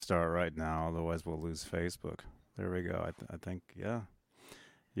start right now, otherwise we'll lose Facebook. There we go. I think, yeah.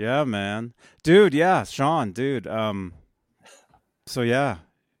 Yeah, man. Dude, yeah, Sean, dude. So yeah,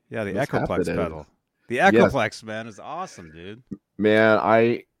 the What's Echoplex happening? pedal. The Yes. Echoplex, man, is awesome, dude. Man,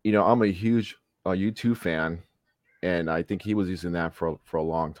 I'm a huge U2 fan, and I think he was using that for a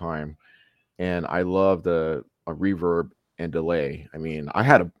long time. And I love the reverb and delay. I mean,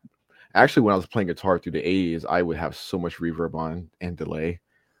 actually when I was playing guitar through the 80s, I would have so much reverb on and delay,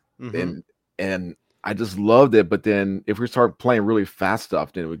 and I just loved it. But then if we start playing really fast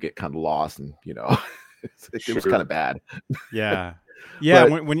stuff, then it would get kind of lost, and it was kind of bad. Yeah. Yeah,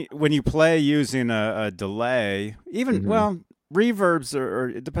 But- when you play using a delay, even reverbs or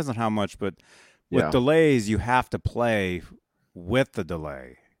it depends on how much, but with delays you have to play with the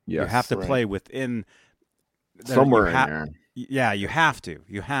delay. Yes, you have to play within somewhere in there. Yeah, you have to,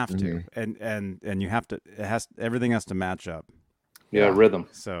 and you have to. Everything has to match up. Yeah, rhythm.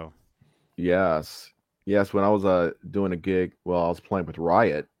 So, yes. When I was doing a gig, I was playing with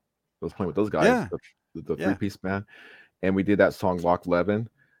Riot. I was playing with those guys, the three-piece band, and we did that song "Lock 11,"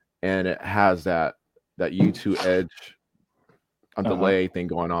 and it has that U2 edge on delay thing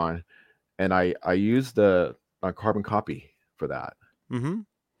going on, and I used a carbon copy for that, and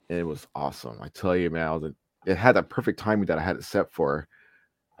it was awesome. I tell you, man, it had that perfect timing that I had it set for,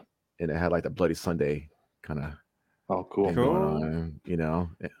 and it had like the Bloody Sunday kind of cool going on,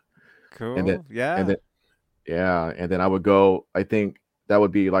 cool, and then I would go. I think that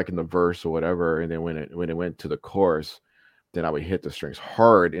would be like in the verse or whatever, and then when it went to the chorus, then I would hit the strings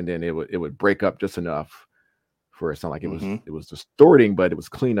hard, and then it would break up just enough for it sound like it was distorting, but it was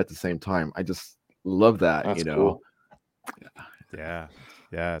clean at the same time. I just love that. That's cool. Yeah.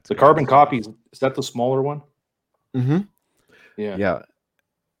 The carbon copies, is that the smaller one? Yeah.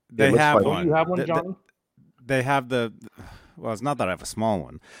 They have one. Do you have one, John? They have the. Well, it's not that I have a small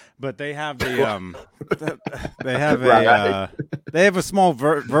one, but they have the. They have a small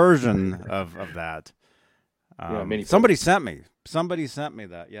version of that. Somebody sent me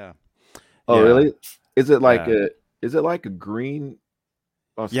that. Yeah. Oh, really? Is it like a green,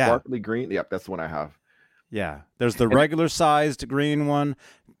 sparkly green? Yep, that's the one I have. Yeah, there's the regular sized green one.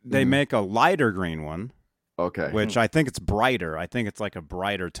 They make a lighter green one. Okay. Which I think it's brighter. I think it's like a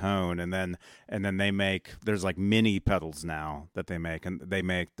brighter tone, and then there's like mini pedals now that they make, and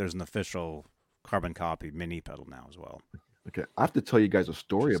there's an official carbon copy mini pedal now as well. Okay, I have to tell you guys a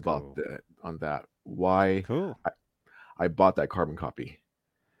story about that on that. Why? Cool. I bought that carbon copy.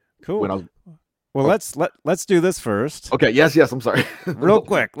 Cool. Let's do this first. Okay. Yes. I'm sorry. Real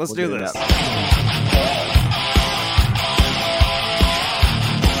quick. Let's do this.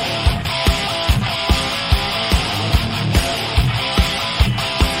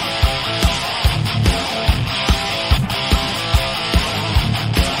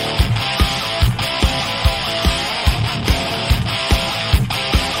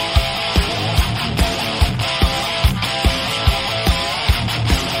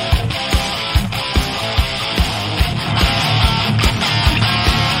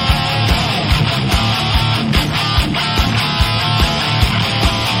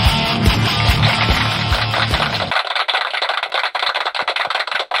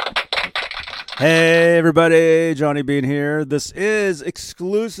 Hey everybody, Johnny Bean here. This is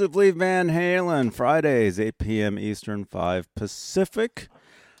exclusively Van Halen, Fridays, 8 p.m. Eastern, 5 Pacific.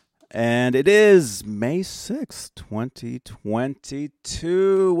 And it is May 6th,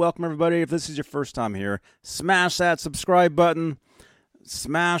 2022. Welcome everybody. If this is your first time here, smash that subscribe button.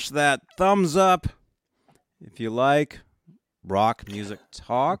 Smash that thumbs up. If you like rock music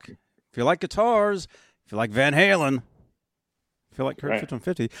talk, if you like guitars, if you like Van Halen, if you like Kurt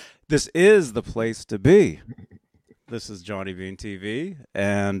 5150, this is the place to be. This is Johnny Bean TV.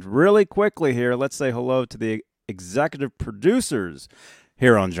 And really quickly here, let's say hello to the executive producers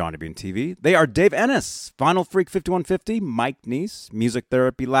here on Johnny Bean TV. They are Dave Ennis, Vinyl Freak 5150, Mike Neese, Music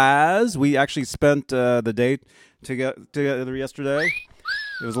Therapy Laz. We actually spent the day together yesterday.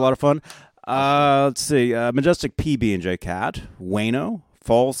 It was a lot of fun. Let's see. Majestic PB&J Cat, Wayno,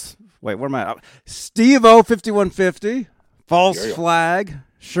 False. Wait, what am I? Steve-O 5150. False Flag,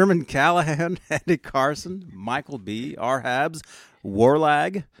 Sherman Callahan, Andy Carson, Michael B., R. Habs,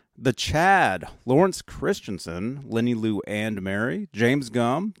 Warlag, The Chad, Lawrence Christensen, Lenny Lou and Mary, James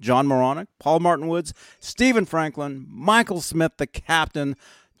Gum, John Moronic, Paul Martin Woods, Stephen Franklin, Michael Smith, the Captain,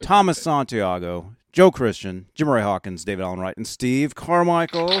 Thomas Santiago, Joe Christian, Jim Ray Hawkins, David Allen Wright, and Steve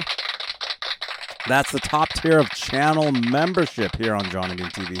Carmichael. That's the top tier of channel membership here on Johnny Bean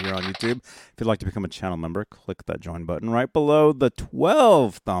TV here on YouTube. If you'd like to become a channel member, click that join button right below the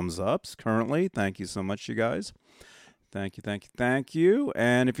 12 thumbs ups currently. Thank you so much, you guys. Thank you, thank you, thank you.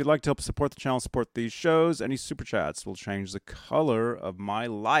 And if you'd like to help support the channel, support these shows, any super chats will change the color of my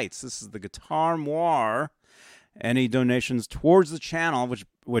lights. This is the Guitar Noir. Any donations towards the channel,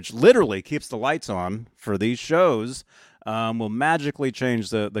 which literally keeps the lights on for these shows, will magically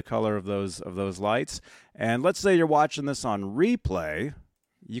change the color of those lights. And let's say you're watching this on replay,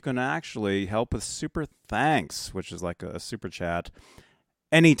 you can actually help with super thanks, which is like a super chat,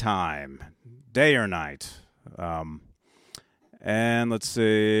 anytime, day or night. And let's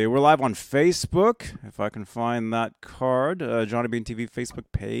see, we're live on Facebook, if I can find that card, Johnny Bean TV Facebook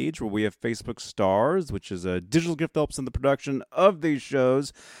page, where we have Facebook Stars, which is a digital gift that helps in the production of these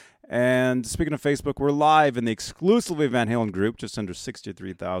shows. And speaking of Facebook, we're live in the exclusively Van Halen group, just under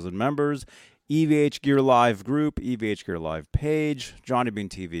 63,000 members, EVH Gear Live group, EVH Gear Live page, Johnny Bean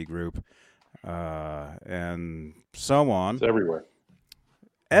TV group, and so on. It's everywhere.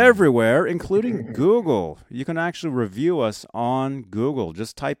 Everywhere, including Google. You can actually review us on Google.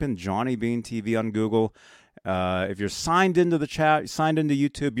 Just type in Johnny Bean TV on Google. If you're signed into the chat, signed into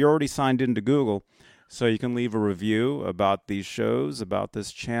YouTube, you're already signed into Google. So you can leave a review about these shows, about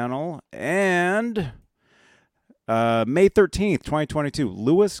this channel. And May 13th, 2022,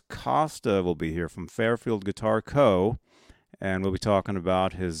 Louis Costa will be here from Fairfield Guitar Co. And we'll be talking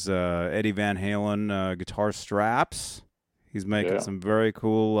about his Eddie Van Halen guitar straps. He's making some very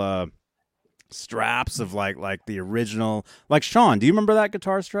cool straps of like the original. Like, Sean, do you remember that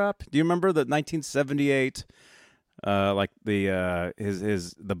guitar strap? Do you remember the 1978 like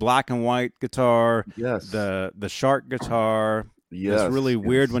the black and white guitar? Yes. The shark guitar. Yes. This really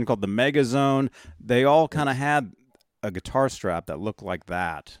weird one called the Megazone. They all kind of had a guitar strap that looked like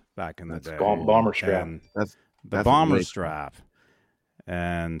that back in the day. Bomber strap. And That's bomber amazing. strap.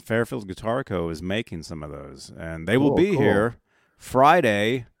 And Fairfield Guitar Co. is making some of those. And they will be here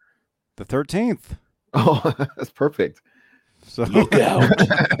Friday the 13th. Oh, that's perfect. So Look out.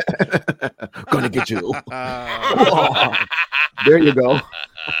 Gonna get you. There you go.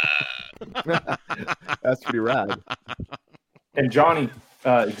 That's pretty rad. And Johnny,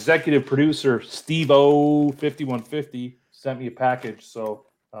 executive producer Steve O 5150 sent me a package. So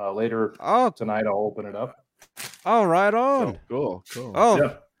later tonight I'll open it up. Oh, right on. Cool. Oh,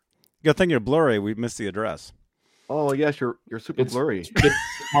 Yeah. good thing you're blurry. We missed the address. Oh yes, you're super blurry. It's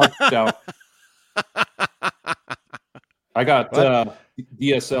marked out. I got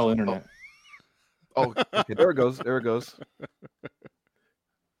DSL internet. Oh, okay, there it goes.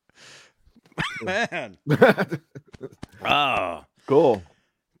 Man. Oh, Cool.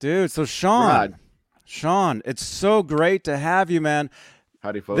 dude. So Sean, it's so great to have you, man.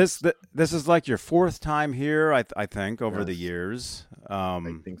 Howdy, folks. This is like your fourth time here, I think, over the years. I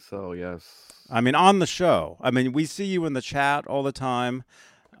think so. Yes. I mean, on the show. I mean, we see you in the chat all the time,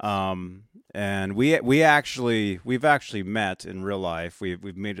 and we've actually met in real life.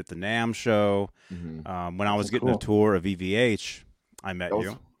 We've met at the NAMM show. Mm-hmm. When I was getting a tour of EVH, I met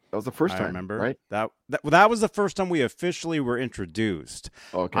you. That was the first time. I remember, right? That was the first time we officially were introduced.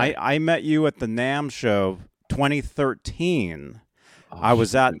 Okay. I met you at the NAMM show 2013. I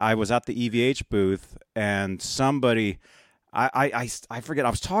was at the EVH booth, and somebody, I forget, I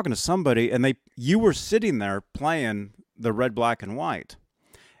was talking to somebody, and you were sitting there playing the red, black, and white,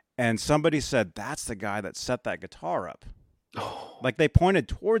 and somebody said, "That's the guy that set that guitar up." Like, they pointed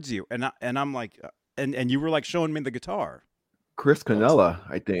towards you, and I'm like, and you were like showing me the guitar. Chris Canella,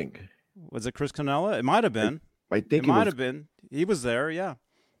 I think. Was it Chris Canella? It might have been. I think it might have been. He was there, yeah.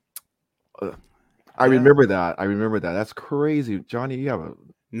 I remember that. That's crazy, Johnny. You have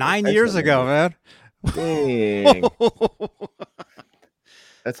 9 years ago, man. Dang.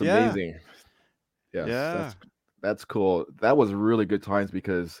 That's amazing. Yes, yeah. That's cool. That was really good times,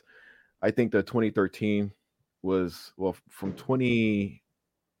 because I think the 2013 was, well, from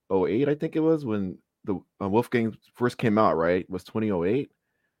 2008, I think it was, when the Wolfgang first came out, right? Was 2008?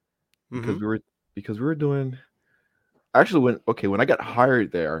 Because we were doing, actually, when I got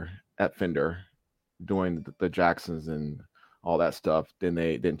hired there at Fender, doing the Jacksons and all that stuff,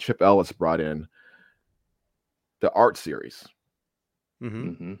 then Chip Ellis brought in the art series.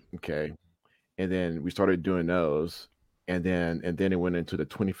 Okay, and then we started doing those, and then it went into the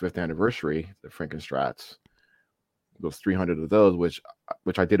 25th anniversary, the Frankenstrats, those 300 of those, which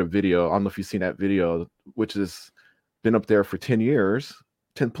I did a video. I don't know if you've seen that video, which has been up there for 10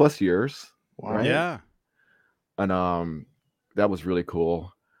 plus years. Wow. Right? Yeah. And that was really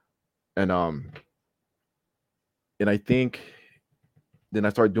cool. And I think then I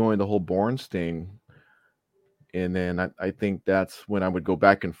started doing the whole Borns thing. And then I think that's when I would go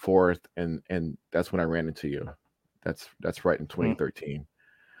back and forth, and that's when I ran into you. That's right, in 2013.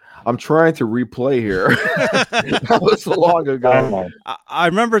 I'm trying to replay here. That was so long ago. I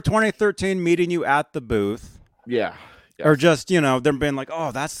remember 2013 meeting you at the booth. Yeah. Yes. Or just, them being like,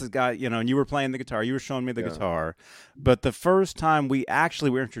 oh, that's the guy, and you were playing the guitar. You were showing me the guitar. But the first time we actually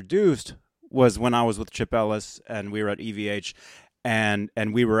were introduced was when I was with Chip Ellis and we were at EVH and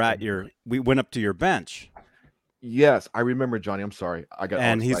we were at we went up to your bench. Yes, I remember, Johnny. I'm sorry.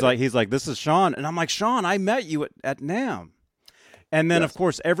 And he's like, this is Sean. And I'm like, Sean, I met you at NAMM. And then, of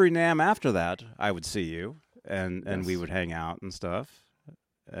course, every NAMM after that, I would see you and we would hang out and stuff.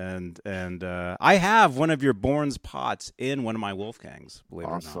 And I have one of your Bourne's pots in one of my Wolfgangs. Believe it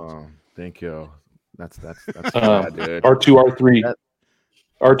or not. Awesome. Thank you. That's bad, dude. R2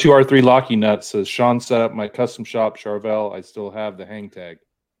 R3 Locky Nut says Sean set up my custom shop, Charvel. I still have the hang tag.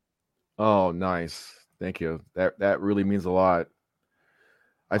 Oh, nice. Thank you. That really means a lot.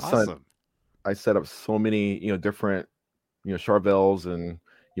 Awesome. I set up so many, different, Charvels and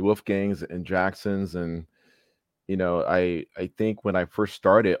Wolfgangs and Jacksons, and I think when I first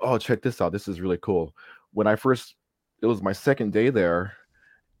started, check this out. This is really cool. It was my second day there,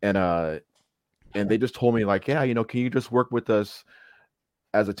 and they just told me like, yeah, can you just work with us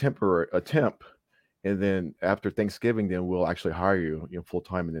as a temp, and then after Thanksgiving, then we'll actually hire you, full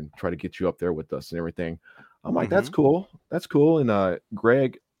time, and then try to get you up there with us and everything. I'm like, that's cool. That's cool. And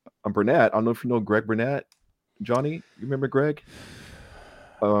Greg Burnett, I don't know if you know Greg Burnett. Johnny, you remember Greg?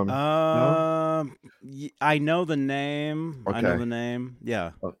 No? I know the name. Okay. I know the name. Yeah.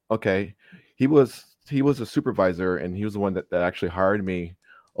 Okay. He was a supervisor, and he was the one that actually hired me,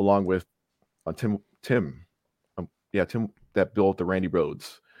 along with Tim. Tim that built the Randy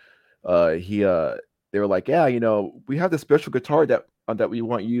Rhodes. They were like, yeah, we have this special guitar that we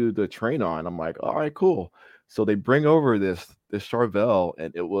want you to train on. I'm like, all right, cool. So they bring over this Charvel,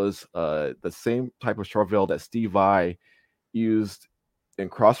 and it was the same type of Charvel that Steve Vai used in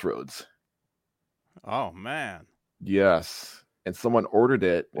Crossroads. Oh man. Yes. And someone ordered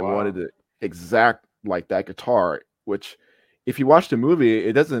it and wanted it exact like that guitar, which if you watch the movie,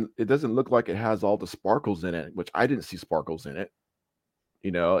 it doesn't look like it has all the sparkles in it, which I didn't see sparkles in it.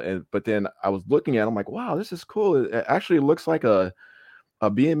 But then I was looking at it, I'm like, wow, this is cool. It actually looks like a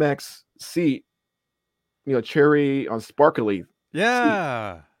BMX seat, cherry on sparkly.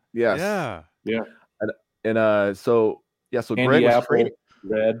 Yeah. Seat. Yes. Yeah. Yeah. So Candy Greg was apple, training.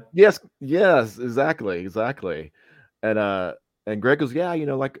 red. Yes, exactly. And Greg goes, yeah,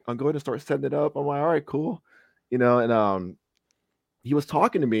 like I'm going to start setting it up. I'm like, all right, cool. And he was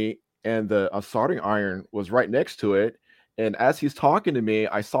talking to me, and a soldering iron was right next to it. And as he's talking to me,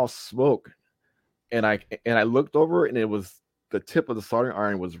 I saw smoke, and I looked over, and it was the tip of the soldering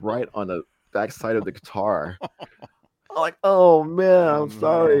iron was right on the back side of the guitar. I'm like, oh man, I'm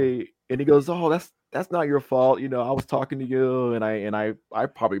sorry. And he goes, oh, that's not your fault. I was talking to you, and I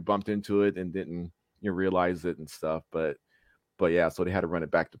probably bumped into it and didn't realize it and stuff. But yeah, so they had to run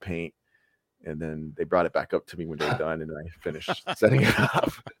it back to paint, and then they brought it back up to me when they were done, and I finished setting it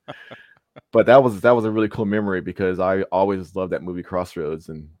up. But that was a really cool memory, because I always loved that movie Crossroads,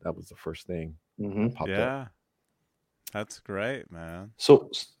 and that was the first thing that popped up. That's great, man. So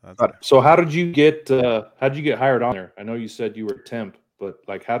how did you get hired on there? I know you said you were temp, but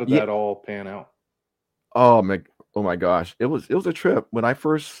like, how did that all pan out? Oh my gosh, it was a trip when I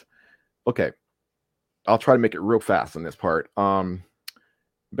first. Okay, I'll try to make it real fast on this part.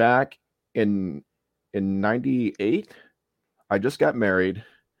 Back in '98, I just got married.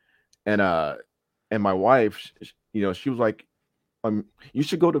 And my wife, she was like, you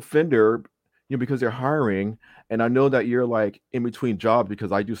should go to Fender, because they're hiring. And I know that you're like in between jobs,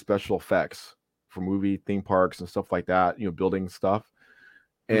 because I do special effects for movie theme parks and stuff like that, building stuff.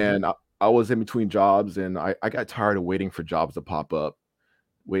 And I was in between jobs, and I got tired of waiting for jobs to pop up,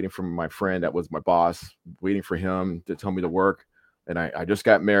 waiting for my friend that was my boss, waiting for him to tell me to work. And I just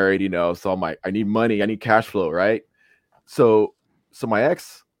got married, so I'm like, I need money, I need cash flow, right? So my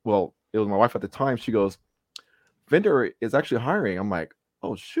ex, well, it was my wife at the time, she goes, Fender is actually hiring. I'm like,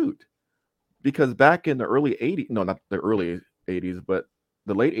 oh shoot. Because back in the early 80s, no, not the early 80s, but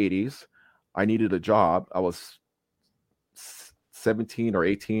the late 80s, I needed a job. I was 17 or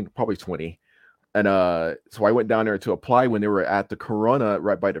 18, probably 20. And so I went down there to apply when they were at the Corona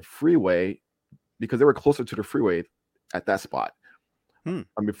right by the freeway, because they were closer to the freeway at that spot. And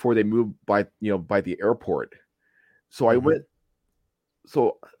before they moved by the airport. So I went,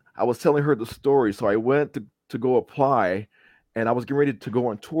 so I was telling her the story. So I went to go apply, and I was getting ready to go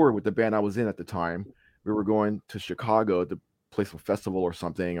on tour with the band I was in at the time. We were going to Chicago to play some festival or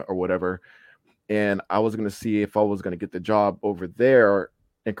something or whatever. And I was going to see if I was going to get the job over there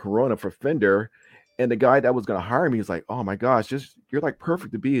in Corona for Fender. And the guy that was going to hire me is like, "Oh my gosh, you're like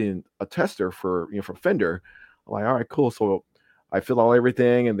perfect to be in a tester for for Fender." I'm like, "All right, cool." So I filled out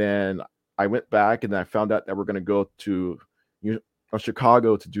everything, and then I went back, and I found out that we're going to go to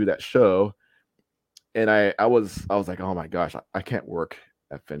Chicago to do that show. And I was like, "Oh my gosh, I can't work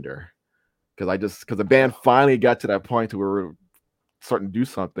at Fender," because the band finally got to that point where we were starting to do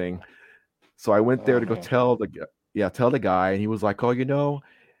something. So I went there to go tell the guy, and he was like, "Oh,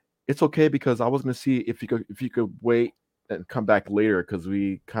 it's okay, because I was going to see if you could wait and come back later, because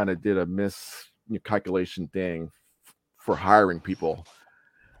we kind of did a miscalculation thing for hiring people."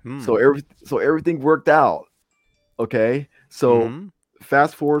 So everything worked out. Okay, so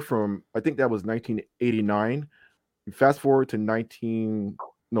fast forward from, I think that was 1989. Fast forward to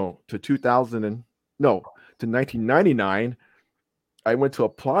 1999. I went to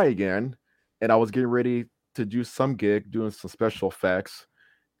apply again, and I was getting ready to do some gig, doing some special effects.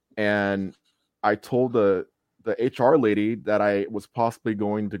 And I told the HR lady that I was possibly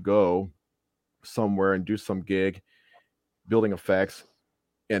going to go somewhere and do some gig building effects,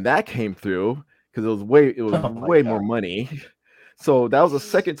 and that came through because it was way more money. So that was the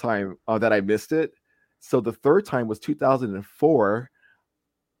second time that I missed it. So the third time was 2004.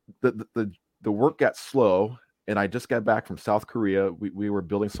 The work got slow, and I just got back from South Korea. We were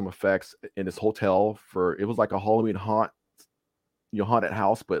building some effects in this hotel it was like a Halloween haunted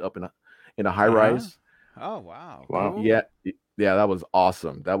house, but up in a high rise. Oh wow! Wow! Yeah, that was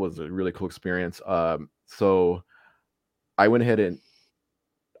awesome. That was a really cool experience. So I went ahead and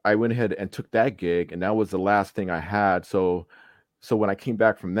took that gig, and that was the last thing I had. So when I came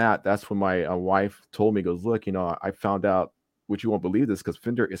back from that, that's when my wife told me, goes, "Look, I found out, which you won't believe this, because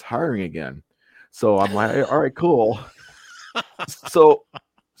Fender is hiring again." So I'm like, "All right, cool." So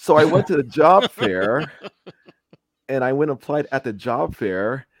I went to the job fair, and I went and applied at the job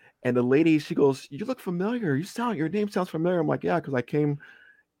fair, and the lady, she goes, "You look familiar. Your name sounds familiar." I'm like, "Yeah, because I came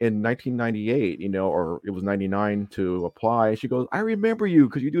in 1998, or it was 99 to apply." She goes, "I remember you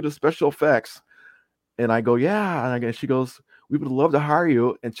because you do the special effects." And I go, "Yeah." And she goes, "We would love to hire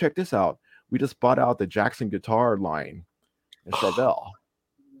you. And check this out. We just bought out the Jackson guitar line in Charvel."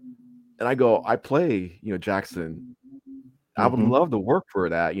 And I go, "I play, Jackson. I would love to work for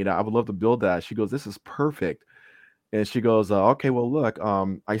that. I would love to build that." She goes, "This is perfect." And she goes, "Okay, well, look,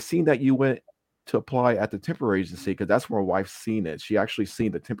 I seen that you went to apply at the temporary agency," because that's where my wife's seen it. She actually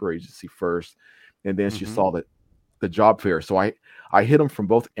seen the temporary agency first, and then she saw the job fair. So I hit them from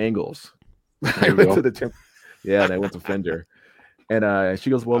both angles. I went to the and I went to Fender. And she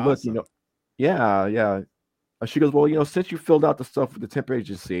goes, "Well, awesome. Look, yeah." She goes, "Well, since you filled out the stuff with the temporary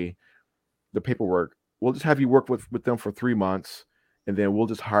agency, the paperwork, we'll just have you work with them for 3 months, and then we'll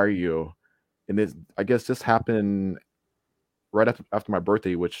just hire you." And I guess this happened right after my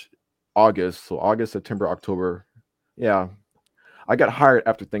birthday, which August. So August, September, October. Yeah. I got hired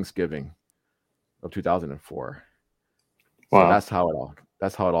after Thanksgiving of 2004. Wow. So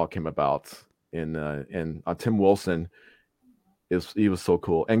that's how it all came about. And Tim Wilson, he was so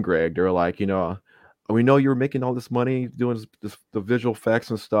cool. And Greg, they were like, "We know you're making all this money doing the visual effects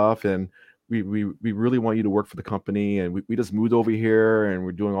and stuff, and we really want you to work for the company, and we just moved over here, and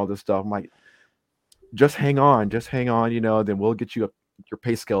we're doing all this stuff." I'm like, just hang on, then we'll get you your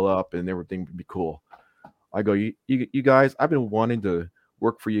pay scale up, and everything would be cool. I go, you guys, I've been wanting to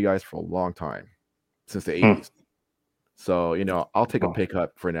work for you guys for a long time, since the 80s. So, I'll take a pay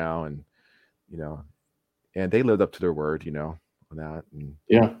cut for now, and and they lived up to their word, on that. And,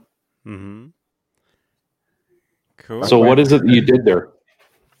 yeah. Cool. So what is it that you did there?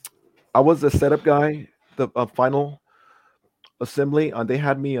 I was the setup guy, the final assembly. They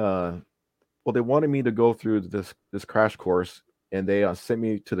had me, they wanted me to go through this crash course, and they sent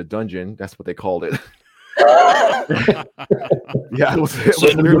me to the dungeon. That's what they called it. Yeah, it was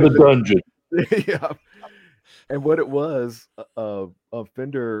literally the dungeon. Yeah. And what it was,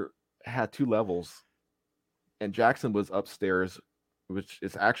 Fender had 2 levels, and Jackson was upstairs, which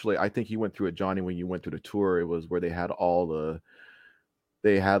is actually, I think you went through it, Johnny, when you went through the tour. It was where they had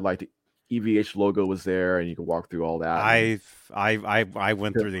like the EVH logo was there, and you could walk through all that. I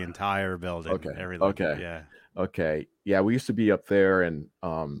went through the entire building. Okay. Everything. Okay. Yeah. Okay. Yeah, we used to be up there, and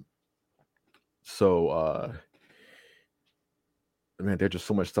man, there's just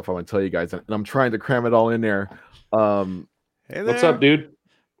so much stuff I want to tell you guys, and I'm trying to cram it all in there. Hey there. What's up, dude?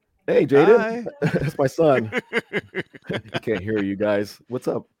 Hey, Jaden. That's my son. I can't hear you guys. What's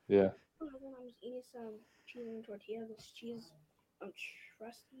up? Yeah. I was eating some cheese and tortilla. This cheese, I'm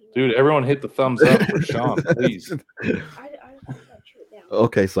trusty. Dude, everyone hit the thumbs up for Sean, please.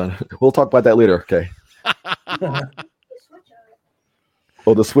 Okay, son. We'll talk about that later. Okay.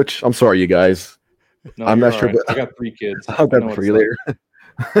 Oh, the switch. I'm sorry, you guys. No, I'm not sure, right. but I got 3 kids. I'll get it for you later.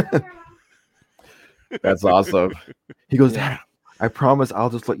 That's awesome. He goes, Dad, I promise I'll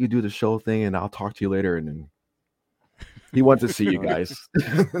just let you do the show thing and I'll talk to you later. And then he wants to see you guys.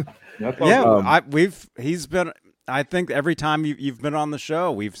 He's been, I think every time you've been on the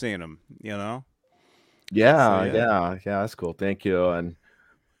show, we've seen him, you know? Yeah, that's cool. Thank you. And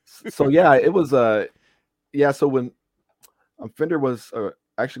so, it was, so when Fender was,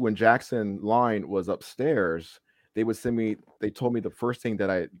 actually when Jackson Line was upstairs, they told me the first thing that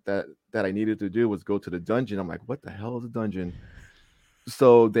I needed to do was go to the dungeon. I'm like, what the hell is a dungeon?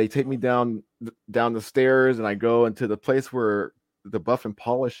 So they take me down the stairs, and I go into the place where the buff and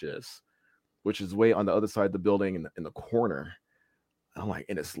polish is, which is way on the other side of the building in the corner. I'm like,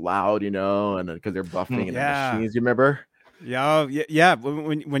 and it's loud, and because they're buffing and the machines. You remember? Yeah.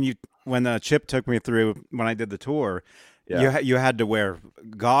 When Chip took me through when I did the tour, you had to wear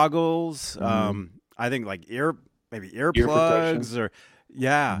goggles. I think like earplugs or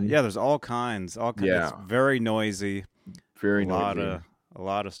there's all kinds. It's very noisy. Very noisy. A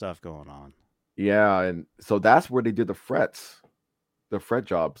lot of stuff going on. Yeah, and so that's where they did the fret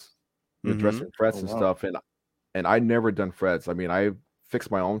jobs, dressing frets and stuff. And I never done frets. I mean, I fixed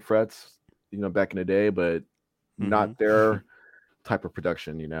my own frets, back in the day, but not their type of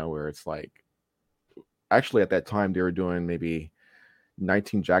production, where it's like, actually at that time they were doing maybe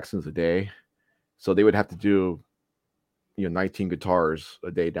 19 Jacksons a day. So they would have to do, 19 guitars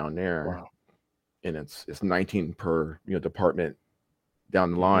a day down there. Wow. And it's 19 per, department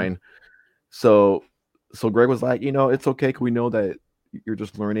down the line. So Greg was like, it's okay. 'Cause we know that you're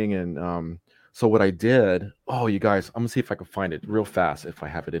just learning. And, so what I did, you guys, I'm gonna see if I can find it real fast if I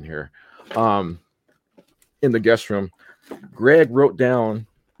have it in here. In the guest room, Greg wrote down,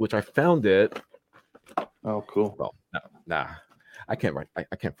 which I found it. Oh, cool. Well, nah, I can't find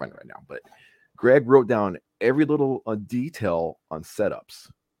it right now. But Greg wrote down every little detail on setups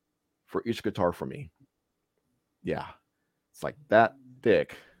for each guitar for me. Yeah, it's like that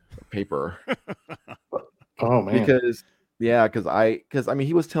thick paper. Oh man. Because I mean,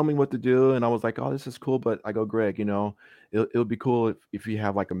 he was telling me what to do, and I was like, "Oh, this is cool." But I go, Greg, it would be cool if you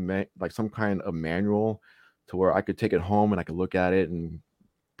have like some kind of manual to where I could take it home and I could look at it and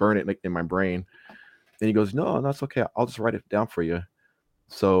burn it in my brain. And he goes, "No, that's okay. I'll just write it down for you."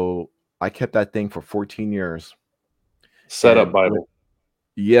 So I kept that thing for 14 years. Setup Bible.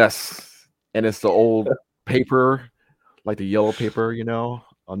 Yes, and it's the old paper, like the yellow paper, a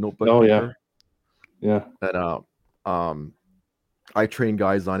notebook paper. Yeah. That I train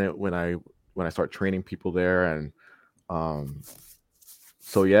guys on it when I start training people there, and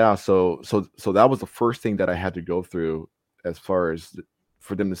so that was the first thing that I had to go through as far as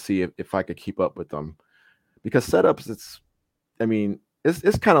for them to see if I could keep up with them, because setups, it's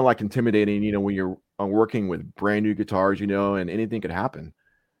kind of like intimidating, when you're working with brand new guitars, and anything could happen,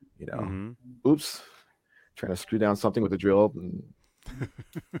 Oops, trying to screw down something with a drill. And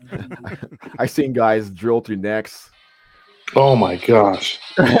I seen guys drill through necks. Oh my gosh.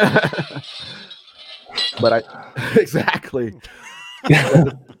 But exactly.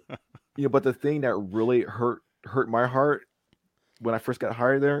 But the thing that really hurt my heart when I first got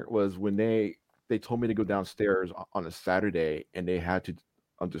hired there was when they told me to go downstairs on a Saturday, and they had to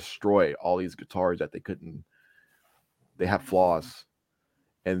destroy all these guitars that they had flaws,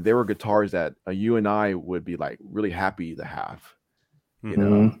 and there were guitars that you and I would be like really happy to have,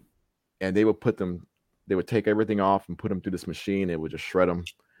 and they would take everything off and put them through this machine. It would just shred them.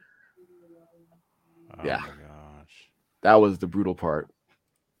 Oh my gosh. That was the brutal part.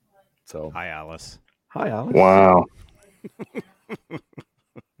 So Hi, Alice. Wow.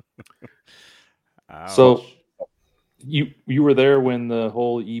 So you were there when the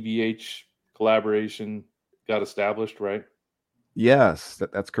whole EVH collaboration got established, right? Yes,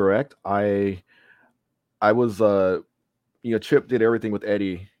 that's correct. I was Chip did everything with Ed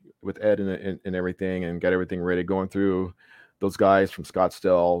and everything, and got everything ready, going through those guys from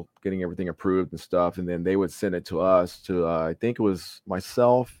Scottsdale, getting everything approved and stuff, and then they would send it to us to I think it was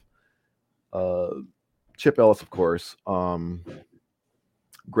myself, Chip Ellis, of course,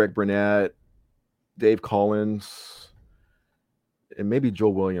 Greg Burnett, Dave Collins, and maybe Joe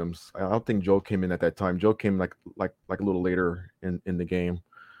Williams. I don't think Joe came in at that time. Joe came like a little later in the game.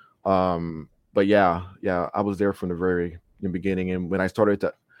 But yeah, I was there from the very beginning. And when I started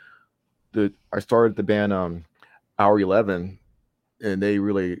the band Hour 11, and they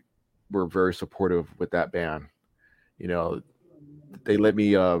really were very supportive with that band. They let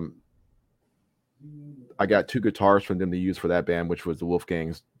me I got 2 guitars from them to use for that band, which was the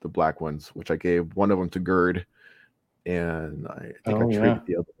Wolfgangs, the black ones, which I gave one of them to Gerd, and I think I traded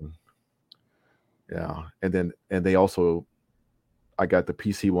the other one. Yeah, and they also, I got the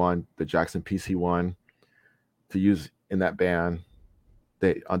PC1, the Jackson PC1 to use in that band.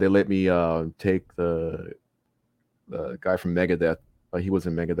 They let me take the guy from Megadeth. He was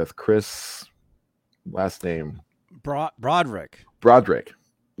in Megadeth. Chris, last name Broderick.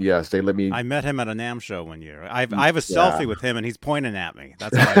 Yes, they let me. I met him at a NAMM show one year. I have a selfie with him, and he's pointing at me.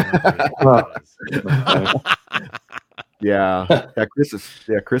 That's how I remember. Yeah,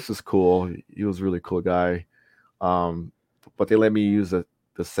 Chris is cool. He was a really cool guy. But they let me use the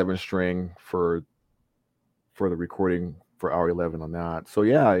 7-string for the recording for hour 11 on that. So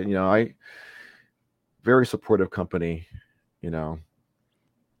yeah, I very supportive company,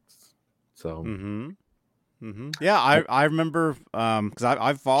 So. Yeah, I remember because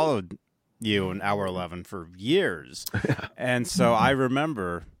I've followed you in hour 11 for years, and so I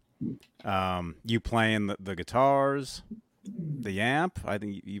remember you playing the guitars, the amp. I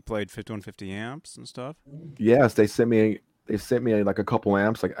think you played 5150 amps and stuff. Yes, they sent me like a couple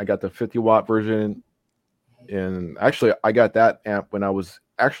amps. Like I got the 50-watt version, and actually I got that amp when I was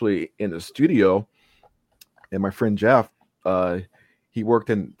actually in the studio. And my friend Jeff, he worked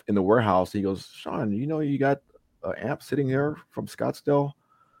in the warehouse. He goes, "Sean, you got an amp sitting here from Scottsdale?"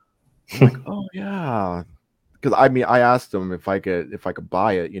 I'm like, "Oh yeah," because I asked him if I could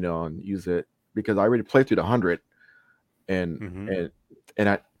buy it, and use it, because I already played through the 100, and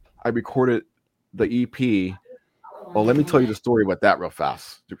I recorded the EP. Well, let me tell you the story about that real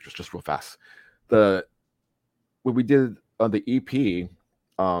fast, just real fast. What we did on the EP,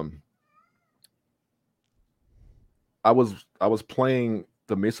 I was playing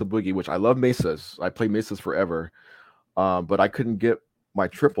the Mesa Boogie, which I love mesas. I play mesas forever, but I couldn't get my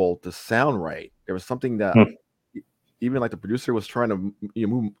triple to sound right. There was something that even like the producer was trying to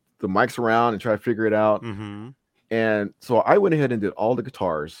move the mics around and try to figure it out. And so I went ahead and did all the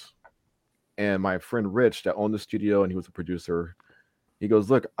guitars. And my friend Rich, that owned the studio and he was a producer, he goes,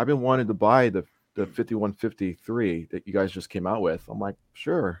 "Look, I've been wanting to buy the 5153 that you guys just came out with." I'm like,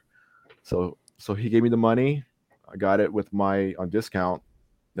 "Sure." So he gave me the money. I got it on discount.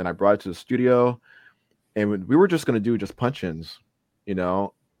 Then I brought it to the studio, and we were just going to do just punch-ins,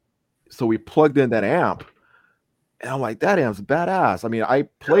 So we plugged in that amp, and I'm like, "That amp's badass." I mean, I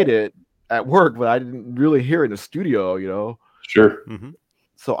played it at work, but I didn't really hear it in the studio, Sure.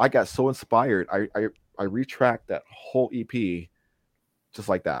 So I got so inspired. I retracked that whole EP just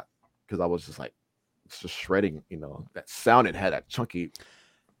like that, because I was just like, it's just shredding, that sound. It had that chunky.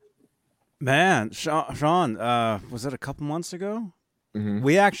 Man, Sean, was it a couple months ago? Mm-hmm.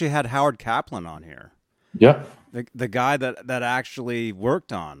 We actually had Howard Kaplan on here. Yeah, the guy that actually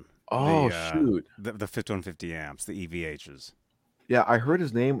worked on shoot, the 5150 amps, the EVHs. Yeah, I heard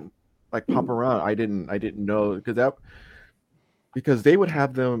his name like pop around. I didn't know because they would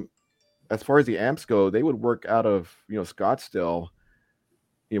have them, as far as the amps go, they would work out of Scottsdale,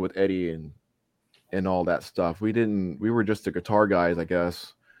 with Eddie and all that stuff. We were just the guitar guys, I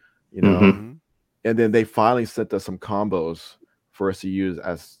guess, And then they finally sent us some combos for us to use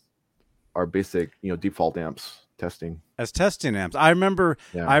as our basic, default amps testing. As testing amps. I remember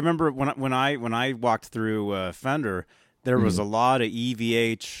when I walked through Fender, there was a lot of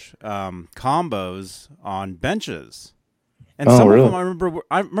EVH combos on benches. And some of them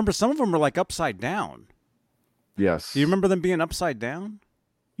I remember some of them were like upside down. Yes. Do you remember them being upside down?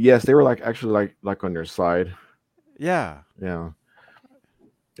 Yes, they were actually on their side. Yeah. Yeah.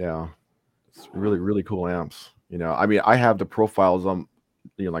 Yeah. It's really, really cool amps. I mean, I have the profiles on,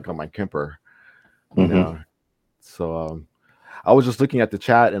 like on my Kemper. So I was just looking at the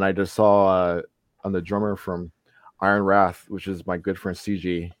chat, and I just saw on the drummer from Iron Wrath, which is my good friend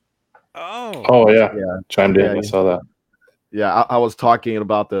CG. Oh yeah. Chimed in. I saw that. Yeah, I was talking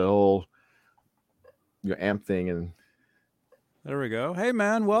about the whole amp thing, and there we go. Hey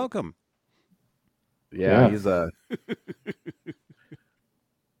man, welcome. Yeah. He's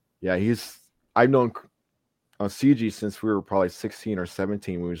I've known CG since we were probably 16 or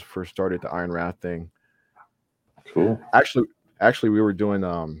 17 when we first started the Iron Wrath thing. Cool. Actually, we were doing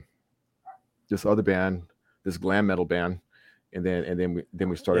this other band, this glam metal band, and then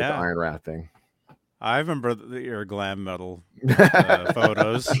we started the Iron Wrath thing. I remember your glam metal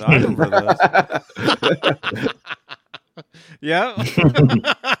photos. I remember those. Yeah.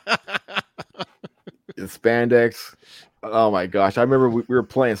 The spandex. Oh my gosh! I remember we were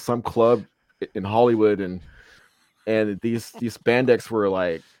playing some club in Hollywood, and these spandex were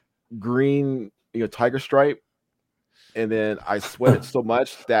like green, tiger stripe, and then I sweated so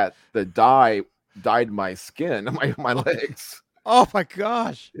much that the dye dyed my skin, my legs. Oh my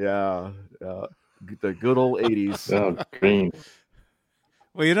gosh! Yeah, the good old 80s. Oh, green.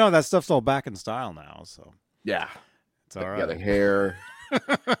 Well, that stuff's all back in style now, so Yeah, it's all right. Yeah, the hair,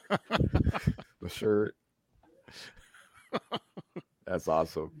 the shirt. That's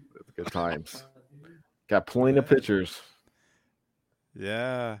awesome. It's good times. Got plenty of pictures.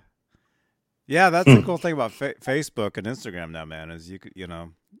 Yeah. Yeah, that's the cool thing about Facebook and Instagram now, man, is you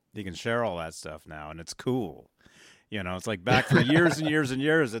can share all that stuff now, and it's cool. It's like back for years and years and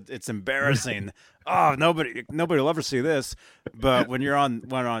years. It's embarrassing. Oh, nobody will ever see this. But when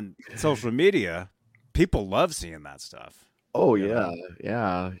on social media, people love seeing that stuff. Oh yeah.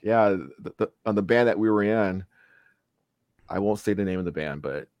 On the band that we were in, I won't say the name of the band,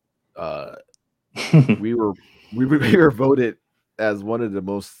 but we were voted as one of the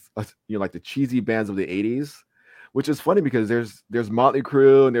most like the cheesy bands of the 80s, which is funny because there's Motley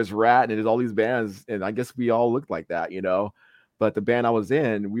Crue and there's Rat and there's all these bands, and I guess we all looked like that, but the band I was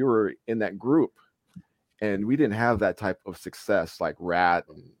in, we were in that group and we didn't have that type of success like Rat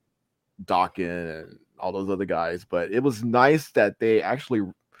and Dawkins and all those other guys, but it was nice that they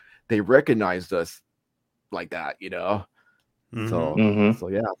recognized us like that, Mm-hmm. So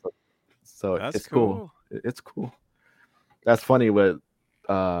yeah, so that's it's cool. It's cool. That's funny. What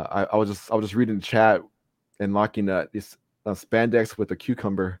I was just reading the chat and locking this spandex with a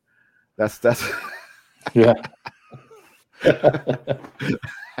cucumber. That's yeah.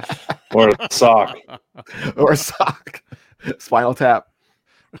 Or a sock. Or a sock. Spinal Tap.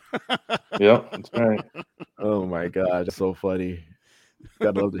 Yep, that's right. Oh my god, that's so funny.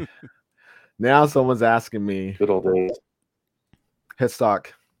 Gotta love it. Now someone's asking me. Good old days. Headstock.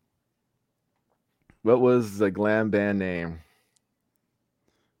 What was the glam band name?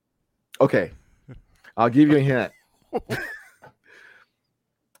 Okay, I'll give you a hint.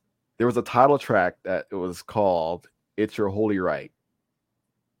 There was a title track that it was called "It's Your Holy Right,"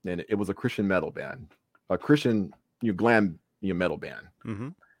 and it was a Christian metal band, a Christian glam metal band,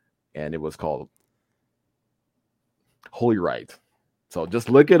 and it was called "Holy Right." So just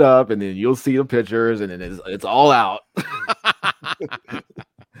look it up, and then you'll see the pictures, and then it's all out.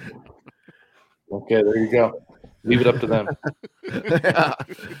 Okay, there you go. Leave it up to them. Yeah.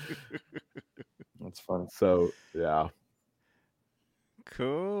 That's fun. So yeah.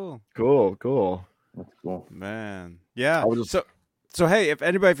 Cool. That's cool, man. Yeah. So hey, if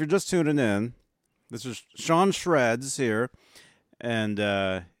you're just tuning in, this is Sean Shreds here, and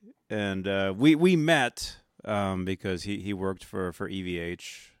we met because he worked for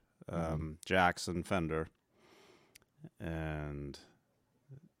EVH, Jackson Fender, and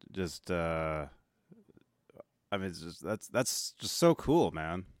just it's just that's just so cool,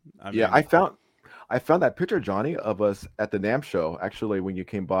 man. I mean, I found that picture, Johnny, of us at the NAMM show. Actually, when you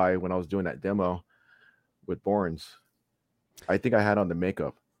came by when I was doing that demo with Borns, I think I had on the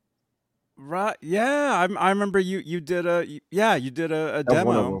makeup. Right? Yeah, I remember you did a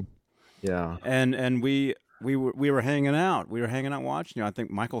demo. Yeah, and we were hanging out. We were hanging out watching you. I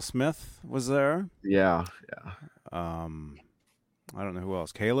think Michael Smith was there. Yeah. I don't know who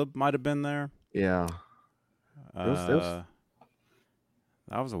else. Caleb might have been there. Yeah. That was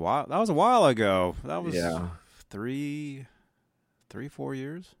a while. That was a while ago. That was 4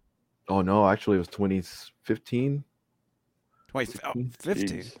 years. Oh no, actually it was 2015.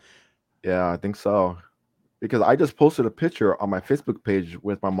 2015. Yeah, I think so. Because I just posted a picture on my Facebook page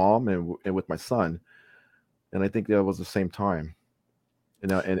with my mom and with my son, and I think that was the same time.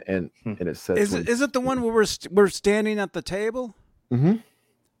 And it said, "Is it the one where we're standing at the table?" Mm-hmm.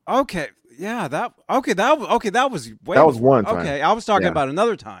 Okay. Yeah, that was way that was before. one time. Okay, I was talking about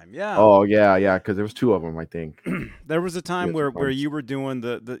another time. Yeah. Oh yeah, because there was two of them, I think. There was a time where you were doing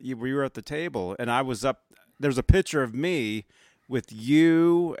you were at the table, and I was up. There's a picture of me with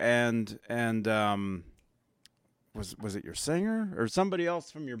you and was it your singer or somebody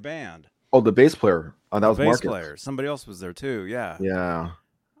else from your band? Oh, the bass player. Oh, that was bass Marcus. player. Somebody else was there too. Yeah. Yeah.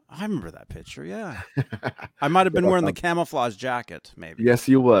 I remember that picture. Yeah. I might have been wearing the camouflage jacket, maybe. Yes,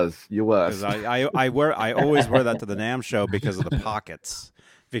 you was. Because I always wear that to the NAMM show because of the pockets.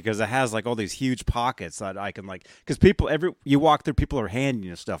 Because it has like all these huge pockets that I can because you walk through, people are handing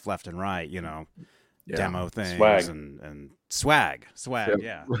you stuff left and right, demo things and swag,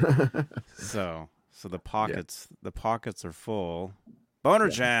 yeah. So the pockets are full. Boner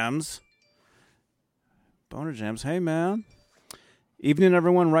Jams. Hey man. Evening,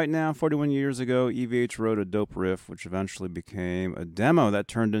 everyone. Right now, 41 years ago, EVH wrote a dope riff, which eventually became a demo that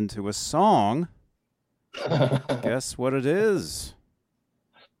turned into a song. Guess what it is?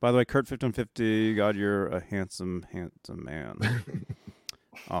 By the way, Kurt 1550, God, you're a handsome, handsome man.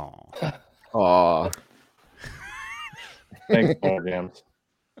 Aw. Thanks, Boner Jams.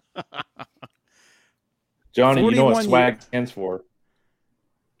 Johnny, you know what swag stands for?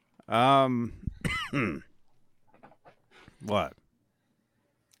 What?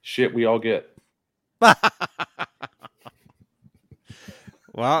 Shit we all get.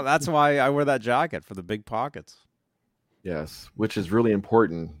 Well, that's why I wear that jacket, for the big pockets. Yes, which is really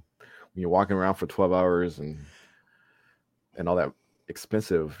important when you're walking around for 12 hours and all that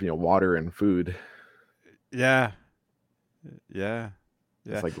expensive, water and food. Yeah.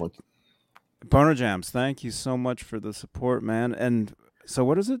 It's like going Boner Jams, thank you so much for the support, man. And so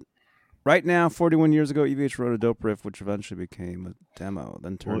what is it? Right now, 41 years ago, EVH wrote a dope riff, which eventually became a demo,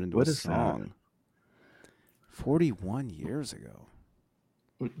 then turned into a song. That? 41 years ago.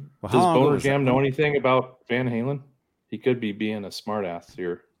 Does Boner Jam know anything about Van Halen? He could be being a smartass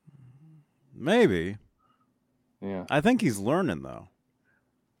here. Maybe. Yeah. I think he's learning, though.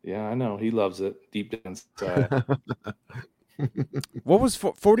 Yeah, I know. He loves it deep down inside. What was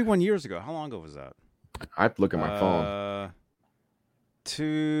 41 years ago? How long ago was that? I have to look at my phone.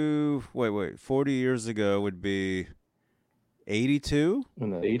 40 years ago would be 82? In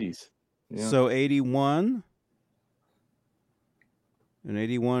the 80s. Yeah. So 81. In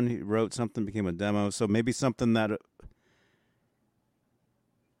 81, he wrote something, became a demo. So maybe something that...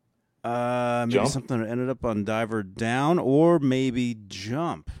 maybe something that ended up on Diver Down, or maybe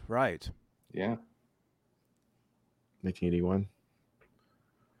Jump. Right. Yeah. 1981.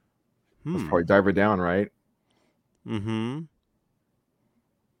 That's probably Diver Down, right? Mm-hmm.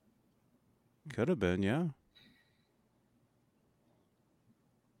 Could have been, yeah.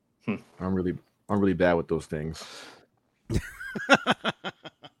 I'm really bad with those things.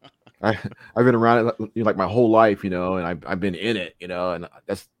 I've been around it like my whole life, and I've been in it, and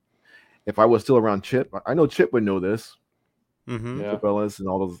that's, if I was still around Chip, I know Chip would know this. Mm-hmm. Yeah. Chip Ellis and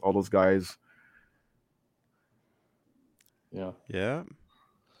all those guys. Yeah. Yeah.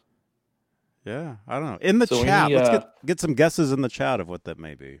 Yeah. I don't know. In the chat, let's get some guesses in the chat of what that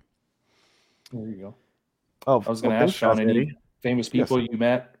may be. There you go. Oh, I was going to ask Sean, any famous people you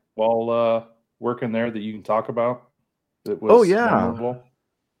met while working there that you can talk about? That was memorable?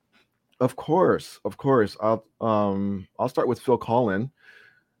 Of course. I'll start with Phil Collin,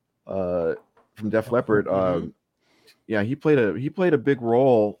 from Def Leppard. Yeah, he played a big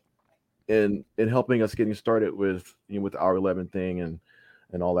role in helping us getting started with with Hour 11 thing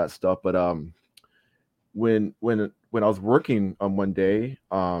and all that stuff. But when I was working on one day,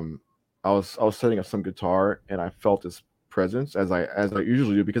 I was setting up some guitar, and I felt his presence as I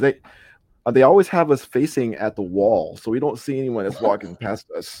usually do, because they always have us facing at the wall, so we don't see anyone that's walking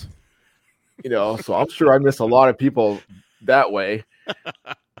past us. So I'm sure I miss a lot of people that way.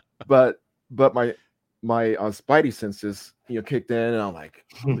 But my spidey senses kicked in, and I'm like,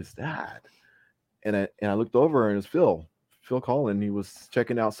 who is that? And I looked over, and it was Phil Collin. He was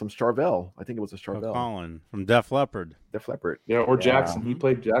checking out some Charvel. I think it was a Charvel. Phil Collin from Def Leppard. Yeah, or Jackson. He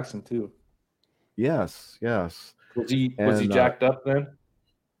played Jackson too. Yes. Was he jacked up then?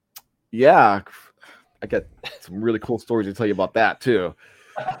 Yeah, I got some really cool stories to tell you about that too.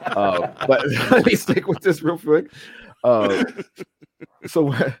 But let me stick with this real quick.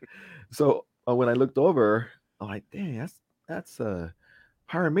 So when I looked over, I'm like, dang, that's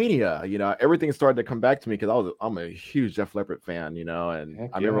Pyromania. Everything started to come back to me, because I'm a huge Def Leppard fan, and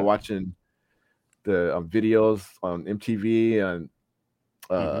I remember watching the videos on MTV and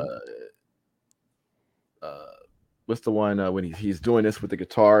what's the one when he's doing this with the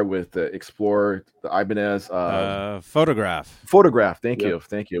guitar with the Explorer, the Ibanez Photograph. Thank you.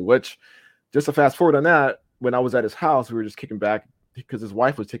 Which, just to fast forward on that, when I was at his house, we were just kicking back because his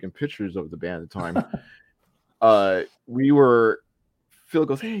wife was taking pictures of the band at the time. Phil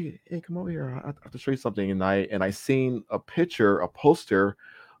goes, hey, come over here. I have to show you something. And I seen a poster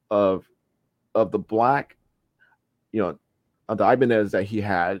of the black, of the Ibanez that he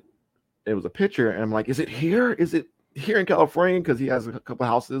had. It was a picture, and I'm like, is it here? Is it here in California? Because he has a couple of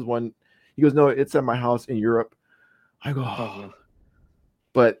houses. One, he goes, no, it's at my house in Europe. I go,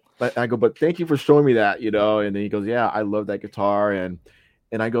 but thank you for showing me that, And then he goes, yeah, I love that guitar, and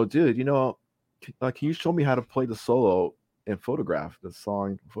I go, dude, can you show me how to play the solo and Photograph, the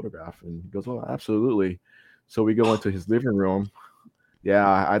song Photograph? And he goes, oh, absolutely. So we go into his living room. Yeah,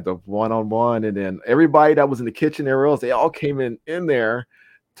 I had the one-on-one, and then everybody that was in the kitchen, everywhere else, they all came in there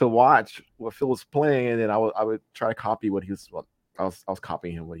to watch what Phil was playing, and then I would try to copy what he was. Well, I was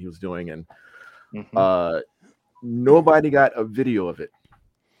copying him what he was doing, and nobody got a video of it.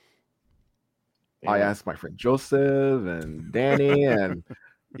 Yeah. I asked my friend Joseph and Danny, and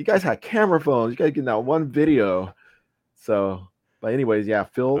you guys had camera phones. You guys get that one video. So, but anyways, yeah,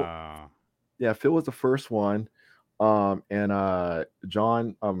 Phil. Phil was the first one, and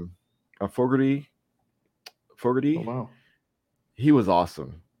John Fogerty. Oh, wow. He was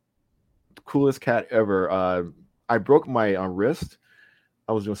awesome. coolest cat ever. I broke my wrist.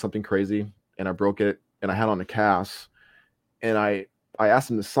 I was doing something crazy, and I broke it, and I had on a cast, and I asked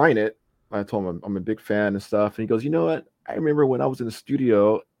him to sign it. I told him I'm a big fan and stuff, and he goes, you know what? I remember when I was in the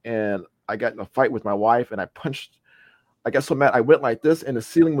studio and I got in a fight with my wife, and I got so mad I went like this, and the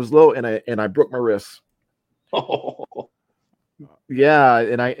ceiling was low, and I broke my wrist. Oh. Yeah,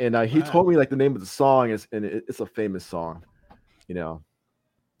 and he told me like the name of the song it's a famous song, you know.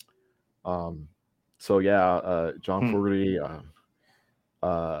 So yeah, John Fogerty,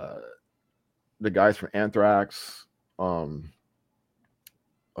 the guys from Anthrax, cool.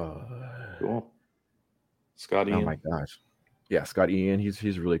 Scott Ian. Oh my gosh, yeah, Scott Ian.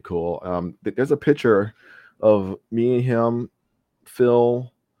 He's really cool. There's a picture of me and him,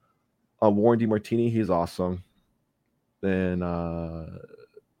 Phil, Warren DeMartini. He's awesome. Then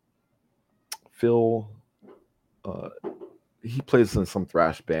Phil, he plays in some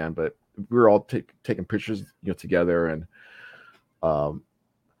thrash band, but we were all taking pictures, together. And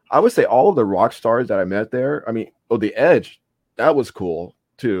I would say all of the rock stars that I met there. I mean, The Edge, that was cool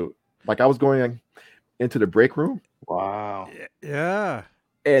too. Like I was going into the break room. Wow. Yeah.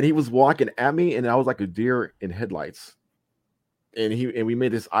 And he was walking at me, and I was like a deer in headlights. And we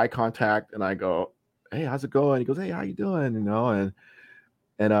made this eye contact, and I go, "Hey, how's it going?" And he goes, "Hey, how you doing?"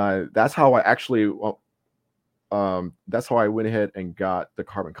 And that's how I actually, that's how I went ahead and got the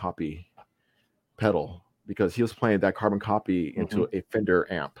carbon copy pedal, because he was playing that carbon copy into a Fender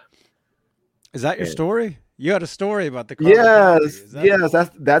amp. Is that your story? You had a story about the carbon copy. Yes,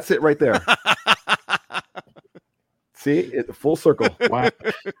 that's it right there. See, it's full circle. Wow.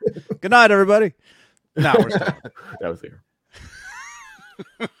 Good night, everybody. No, we're still. That was here.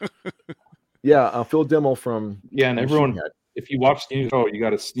 Yeah, Phil Demmel from and everyone, if you watch the show, you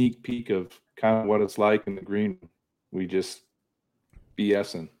got a sneak peek of kind of what it's like in the green. We just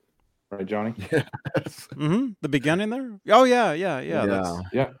BSing, right, Johnny? Yes. Mm-hmm. The beginning there. Oh yeah. Yeah.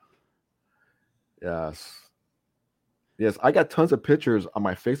 Yes. I got tons of pictures on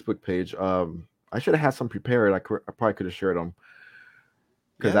my Facebook page. I should have had some prepared. I probably could have shared them,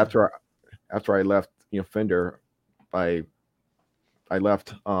 because after I left, Fender, I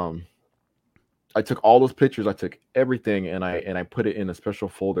left. I took all those pictures. I took everything, and I put it in a special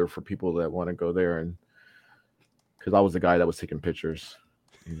folder for people that want to go there, and because I was the guy that was taking pictures,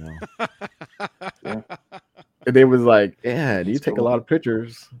 Yeah. And they was like, "Yeah, do you take a lot of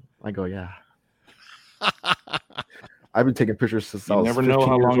pictures?" I go, "Yeah." I've been taking pictures since I was 15 years old. You never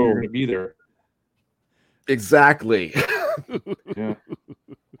know how long you're going to be there. Exactly. Yeah.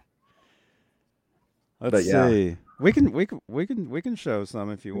 Let's see. We can show some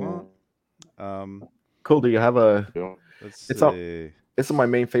if you want. Cool. Do you have a? Let's see. It's on my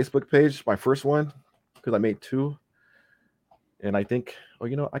main Facebook page, my first one, because I made 2, and I think,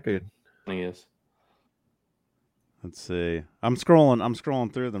 I could. Yes. Let's see. I'm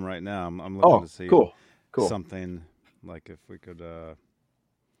scrolling through them right now. I'm looking to see. Cool. Something like if we could.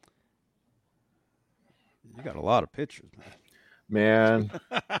 You got a lot of pictures, man.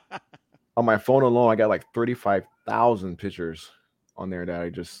 On my phone alone, I got like 35,000 pictures on there that I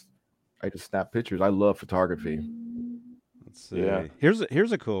just snap pictures. I love photography. Let's see. Yeah. Here's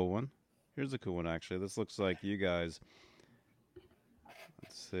a cool one. Actually. This looks like you guys.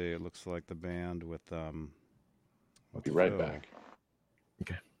 Let's see. It looks like the band with I'll be right back.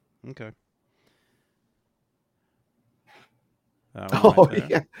 Okay.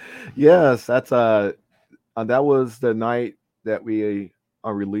 Yeah. Yes, that's that was the night that we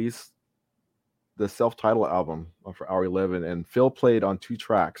released the self-titled album for Hour 11, and Phil played on 2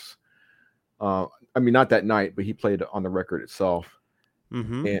 tracks. I mean, not that night, but he played on the record itself.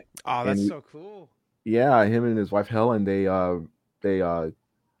 Mm-hmm. That's so cool. Yeah, him and his wife Helen, they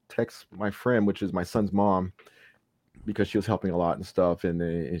text my friend, which is my son's mom, because she was helping a lot and stuff,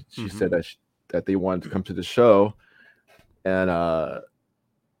 and she said that they wanted to come to the show, and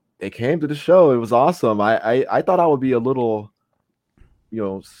they came to the show. It was awesome. I thought I would be a little,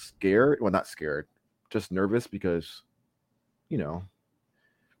 scared. Well, not scared, just nervous, because, I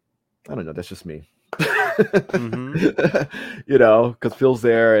don't know. That's just me. Because Phil's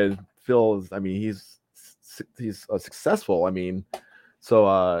there, and Phil's, I mean, he's successful. I mean,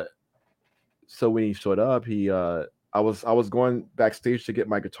 so when he showed up, I was going backstage to get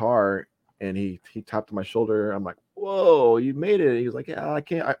my guitar, and he tapped on my shoulder. I'm like, "Whoa, you made it!" He was like, "Yeah, I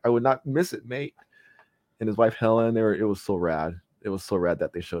can't. I would not miss it, mate." And his wife Helen, it was so rad. It was so rad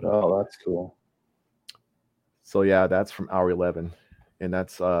that they showed up. Oh, that's cool. So yeah, that's from Hour 11, and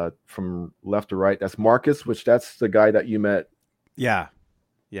that's from left to right. That's Marcus, that's the guy that you met. Yeah,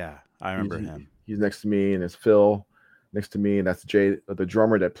 I remember him. He's next to me, and it's Phil next to me, and that's Jay, the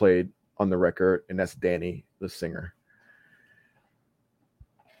drummer that played on the record, and that's Danny, the singer.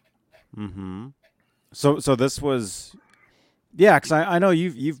 Mm-hmm. So this was, yeah, because I know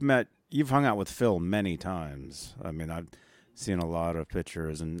you've hung out with Phil many times. I mean, I've seen a lot of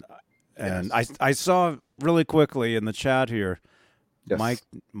pictures, and Yes. I saw really quickly in the chat here, Yes.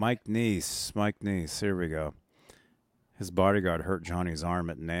 Mike Neese. Here we go. His bodyguard hurt Johnny's arm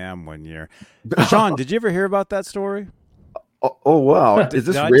at NAMM one year. Sean, did you ever hear about that story? Oh wow! Is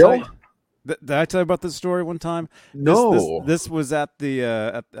this real? Did I tell you about this story one time? No. This was at the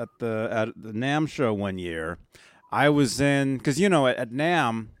at the NAMM show one year. I was in, because at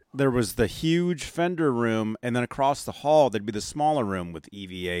NAMM there was the huge Fender room, and then across the hall there'd be the smaller room with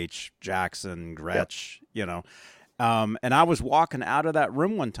EVH, Jackson, Gretsch, and I was walking out of that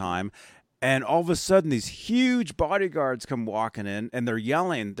room one time, and all of a sudden these huge bodyguards come walking in, and they're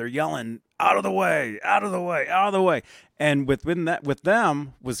yelling, out of the way, out of the way, out of the way. And with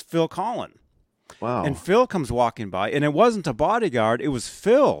them was Phil Collin. Wow. And Phil comes walking by, and it wasn't a bodyguard, it was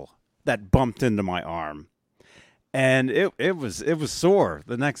Phil that bumped into my arm. And it was sore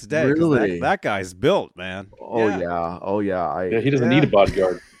the next day. Really? That guy's built, man. Oh yeah. He doesn't need a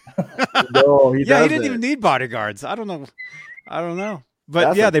bodyguard. No, he doesn't. He didn't even need bodyguards. I don't know.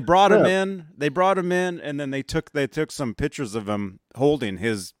 But they brought him in. They brought him in, and then they took some pictures of him holding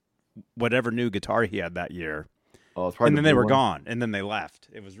his whatever new guitar he had that year. Oh, it's probably and then they were gone, and then they left.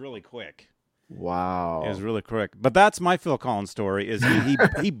 It was really quick. Wow. It was really quick. But that's my Phil Collins story. Is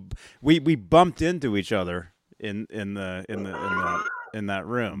we bumped into each other in that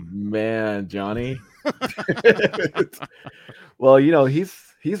room. Man, Johnny. Well,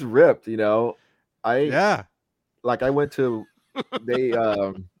 he's ripped. I went to. They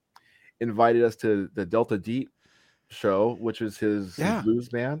invited us to the Delta Deep show, which is his blues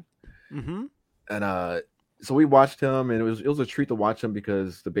band. Mm-hmm. And so we watched him, and it was a treat to watch him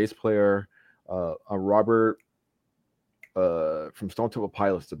because the bass player, Robert from Stone Temple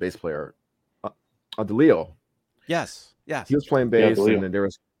Pilots, the bass player, DeLeo. Yes. He was playing bass, and then there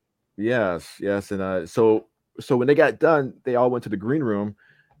was yes, and so when they got done, they all went to the green room,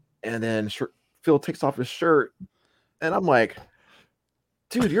 and then Phil takes off his shirt, and I'm like,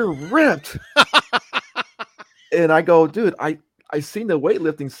 dude, you're ripped. And I go, dude, I seen the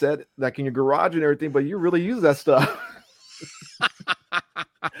weightlifting set like in your garage and everything, but you really use that stuff.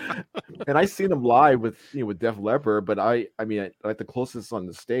 And I seen him live with Def Leppard, but I mean, like the closest on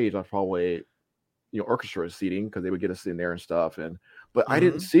the stage, I probably orchestra seating because they would get us in there and stuff. But I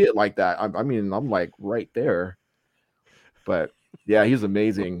didn't see it like that. I mean, I'm like right there. But yeah, he's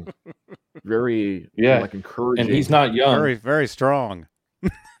amazing. Very like encouraging, and he's not young. Very, very strong.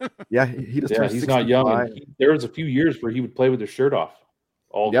 Yeah, he just he's not young. There was a few years where he would play with his shirt off,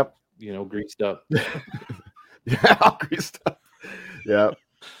 all greased up. Yeah, greased up. Yeah,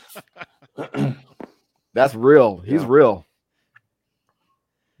 that's real. He's real.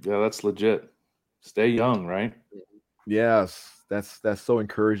 Yeah, that's legit. Stay young, right? Yes, that's so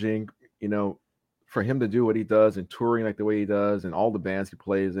encouraging. For him to do what he does and touring like the way he does, and all the bands he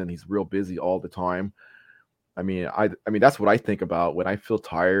plays in, he's real busy all the time. I mean, that's what I think about when I feel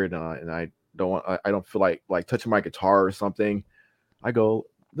tired and I don't feel like touching my guitar or something. I go,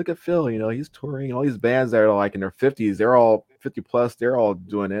 look at Phil. He's touring all these bands that are like in their 50s. They're all 50 plus. They're all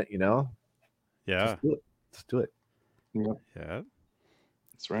doing it. Yeah. Just do it. Yeah.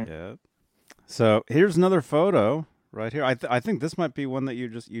 That's right. Yeah. So here's another photo right here. I think this might be one that you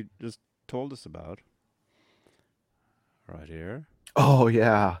just told us about. Right here. Oh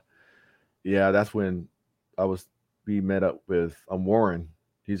yeah. That's when we met up with Warren.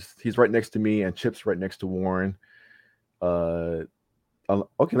 He's right next to me, and Chip's right next to Warren. Okay,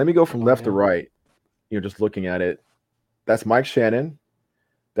 let me go from left to right. Just looking at it. That's Mike Shannon.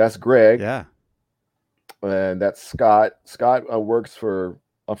 That's Greg. Yeah. And that's Scott. Scott works for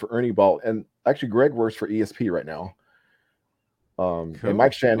Ernie Ball, and actually Greg works for ESP right now. Cool. And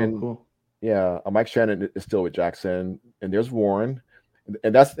Mike Shannon. Cool. Yeah, Mike Shannon is still with Jackson, and there's Warren.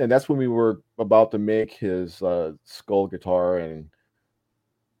 And that's when we were about to make his skull guitar, and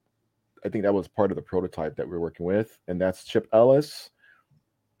I think that was part of the prototype that we were working with. And that's Chip Ellis.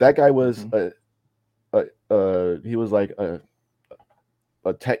 That guy was he was like a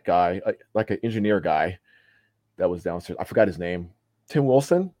tech guy, like an engineer guy that was downstairs. I forgot his name. Tim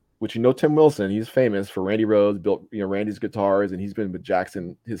Wilson, which Tim Wilson. He's famous for Randy Rhoads, built Randy's guitars, and he's been with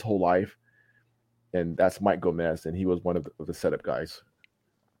Jackson his whole life. And that's Mike Gomez, and he was one of the setup guys.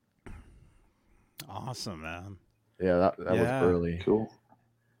 Awesome, man. Yeah, that was early. Cool.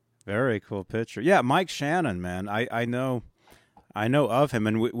 Very cool picture. Yeah, Mike Shannon, man. I know of him,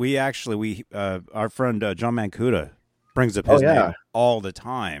 and we actually our friend John Mancuda brings up his name all the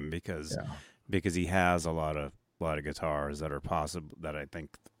time because he has a lot of guitars that are possible that I think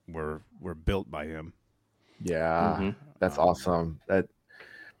were built by him. Yeah, that's awesome. That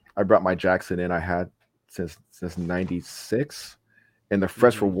I brought my Jackson in. I had since '96, and the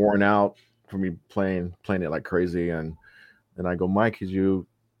frets were worn out for me playing it like crazy. And I go, Mike, could you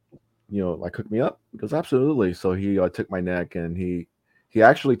like hook me up? He goes, absolutely. So he took my neck and he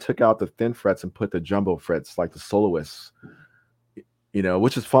actually took out the thin frets and put the jumbo frets like the soloists,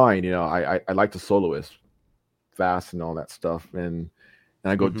 which is fine. I like the soloist fast and all that stuff. And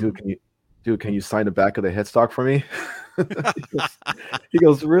I go, dude, can you sign the back of the headstock for me? he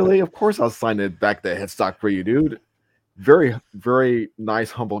goes, really? Of course I'll sign the back of the headstock for you, dude. Very, very nice,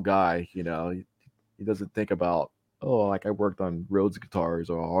 humble guy. He doesn't think about, like I worked on Rhodes guitars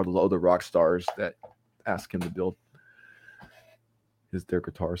or all the other rock stars that ask him to build their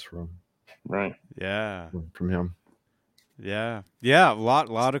guitars from. Right. Yeah. From him. Yeah. Yeah. A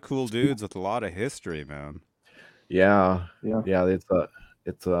lot of cool dudes with a lot of history, man. Yeah.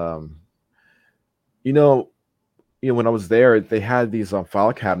 It's when I was there, they had these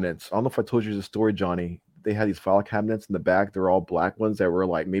file cabinets. I don't know if I told you the story, Johnny. They had these file cabinets in the back. They're all black ones that were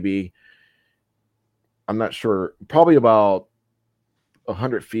like maybe, I'm not sure, probably about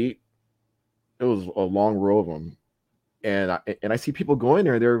 100 feet. It was a long row of them. And I see people going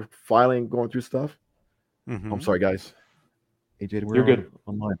there. They're filing, going through stuff. I'm sorry, guys. Hey, Jade, we're good.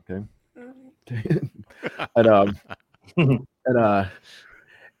 Online, okay? and I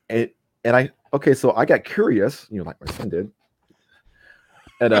so I got curious, like my son did.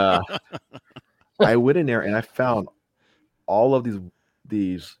 And I went in there and I found all of these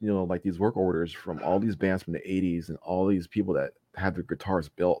like these work orders from all these bands from the 80s and all these people that had their guitars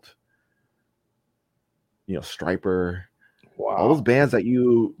built. Striper. Wow. All those bands that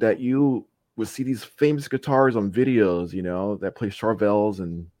you would see these famous guitars on videos, that play Charvels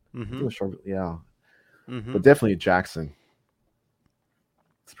and but definitely Jackson.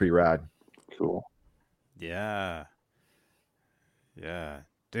 It's pretty rad. Cool. Yeah. Yeah.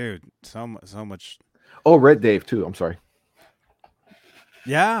 Dude, so much. Oh, Red Dave too. I'm sorry.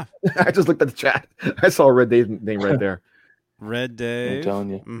 Yeah. I just looked at the chat. I saw Red Dave's name right there. Red Dave. I'm telling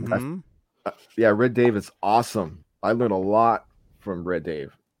you. Yeah, Red Dave is awesome. I learned a lot from Red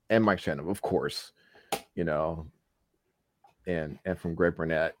Dave and Mike Shannon, of course, and from Greg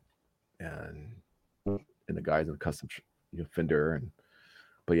Burnett and the guys in the custom Fender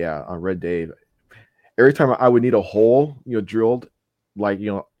but yeah, on Red Dave, every time I would need a hole, drilled, like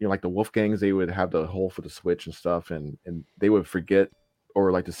like the Wolfgangs, they would have the hole for the switch and stuff, and they would forget,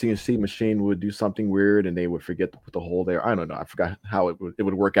 or like the CNC machine would do something weird and they would forget to put the hole there. I don't know. I forgot how it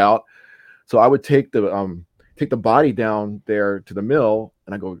would work out. So I would take the body down there to the mill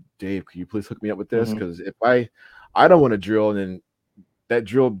and I go, Dave, could you please hook me up with this? Because if I don't want to drill and then that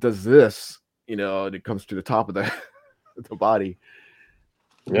drill does this, and it comes to the top of the the body.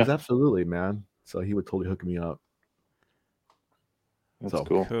 It was absolutely, man. So he would totally hook me up. That's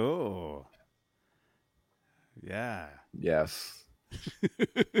cool. Cool. Yeah. Yes.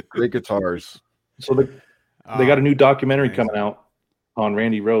 Great guitars. So they got a new documentary coming out on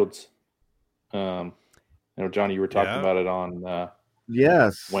Randy Rhoads. Johnny, you were talking about it on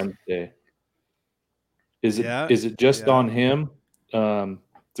Wednesday. Is it just on him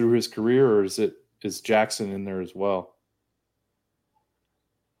through his career, or is Jackson in there as well?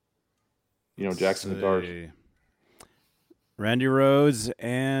 Jackson guitars. Randy Rhoads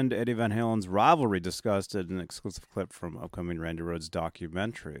and Eddie Van Halen's rivalry discussed in an exclusive clip from upcoming Randy Rhoads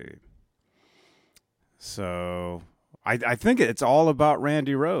documentary. So I think it's all about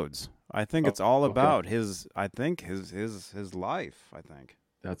Randy Rhoads. I think it's all about his life, I think.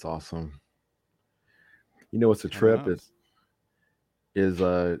 That's awesome. What's a trip is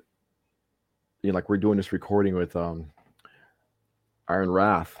like we're doing this recording with Iron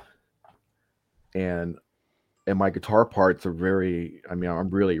Wrath, and my guitar parts are I'm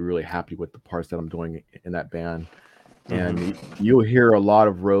really, really happy with the parts that I'm doing in that band. And you'll hear a lot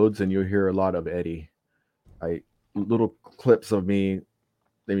of Rhoads and you'll hear a lot of Eddie. Little clips of me.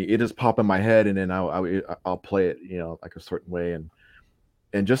 It just pop in my head, and then I'll play it, like a certain way,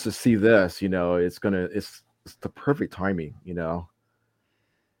 and just to see this, it's the perfect timing,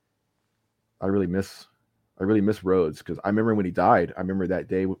 I really miss Rhoads because I remember when he died. I remember that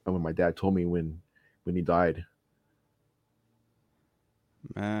day when my dad told me when he died.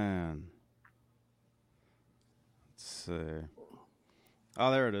 Man, let's see.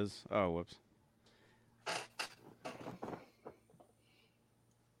 Oh, there it is. Oh, whoops.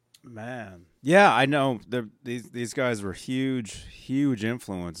 Man, yeah, I know. These guys were huge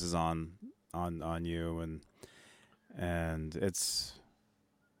influences on you, and and it's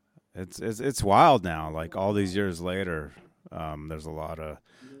wild now. Like all these years later, there's a lot of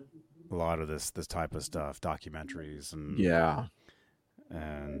this type of stuff, documentaries, and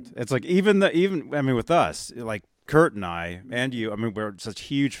it's like even I mean, with us, like Kurt and I and you, I mean, we're such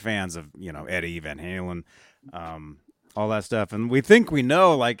huge fans of Eddie Van Halen, all that stuff, and we think we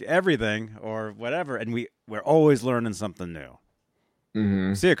know like everything or whatever, and we're always learning something new.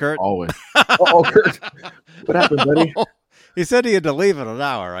 Mm-hmm. See you, Kurt. Always. Oh, Kurt. What happened, buddy? He said he had to leave in an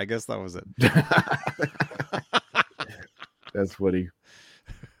hour. I guess that was it. That's funny.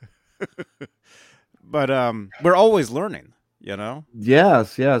 But we're always learning,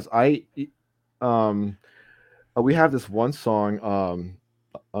 Yes. We have this one song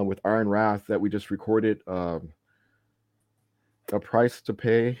with Iron Wrath that we just recorded. A Price to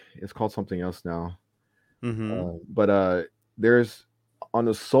Pay. It's called something else now. Mm-hmm. But there's on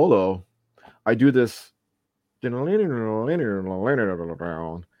the solo, I do this. With the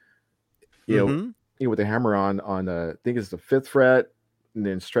hammer on I think it's the 5th fret, and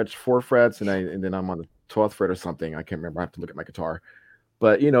then stretch 4 frets, and then I'm on the 12th fret or something. I can't remember. I have to look at my guitar.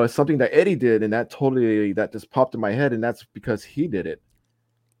 But it's something that Eddie did, and that just popped in my head, and that's because he did it.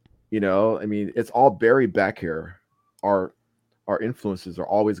 I mean, it's all buried back here. Our influences are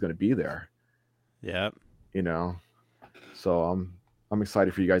always going to be there. Yep. So I'm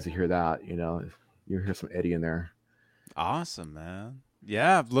excited for you guys to hear that. You hear some Eddie in there. Awesome, man.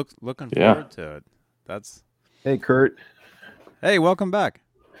 Yeah, looking forward to it. Hey, Kurt. Hey, welcome back.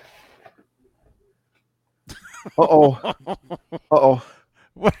 Uh-oh.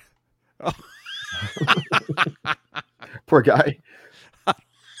 What? Oh. Poor guy.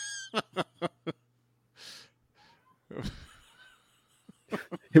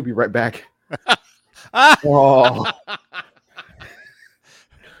 He'll be right back. Oh.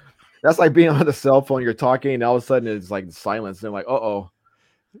 That's like being on the cell phone. You're talking, and all of a sudden it's like silence. And I'm like, uh-oh.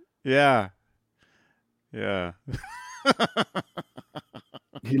 Yeah.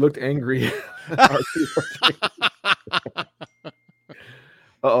 He looked angry.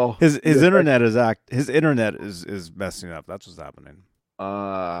 Uh-oh. His internet is messing up. That's what's happening.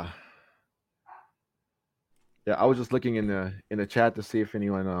 Yeah, I was just looking in the chat to see if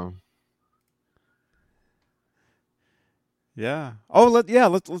anyone Yeah. Oh,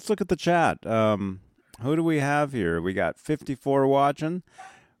 let's look at the chat. Who do we have here? We got 54 watching.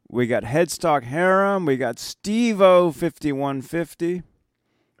 We got Headstock Harem. We got Steve-O 5150.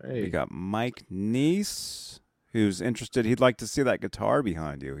 Hey. We got Mike Neese, who's interested. He'd like to see that guitar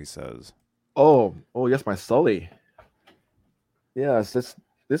behind you, he says. Oh, yes, my Sully. Yes, this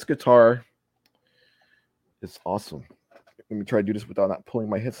guitar is awesome. Let me try to do this without not pulling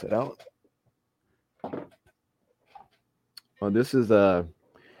my headset out. This is Elita.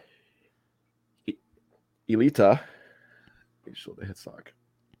 Let me show the headstock.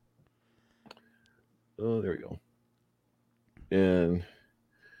 Oh, there we go. And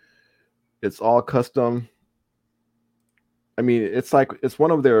it's all custom. I mean, it's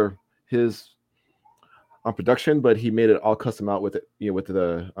one of his on production, but he made it all custom out with it, with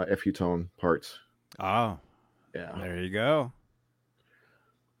the FU tone parts. Oh, yeah. There you go.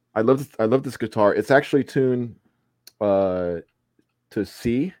 I love this guitar. It's actually tuned to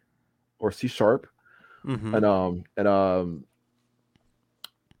C or C sharp, and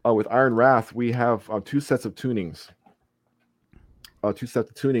with Iron Wrath we have 2 sets of tunings.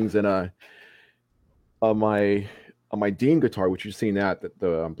 And on my Dean guitar, which you've seen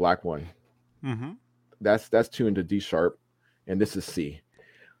the black one, that's tuned to D sharp, and this is C.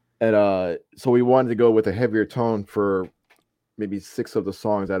 And so we wanted to go with a heavier tone for maybe 6 of the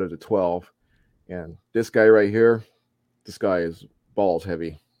songs out of the 12. And this guy right here, this guy is balls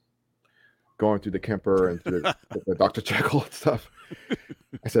heavy, going through the Kemper and through the Dr. Jekyll and stuff.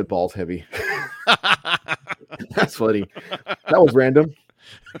 I said balls heavy. That's funny. That was random.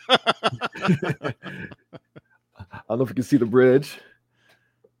 I don't know if you can see the bridge.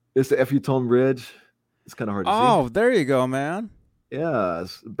 It's the FU tone bridge. It's kind of hard to see. Oh, there you go, man. Yeah,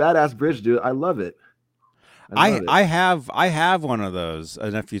 it's a badass bridge, dude. I love it. I have one of those,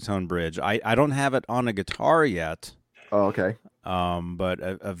 an FU tone bridge. I don't have it on a guitar yet. Oh, okay. But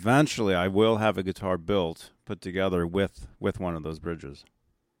eventually I will have a guitar put together with one of those bridges.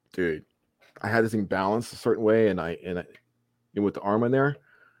 Dude, I had this thing balanced a certain way, and with the arm in there,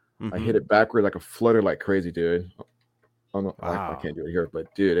 I hit it backward like a flutter like crazy, dude. Wow. I can't do it here,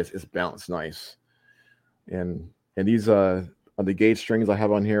 but dude, it's balanced nice. And these the gauge strings I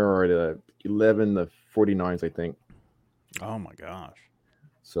have on here are the 11 to 49s, I think. Oh my gosh.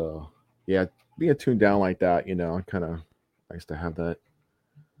 So yeah, being tuned down like that, kind of nice to have that.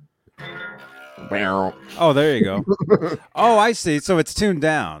 Oh, there you go. Oh, I see. So it's tuned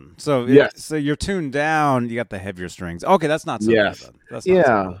down. So so you're tuned down. You got the heavier strings. Okay, that's not so bad. Then. That's not so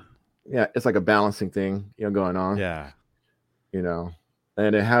bad. Yeah. It's like a balancing thing, going on. Yeah.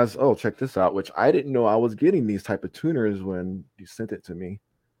 And it has. Oh, check this out. Which I didn't know I was getting these type of tuners when you sent it to me.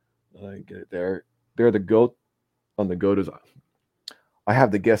 I get it there. They're the goat on the goat is. I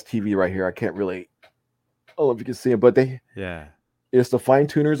have the guest TV right here. I can't really. I don't know if you can see it, but it's the fine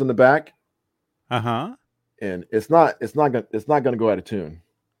tuners on the back. And it's not gonna go out of tune.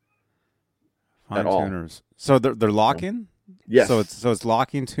 Fine tuners. So they're locking. Yes. So it's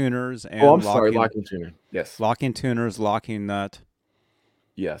locking tuners and. Oh, I'm sorry, locking tuner. Yes. Locking tuners, locking nut.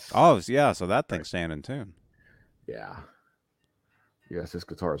 Yes. Oh yeah. So that thing's staying in tune. Yeah. Yes, this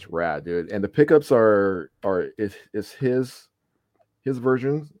guitar is rad, dude. And the pickups it's his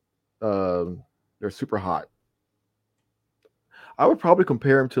version. They're super hot. I would probably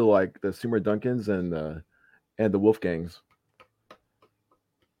compare him to like the Seymour Duncans and the Wolfgangs.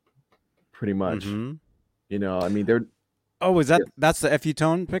 Pretty much. Mm-hmm. I mean they're. Oh, that's the FU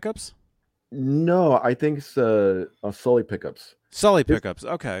tone pickups? No, I think it's Sully pickups. Sully pickups.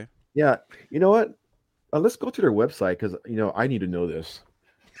 Okay. Yeah. You know what? Let's go to their website because I need to know this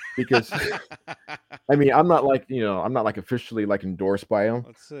because I mean I'm not like officially like endorsed by them.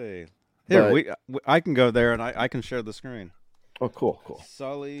 Let's see. Here I can go there and I can share the screen. Oh, cool.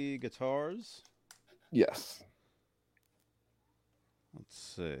 Sully Guitars. Yes. Let's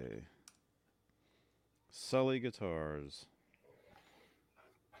see. Sully Guitars.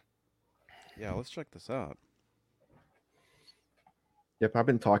 Yeah, let's check this out. Yep, I've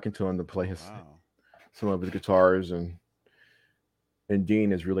been talking to him to play some of his guitars, and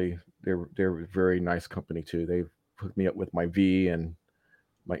Dean is really they're a very nice company too. They've hooked me up with my V and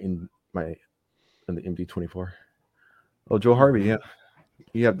and the MD24. Oh, Joe Harvey, yeah,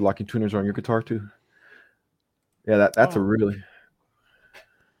 you have locking tuners on your guitar too. Yeah, that's a really.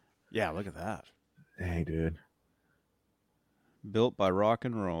 Yeah, look at that. Hey, dude. Built by rock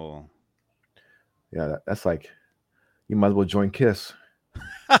and roll. Yeah, that's like you might as well join Kiss.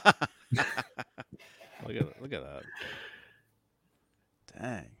 Look at that.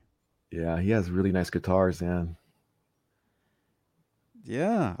 Dang. Yeah, he has really nice guitars, man.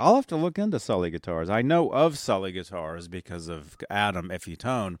 Yeah, I'll have to look into Sully Guitars. I know of Sully Guitars because of Adam FU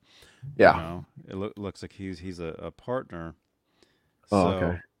Tone. Yeah. It looks like he's a partner. Oh,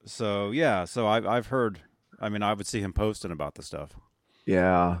 okay. So yeah, so I've heard. I mean, I would see him posting about the stuff.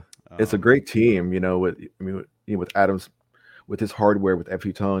 Yeah, it's a great team. With Adams, with his hardware, with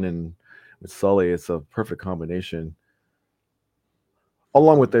FU Tone, and with Sully, it's a perfect combination.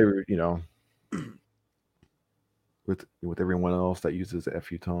 Along with their, with everyone else that uses the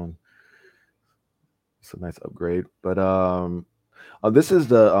FU Tone, it's a nice upgrade. But this is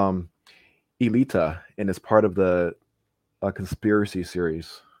the Elita, and it's part of the Conspiracy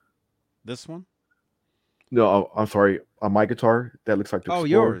series. This one? No, I'm sorry. On my guitar, that looks like the Explorer.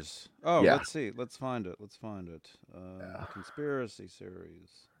 Yours. Oh, yeah. Let's see. Let's find it. Conspiracy series.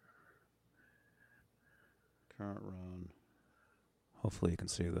 Current run. Hopefully you can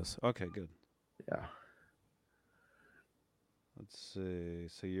see this. Okay, good. Yeah. Let's see.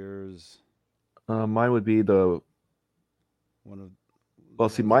 So yours. Mine would be the one of. Well,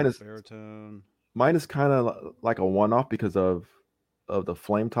 see, mine is baritone. Mine is kind of like a one-off because of the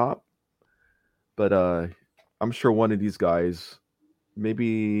flame top. But I'm sure one of these guys,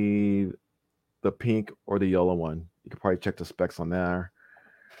 maybe the pink or the yellow one, you could probably check the specs on there.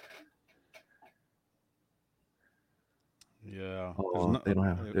 Yeah. They don't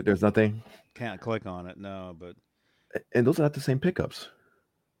have. There's nothing. Can't click on it, no. But and those are not the same pickups,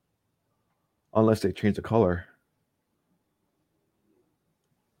 unless they change the color.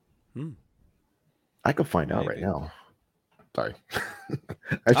 I could find out right now. Sorry.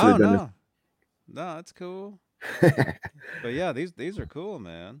 I should have done this. No, that's cool. But yeah, these are cool,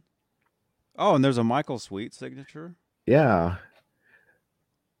 man. Oh, and there's a Michael Sweet signature. Yeah.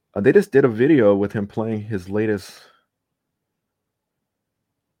 They just did a video with him playing his latest.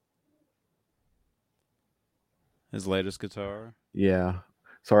 His latest guitar. Yeah.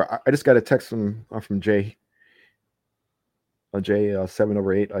 Sorry, I just got a text from Jay. Jay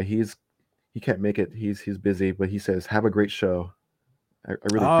 7/8. He can't make it. He's busy, but he says have a great show. I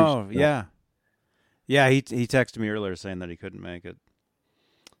really appreciate that. Yeah. Yeah, he texted me earlier saying that he couldn't make it.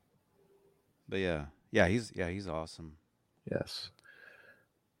 But he's awesome. Yes.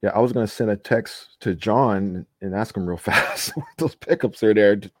 Yeah, I was gonna send a text to John and ask him real fast what those pickups are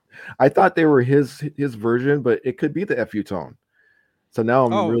there. I thought they were his version, but it could be the FU Tone. So now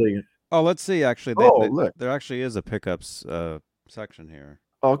I'm really. Oh, let's see. Actually, look, there actually is a pickups section here.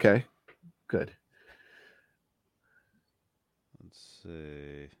 Okay, Good. Let's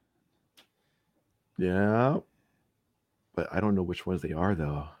see. Yeah. But I don't know which ones they are,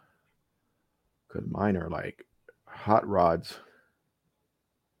 though. Because mine are like hot rods.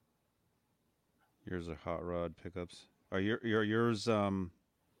 Yours are hot rod pickups. Are yours?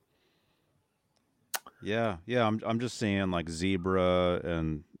 Yeah. I'm just seeing like zebra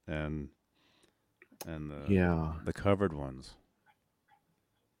and the covered ones.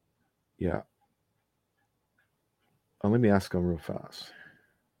 Yeah. Let me ask them real fast.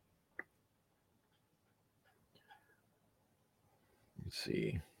 Let's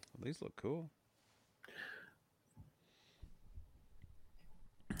see. These look cool.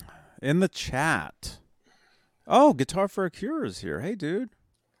 In the chat. Oh, Guitar for a Cure is here. Hey, dude.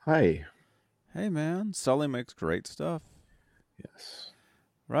 Hi. Hey, man. Sully makes great stuff. Yes.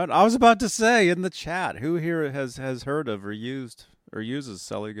 Right. I was about to say in the chat, who here has heard of or used or uses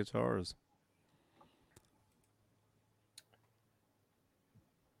Sully guitars?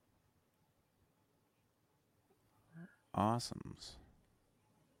 Awesomes.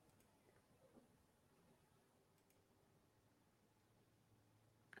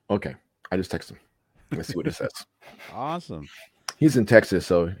 Okay. I just texted him. Let's see what he says. Awesome. He's in Texas,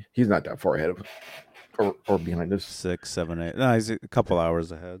 so he's not that far ahead of or behind us. 6, 7, 8. No, he's a couple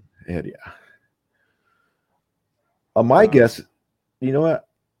hours ahead. Yeah. My guess, you know what?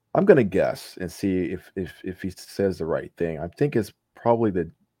 I'm gonna guess and see if he says the right thing. I think it's probably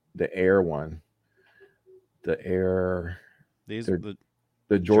the Air one. The Air. These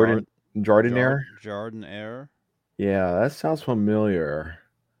the Jordan Air. Jordan Air. Yeah, that sounds familiar.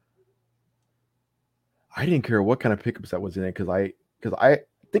 I didn't care what kind of pickups that was in it because I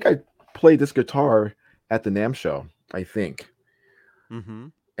think I played this guitar at the NAMM show. I think. Mm-hmm.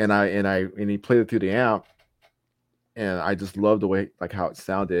 And he played it through the amp, and I just loved the way like how it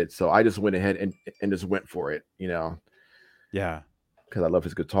sounded. So I just went ahead and just went for it, you know. Yeah. Because I love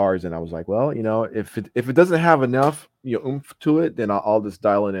his guitars, and I was like, well, you know, if it doesn't have enough, you know, oomph to it, then I'll just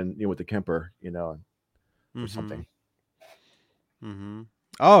dial it in, you know, with the Kemper, you know, or something. Mm-hmm.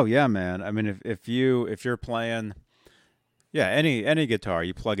 Oh yeah, man. I mean, if you're playing, yeah, any guitar,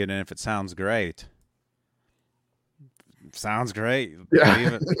 you plug it in. If it sounds great,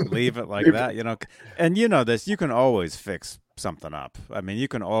 Yeah. leave it like that, you know. And you know this, you can always fix something up. I mean, you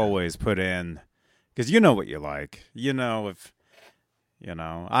can always put in, because you know what you like. You know if. You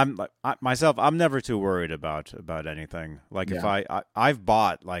know, I'm never too worried about anything. Like if I've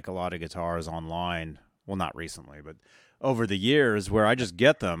bought like a lot of guitars online. Well, not recently, but over the years where I just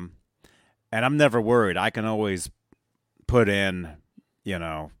get them and I'm never worried. I can always put in, you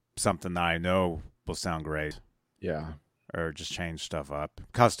know, something that I know will sound great. Yeah. Or just change stuff up.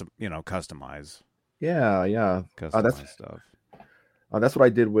 Customize. Yeah. Customize stuff. That's what I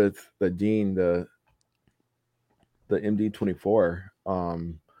did with the Dean, the MD-24.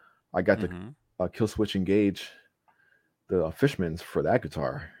 I got the Kill Switch Engage, the Fishmans for that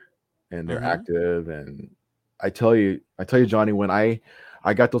guitar, and they're active. And I tell you, Johnny, when I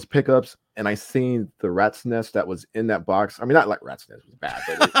got those pickups and I seen the rat's nest that was in that box. I mean, not like rat's nest was bad,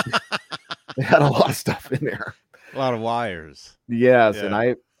 but it had a lot of stuff in there. A lot of wires. Yes, yeah.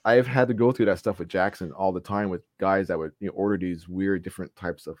 And I've had to go through that stuff with Jackson all the time with guys that would, you know, order these weird different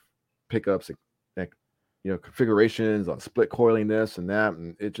types of pickups, like, you know, configurations on split coiling this and that,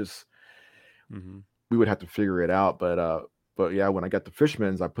 and it just we would have to figure it out. But yeah, when I got the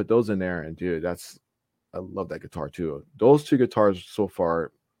Fishmans, I put those in there, and dude, I love that guitar too. Those two guitars so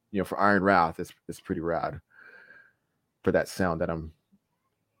far, you know, for Iron Wrath, it's pretty rad for that sound that I'm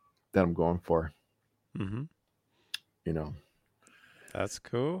going for. You know, that's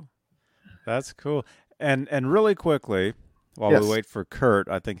cool. And really quickly, while we wait for Kurt,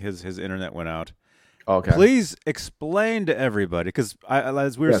 I think his internet went out. Okay. Please explain to everybody, because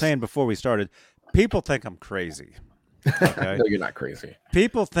as we were saying before we started, people think I'm crazy. Okay? No, you're not crazy.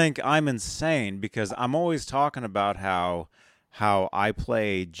 People think I'm insane because I'm always talking about how I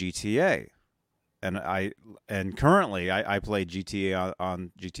play GTA, and currently I play GTA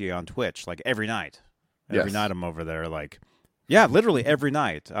on Twitch like every night. Every night I'm over there, like, yeah, literally every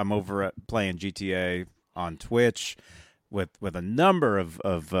night I'm over at playing GTA on Twitch with a number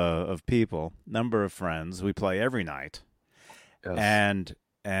of people, number of friends. We play every night, and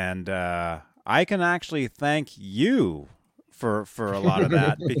I can actually thank you for a lot of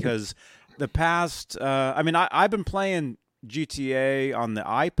that because the past, I mean, I've been playing GTA on the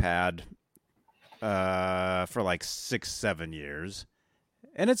iPad for like 6-7 years,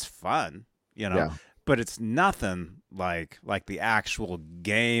 and it's fun, you know. Yeah. But it's nothing like the actual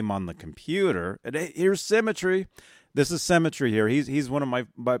game on the computer. And here's Symmetry. This is Symmetry here. He's one of my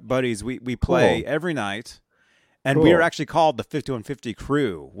buddies. We play every night. And we are actually called the 5150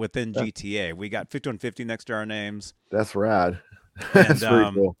 crew within GTA. We got 5150 next to our names. That's rad. That's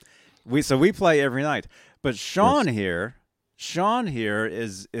very cool. We play every night. But Sean here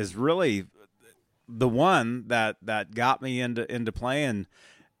is really the one that got me into playing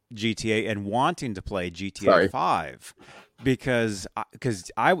GTA and wanting to play GTA 5 because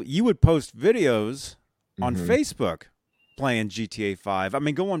you would post videos on Facebook playing GTA 5. I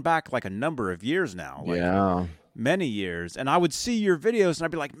mean, going back like a number of years now. Many years, and I would see your videos and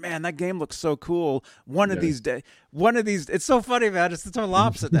I'd be like, man, that game looks so cool. One of these days, it's so funny, man. It's the total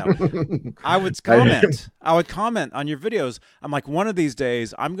opposite now. I would comment on your videos. I'm like, one of these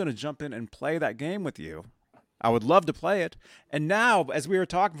days I'm going to jump in and play that game with you. I would love to play it. And now, as we were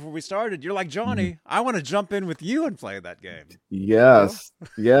talking before we started, you're like, Johnny, I want to jump in with you and play that game. Yes.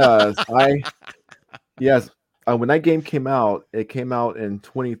 When that game came out, it came out in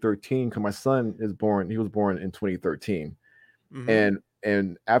 2013 because my son is born. He was born in 2013,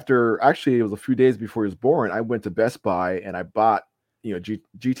 and after actually it was a few days before he was born, I went to Best Buy and I bought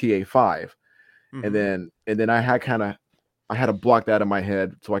GTA 5, and then I had to block that in my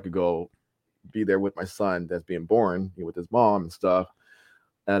head so I could go be there with my son that's being born with his mom and stuff.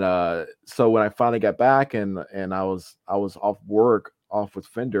 And so when I finally got back and I was off with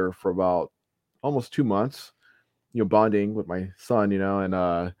Fender for about almost 2 months. Bonding with my son, and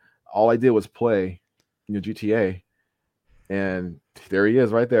all I did was play, GTA, and there he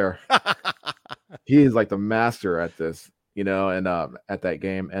is right there. He is like the master at this, and at that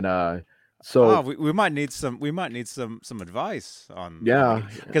game, and so we might need some advice on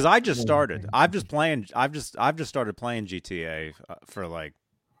because I just started. I've just started playing GTA for like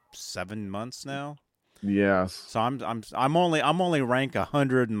 7 months now. Yes. So I'm only rank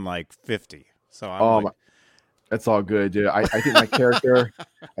 150. So I'm that's all good, dude. I think my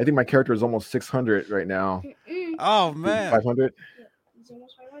character, is almost 600 right now. Oh man, 500. Yeah, he's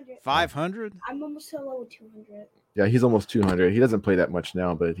almost 500. 500. I'm almost at level 200. Yeah, he's almost 200. He doesn't play that much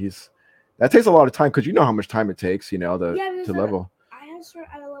now, but that takes a lot of time because you know how much time it takes, to level. I had to start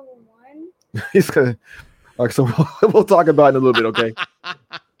at a level 1. He's gonna. All right, so we'll talk about it in a little bit, okay?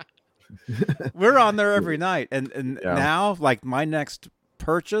 We're on there every night, and now like my next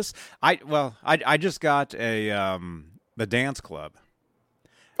purchase, I just got the dance club.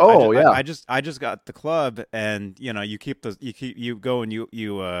 I just got the club, and you go and you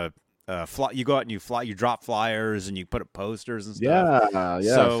go out and you drop flyers and you put up posters and stuff.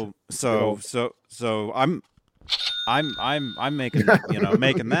 So I'm making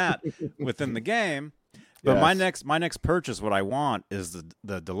making that within the game. But my next purchase, what I want is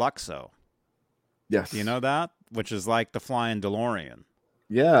the Deluxo. Yes. You know that, which is like the flying DeLorean.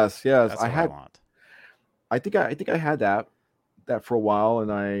 Yes. That's what I want. I think I had that for a while, and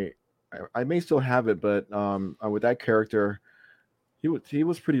I may still have it, but with that character, he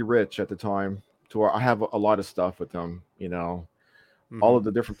was pretty rich at the time. To where I have a lot of stuff with him, all of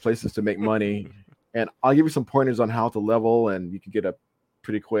the different places to make money, and I'll give you some pointers on how to level, and you can get up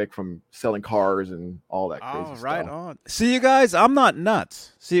pretty quick from selling cars and all that crazy stuff. Right on. See, you guys, I'm not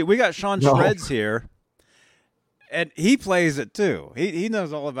nuts. See, we got Sean Shreds here. And he plays it too. He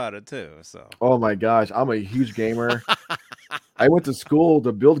knows all about it too. So. Oh my gosh, I'm a huge gamer. I went to school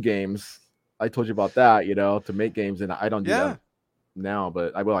to build games. I told you about that, to make games, and I don't do that now,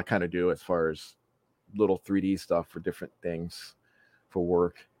 but I kind of do as far as little 3D stuff for different things for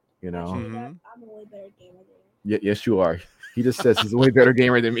work. Actually, I'm a way better gamer than you. Yes, you are. He just says he's a way better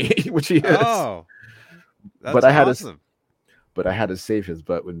gamer than me, which he is. Oh, that's awesome. But I had to save his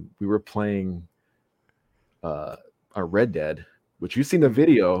butt when we were playing. Red Dead, which you've seen the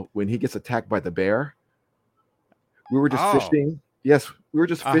video when he gets attacked by the bear. We were just fishing. Yes, we were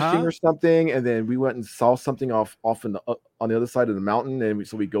just fishing or something, and then we went and saw something off on the other side of the mountain, and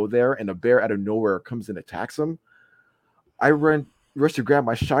so we go there, and a bear out of nowhere comes and attacks him. I rush to grab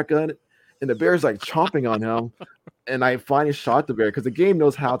my shotgun, and the bear's like chomping on him, and I finally shot the bear because the game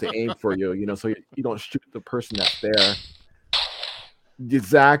knows how to aim for you, so you don't shoot the person that's there.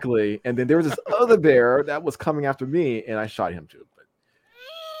 Exactly. And then there was this other bear that was coming after me, and I shot him too.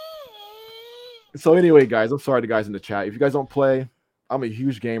 So anyway, guys, I'm sorry to guys in the chat. If you guys don't play, I'm a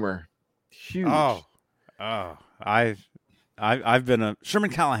huge gamer. Huge. Oh, I've been a Sherman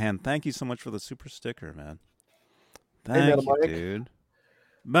Callahan. Thank you so much for the super sticker, man. Thank you, dude.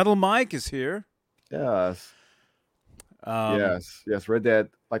 Metal Mike is here. Yes. Yes. Red Dead,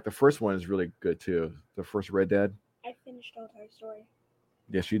 like the first one is really good too. The first Red Dead. I finished Old Hard Story.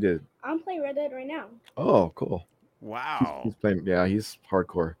 Yes, you did. I'm playing Red Dead right now. Oh, cool. Wow. He's playing. Yeah, he's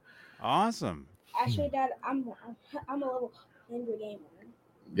hardcore. Awesome. Actually, Dad, I'm a level 100 gamer.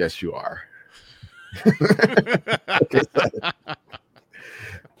 Yes, you are.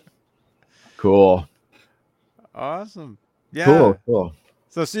 Cool. Awesome. Yeah. Cool.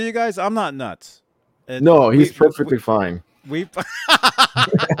 So see you guys. I'm not nuts. No, he's perfectly fine.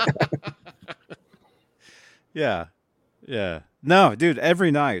 Yeah. No, dude.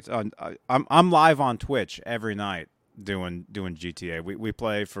 Every night I'm live on Twitch every night doing GTA. We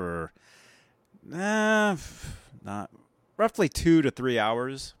play for not roughly 2 to 3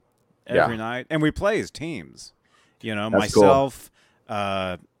 hours every night, and we play as teams. You know, That's myself,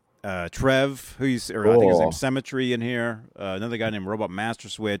 Trev, I think his name's Symmetry in here. Another guy named Robot Master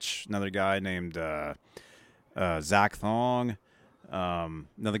Switch. Another guy named Zach Thong.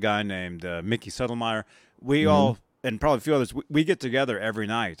 Another guy named Mickey Suttlemeyer. We all, and probably a few others, we get together every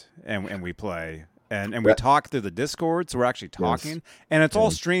night and we play. And we talk through the Discord, so we're actually talking. Yes. And it's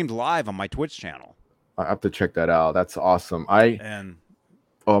all streamed live on my Twitch channel. I have to check that out. That's awesome.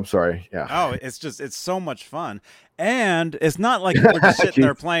 I'm sorry. Yeah. Oh, it's so much fun. And it's not like we're just sitting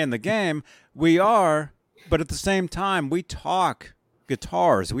there playing the game. We are, but at the same time, we talk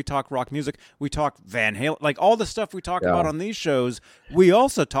guitars, we talk rock music, we talk Van Halen, like all the stuff we talk about on these shows, we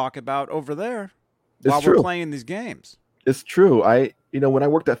also talk about over there while we're playing these games. It's true. When I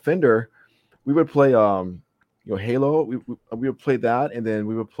worked at Fender, we would play Halo. We would play that, and then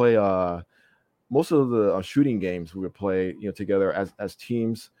we would play most of the shooting games. We would play together as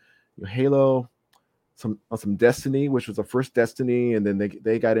teams. Halo, some Destiny, which was the first Destiny, and then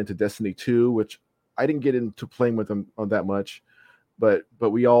they got into Destiny 2, which I didn't get into playing with them on that much, but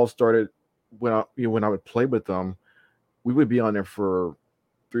we all started when I would play with them, we would be on there for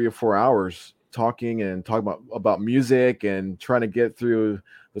 3 or 4 hours talking about music and trying to get through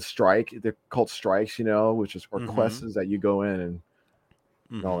the strike. They're called strikes, which is or quests that you go in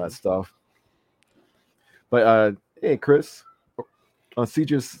and all that stuff. But hey, Chris, on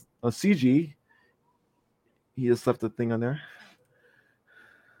CG, he just left the thing on there.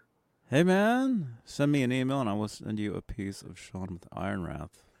 Hey man, send me an email and I will send you a piece of Sean with Iron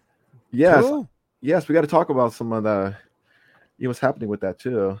Wrath. Yes, cool. Yes, we got to talk about some of the what's happening with that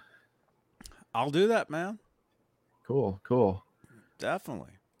too. I'll do that, man. Cool.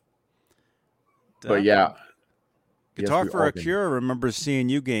 Definitely. But yeah, Guitar for a Cure remembers seeing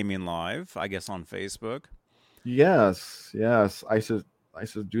you gaming live, I guess on Facebook. Yes. I should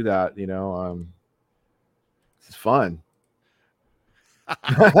do that. It's fun.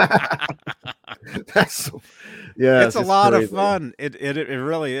 It's a lot of fun. It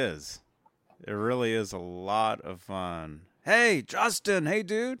really is. It really is a lot of fun. Hey, Justin. Hey,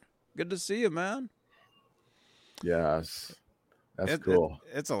 dude. Good to see you, man. Yes, that's cool.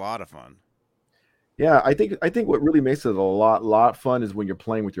 It's a lot of fun. Yeah, I think what really makes it a lot fun is when you're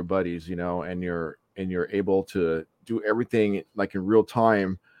playing with your buddies, and you're able to do everything like in real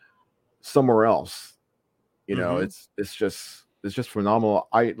time somewhere else. It's just phenomenal.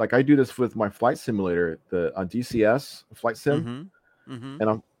 I do this with my flight simulator, on DCS flight sim, and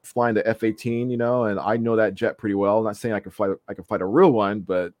I'm flying the F-18, and I know that jet pretty well. I'm not saying I can fly a real one,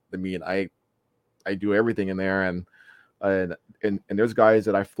 but I mean I do everything in there, and there's guys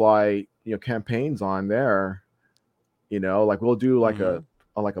that I fly campaigns on there. Like we'll do like a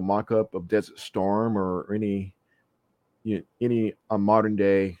mock-up of Desert Storm or any modern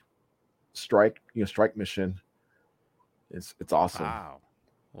day strike mission. It's awesome.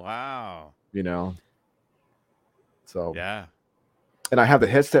 Wow. So yeah. And I have the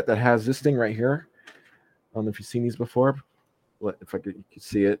headset that has this thing right here. I don't know if you've seen these before. If you can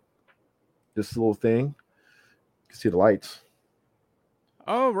see it, this little thing. You can see the lights.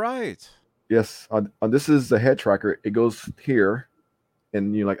 Oh, right. Yes. On this is the head tracker. It goes here,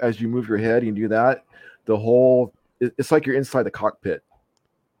 and as you move your head, you can do that. It's like you're inside the cockpit.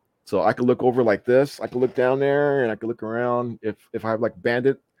 So I could look over like this. I could look down there, and I could look around. If I have like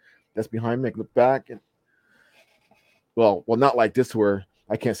Bandit that's behind me, I can look back and. Well, not like this where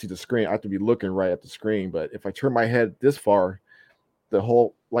I can't see the screen. I have to be looking right at the screen. But if I turn my head this far,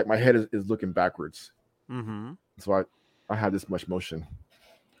 my head is looking backwards. So I have this much motion.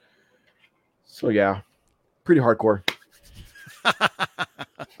 So yeah, pretty hardcore.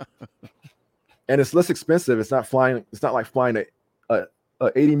 And it's less expensive. It's not like flying a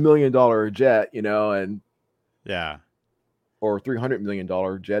 $80 million jet, and or $300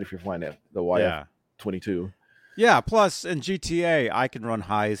 million jet if you're flying the YF-22. Yeah, plus in GTA, I can run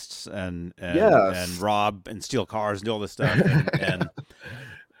heists and rob and steal cars and do all this stuff. And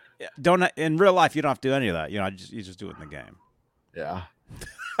don't in real life, you don't have to do any of that. You just do it in the game. Yeah.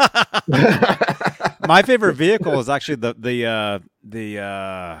 My favorite vehicle is actually the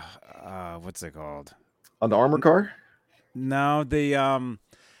what's it called? On the armor car? No, the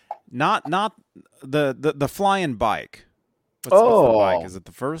not the flying bike. What's the bike? Is it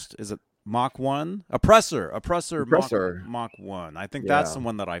the first? Is it Mach 1? Oppressor Mach 1. I think that's the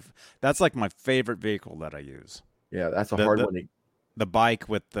one that that's like my favorite vehicle that I use. Yeah, that's a hard one. The bike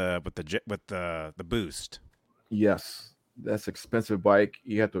with the boost. Yes, that's an expensive bike.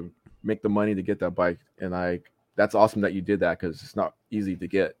 You have to make the money to get that bike, and that's awesome that you did that because it's not easy to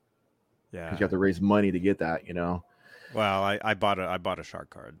get. Yeah, because you have to raise money to get that. Well, I bought a shark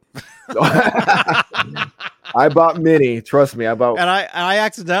card. I bought many. Trust me, and I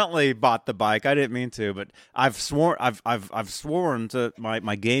accidentally bought the bike. I didn't mean to, but I've sworn to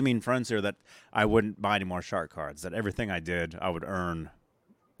my gaming friends here that I wouldn't buy any more shark cards. That everything I did, I would earn,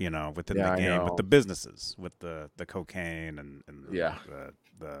 within the game, with the businesses, with the cocaine and the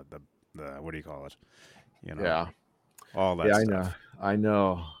what do you call it? All that. Stuff. I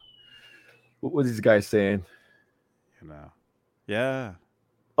know. What was these guys saying? Yeah.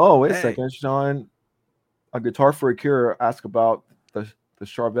 Oh, wait a second, Sean. A Guitar for a Cure asked about the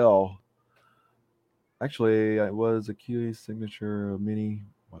Charvel. Actually, it was a QA signature mini.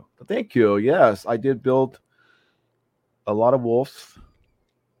 Well, thank you. Yes, I did build a lot of Wolves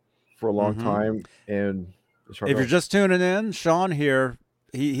for a long time. And if you're just tuning in, Sean here,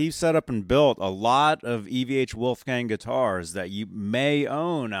 he set up and built a lot of EVH Wolfgang guitars that you may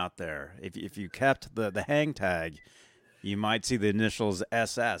own out there. If you kept the hang tag, you might see the initials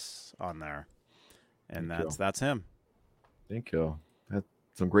SS on there. And that's him. Thank you. That's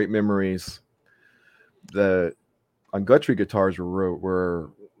some great memories. The on Guthrie guitars are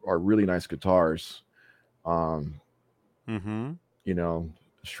really nice guitars.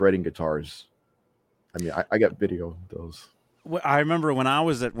 Shredding guitars. I mean, I got video of those. I remember when I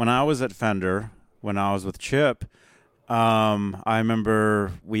was at Fender, when I was with Chip. I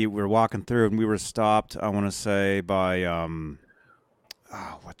remember we were walking through and we were stopped. I want to say by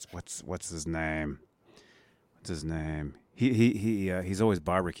what's his name? What's his name? He's always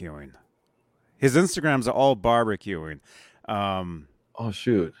barbecuing. His Instagrams are all barbecuing. Oh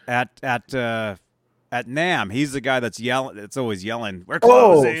shoot! At NAMM, he's the guy that's yelling. That's always yelling. We're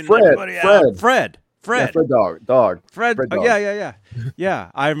closing. Fred. Yeah, Fred Dog. Fred. Oh,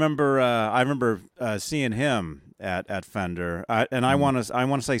 yeah. I remember seeing him at Fender, and I want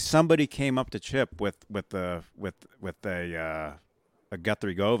to say somebody came up to Chip with a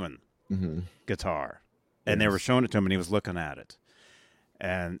Guthrie Govan guitar. And they were showing it to him, and he was looking at it,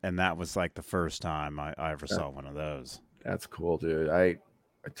 and that was like the first time I ever saw one of those. That's cool, dude. I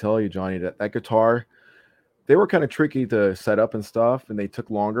tell you, Johnny, that guitar, they were kind of tricky to set up and stuff, and they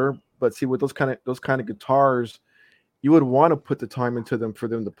took longer. But see, with those kind of guitars, you would want to put the time into them for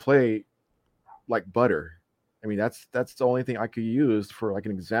them to play like butter. I mean, that's the only thing I could use for like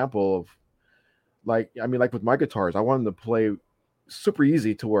an example of, like with my guitars, I want them to play super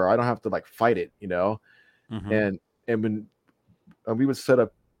easy to where I don't have to like fight it, And when we would set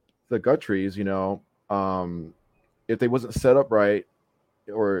up the Guthries, if they wasn't set up right,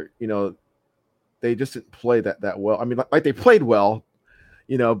 or they just didn't play that well. I mean, like they played well,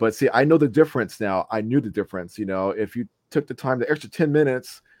 but see, I know the difference now. I knew the difference, if you took the time, the extra 10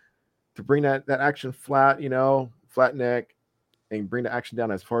 minutes to bring that action flat, flat neck, and bring the action down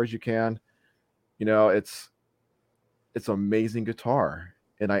as far as you can, it's amazing guitar.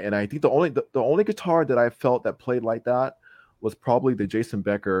 And I think the only guitar that I felt that played like that was probably the Jason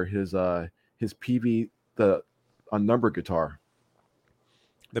Becker, his PV, the unnumbered guitar.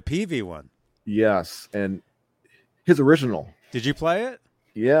 The PV one. Yes, and his original. Did you play it?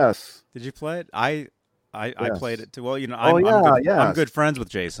 Yes. Did you play it? I played it too. Well, I'm good friends with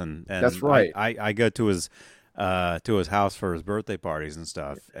Jason, and that's right. I go to his house for his birthday parties and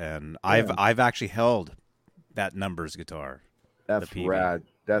stuff, and I've actually held that numbers guitar. That's rad.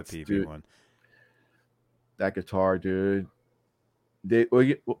 That's the PV dude. One. That guitar, dude.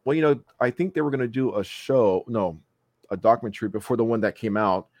 I think they were gonna do a documentary before the one that came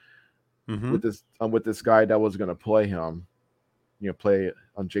out with this guy that was gonna play him, play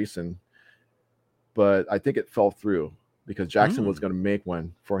on Jason. But I think it fell through because Jackson was gonna make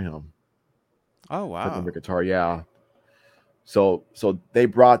one for him. Oh wow! The guitar, yeah. So they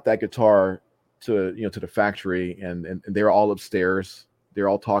brought that guitar to the factory, and they were all upstairs. They're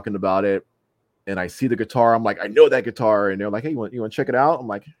all talking about it, and I see the guitar. I'm like, I know that guitar, and they're like, hey, you want to check it out? I'm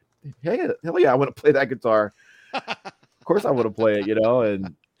like, hey, hell yeah, I want to play that guitar. Of course, I want to play it,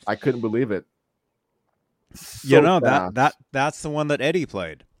 and I couldn't believe it. That's the one that Eddie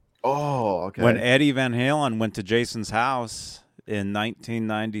played. Oh, okay. When Eddie Van Halen went to Jason's house in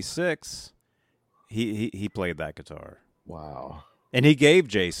 1996, he played that guitar. Wow. And he gave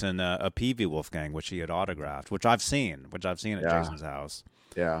Jason a PV Wolfgang, which he had autographed, which I've seen at Jason's house.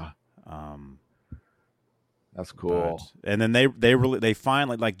 Yeah. That's cool. And then they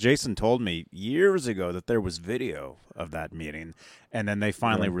finally, like Jason told me years ago that there was video of that meeting, and then they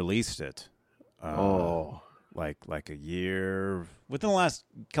finally released it. Like a year within the last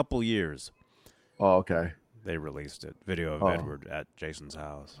couple years. Oh, okay. They released it. Video of Edward at Jason's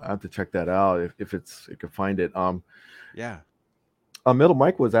house. I have to check that out if you can find it. Yeah. Middle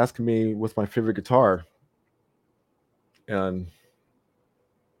Mike was asking me what's my favorite guitar, and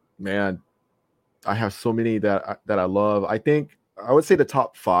man, I have so many that I love. I think I would say the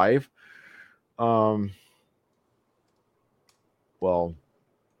top 5.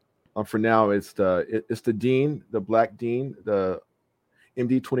 For now, it's the Dean, the Black Dean, the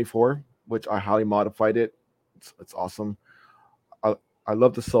MD-24, which I highly modified it. It's awesome. I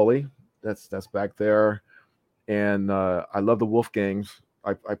love the Sully. That's back there, and I love the Wolfgangs.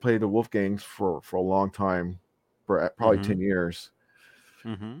 I played the Wolfgangs for a long time, for probably 10 years.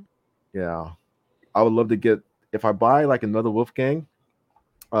 Mm-hmm. Yeah, I would love to get, if I buy like another Wolfgang,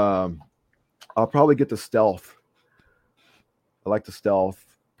 I'll probably get the Stealth. I like the Stealth,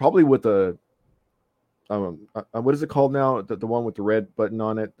 probably with the what is it called now? The one with the red button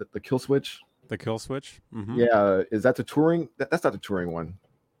on it, the kill switch. The kill switch. Mm-hmm. Yeah, is that the touring? That's not the touring one.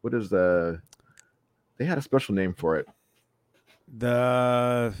 What is the? They had a special name for it.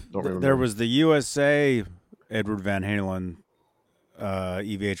 There was the USA Edward Van Halen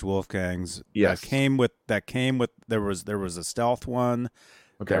EVH Wolfgangs. Yes. That came with there was a Stealth one.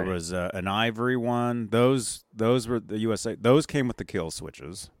 Okay. There was an Ivory one. Those were the USA. Those came with the kill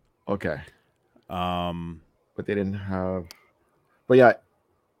switches. Okay. But they didn't have. But yeah,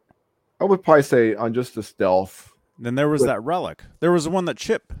 I would probably say on just the Stealth. Then there was that Relic. There was the one that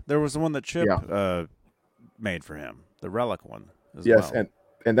Chip. Made for him. The Relic one. Yes, well.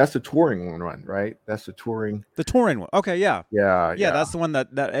 and that's the touring one, right? That's the touring. The touring one. Okay, yeah. Yeah. That's the one that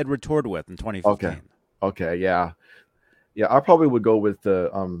Edward toured with in 2015. Okay, yeah. I probably would go with the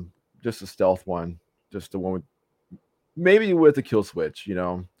just the Stealth one, just the one with maybe with the kill switch,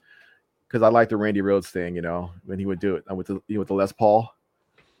 because I like the Randy Rhoads thing, when he would do it with the Les Paul.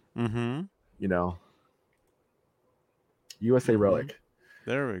 Mm-hmm. USA Relic.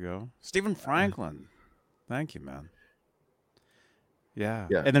 There we go. Stephen Franklin. Thank you, man. Yeah.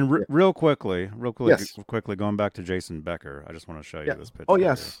 And then real quickly, going back to Jason Becker, I just want to show you this picture. Oh,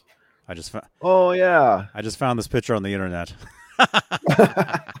 yes. Here. I just found this picture on the internet.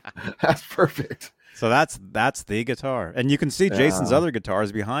 That's perfect. So that's the guitar, and you can see Jason's other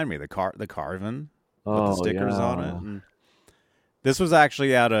guitars behind me. The Carvin with the stickers on it. And this was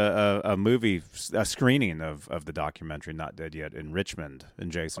actually at a screening of the documentary Not Dead Yet in Richmond,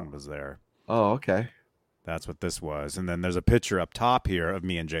 and Jason was there. Oh, okay. That's what this was. And then there's a picture up top here of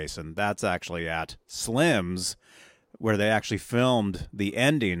me and Jason. That's actually at Slim's, where they actually filmed the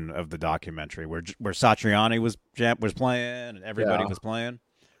ending of the documentary, where Satriani was playing and everybody was playing.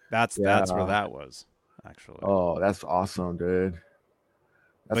 That's where that was, actually. Oh, that's awesome, dude.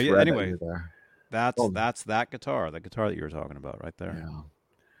 But yeah, anyway, that's that guitar that you were talking about right there. Yeah.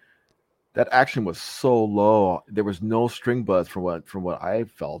 That action was so low. There was no string buzz from what I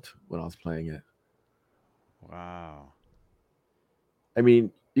felt when I was playing it. Wow. I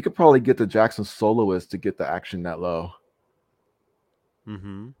mean, you could probably get the Jackson soloist to get the action that low.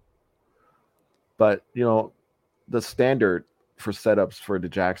 Mm-hmm. But, the standard for setups for the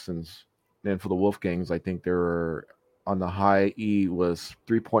Jacksons and for the Wolfgangs, I think they were on the high E was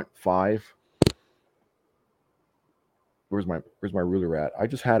 3.5. Where's my ruler at? I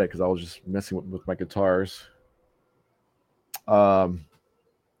just had it because I was just messing with my guitars.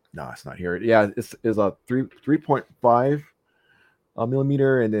 No, it's not here. Yeah, it's a 3.5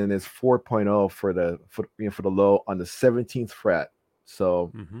 millimeter, and then it's 4.0 for the low on the 17th fret.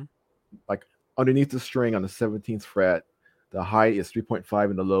 So, like underneath the string on the 17th fret, the high is 3.5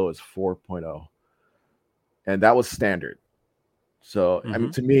 and the low is 4.0, and that was standard. So, I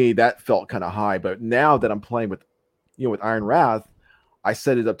mean, to me, that felt kind of high. But now that I'm playing with, with Iron Wrath, I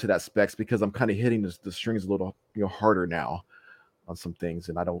set it up to that specs because I'm kind of hitting the strings a little, harder now on some things,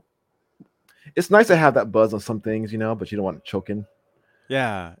 and I don't. It's nice to have that buzz on some things, but you don't want it choking.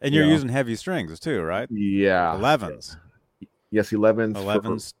 Yeah, and you're using heavy strings too, right? Yeah, 11s. Yes, 11s.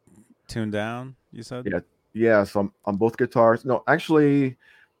 11s tuned down. You said. Yeah. So on both guitars. No, actually,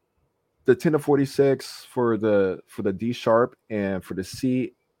 the 10 to 46 for the D sharp, and for the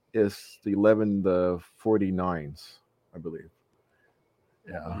C is the 11 the 49s, I believe.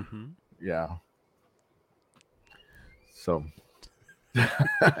 Yeah. Yeah. So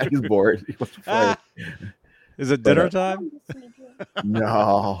he's bored. He wants to play. Is it dinner time?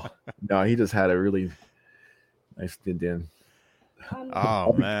 No, he just had a really nice din.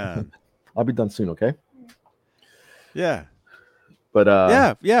 Oh man, I'll be done soon. Okay. Yeah. But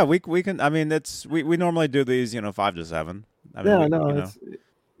yeah, we can. I mean, we normally do these, 5 to 7. I mean,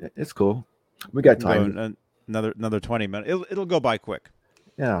 it's cool. We got time. Go another 20 minutes. It'll go by quick.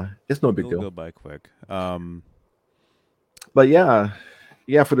 Yeah, it's no big deal. It'll go by quick. But yeah,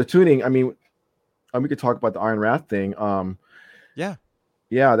 for the tuning, I mean, we could talk about the Iron Wrath thing. Yeah,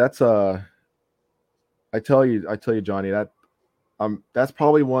 that's I tell you, Johnny, that's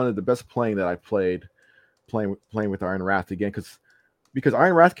probably one of the best playing that I played playing with Iron Wrath again, because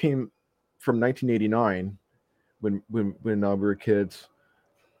Iron Wrath came from 1989 when we were kids,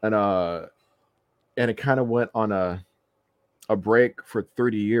 and it kind of went on a break for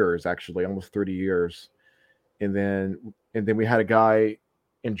 30 years, actually almost 30 years, and then we had a guy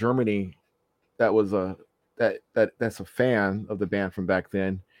in Germany that was that's a fan of the band from back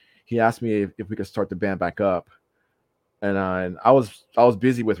then. He asked me if we could start the band back up, and I was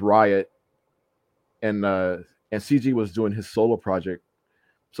busy with Riot, and CG was doing his solo project,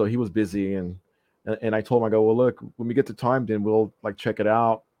 so he was busy, and I told him, I go, well, look, when we get the time, then we'll check it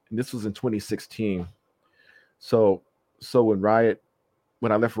out. And this was in 2016. So when I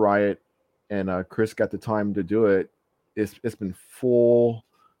left Riot and Chris got the time to do it, it's been full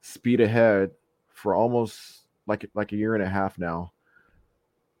speed ahead for almost like a year and a half now.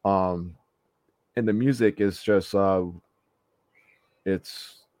 And the music is just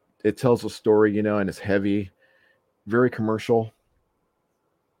it tells a story, and it's heavy, very commercial.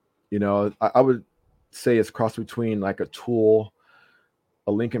 I would say it's crossed between like a Tool,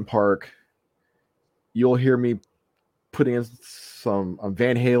 a Linkin Park. You'll hear me putting in some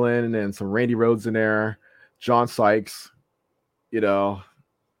Van Halen and some Randy Rhoads in there, John Sykes. There's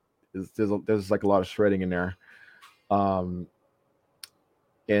like a lot of shredding in there. And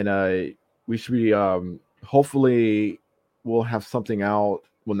we should be hopefully we'll have something out.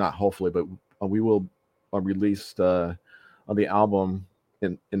 Well, not hopefully, but we will release on the album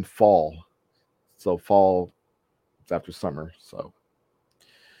in fall. So fall is after summer. So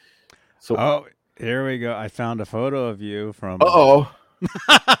oh, here we go. I found a photo of you from. Uh-oh.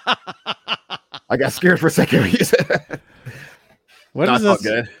 I got scared for a second when you said that. What is this?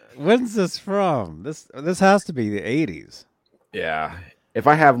 Good. When's this from? This has to be the 80s. Yeah. If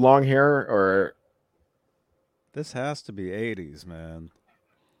I have long hair or. This has to be 80s, man.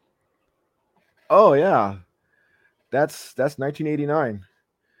 Oh, yeah. That's 1989.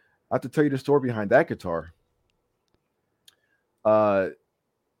 I have to tell you the story behind that guitar.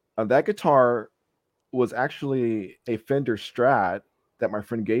 That guitar was actually a Fender Strat that my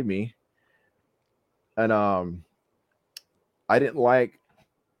friend gave me. And I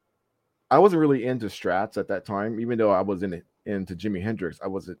wasn't really into Strats at that time, even though I was into Jimi Hendrix.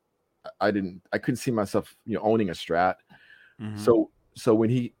 I couldn't see myself, owning a Strat. Mm-hmm. So when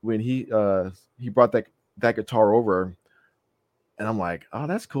he brought that guitar over, and I'm like, oh,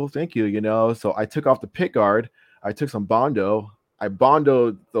 that's cool, thank you, So I took off the pick guard, I took some Bondo, I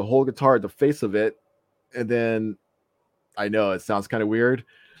Bondoed the whole guitar, the face of it, and then I know it sounds kind of weird,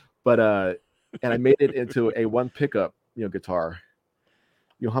 but and I made it into a one pickup, guitar,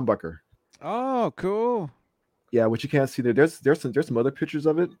 humbucker. Oh, cool. Yeah, which you can't see there. There's some other pictures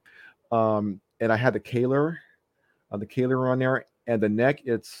of it. And I had the Kaler on there, and the neck,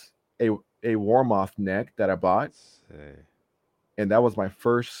 it's a Warmoth neck that I bought. And that was my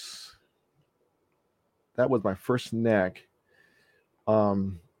first neck.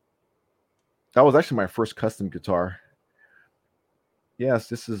 That was actually my first custom guitar. Yes,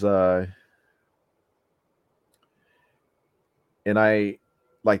 this is and I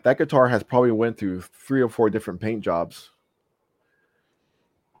like that guitar has probably went through 3 or 4 different paint jobs.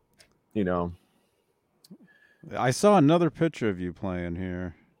 I saw another picture of you playing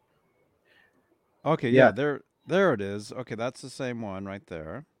here. Okay, yeah, there it is. Okay, that's the same one right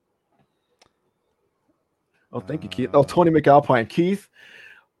there. Oh, thank you, Keith. Oh, Tony McAlpine. Keith,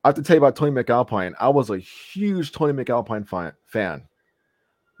 I have to tell you about Tony McAlpine. I was a huge Tony McAlpine fan.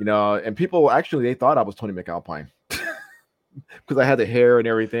 And people actually, they thought I was Tony McAlpine because I had the hair and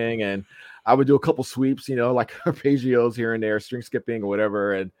everything, and I would do a couple sweeps, like arpeggios here and there, string skipping or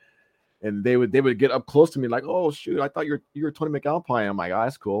whatever, and they would get up close to me like, oh shoot, I thought you're Tony McAlpine. I'm like, oh,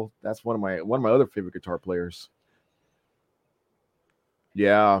 that's cool. That's one of my other favorite guitar players.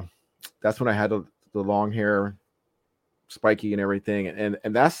 Yeah, that's when I had the long hair, spiky and everything, and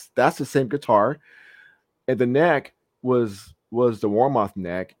that's the same guitar, and the neck was the Warmoth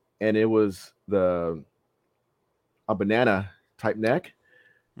neck, and it was a banana type neck,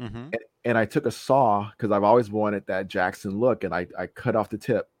 mm-hmm. and I took a saw because I've always wanted that Jackson look, and I cut off the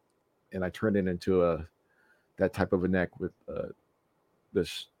tip, and I turned it into that type of a neck with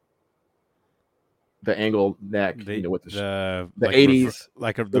the angled neck, with the like 80s,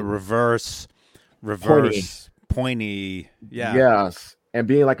 the reverse pointy. Yeah. Yes, and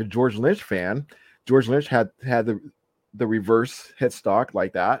being like a George Lynch fan, George Lynch had the reverse headstock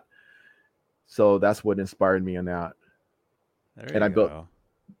like that, so that's what inspired me on that. And I built.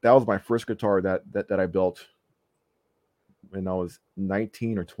 That was my first guitar that I built when I was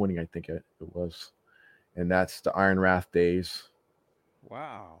 19 or 20, I think it was, and that's the Iron Wrath days.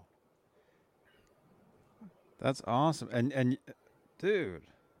 Wow. That's awesome. And dude.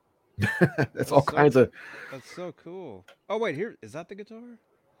 That's all kinds of. That's so cool. Oh wait, here is that the guitar?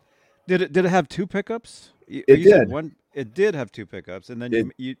 Did it have two pickups? It did. One. It did have two pickups, and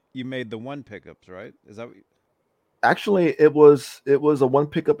then you made the one pickups, right? Is that what Actually, it was a one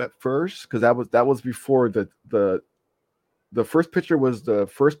pickup at first, because that was before the first picture was the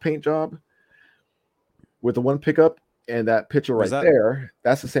first paint job with the one pickup, and that picture there,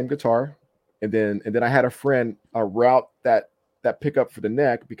 that's the same guitar. And then I had a friend route that pickup for the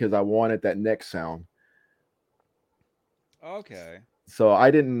neck because I wanted that neck sound. Okay. So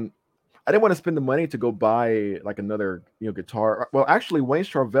I didn't want to spend the money to go buy like another guitar. Well, actually, Wayne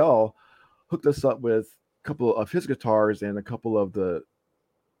Charvel hooked us up with a couple of his guitars and a couple of the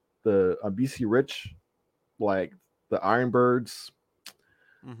BC Rich, like the Ironbirds,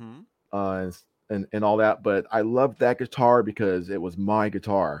 and all that. But I loved that guitar because it was my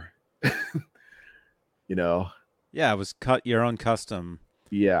guitar. Yeah, it was your own custom.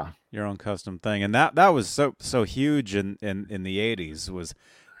 Yeah, your own custom thing, and that was so huge in the 80s. Was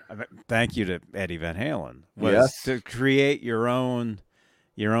thank you to Eddie Van Halen. Was to create your own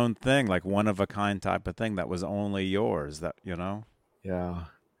thing, like one of a kind type of thing that was only yours. Yeah.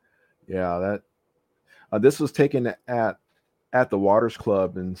 That this was taken at the Waters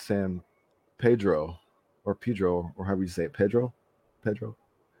Club in San Pedro, or however you say it, Pedro.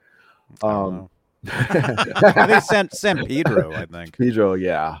 I think San Pedro. I think Pedro.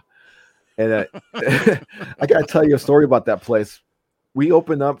 Yeah. And I gotta tell you a story about that place. We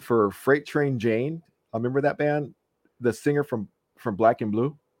opened up for Freight Train Jane. I remember that band, the singer from Black and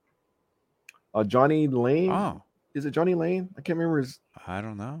Blue. Johnny Lane. Oh, is it Johnny Lane? I can't remember his. I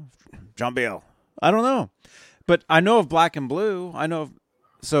don't know. John Beale. I don't know, but I know of Black and Blue. I know.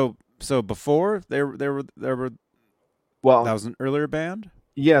 So before they were. Well, that was an earlier band.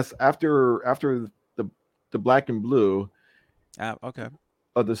 Yes, after the Black and Blue. Okay.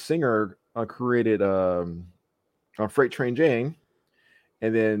 The singer created Freight Train Jane,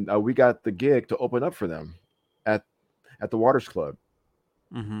 and then we got the gig to open up for them at the Waters Club.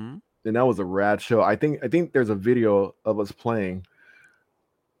 Mm-hmm. And that was a rad show. I think there's a video of us playing,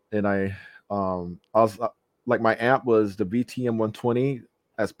 and I was like, my amp was the VTM 120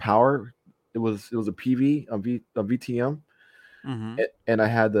 as power. It was a PV, a VTM, and I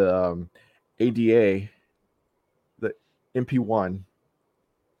had the ADA, the MP1,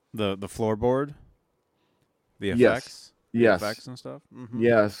 the floorboard, the effects, yes, effects and stuff. Mm-hmm.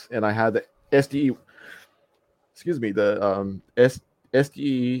 Yes, and I had the SDE. Excuse me, the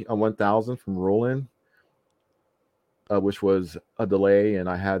SDE 1000 from Roland, which was a delay, and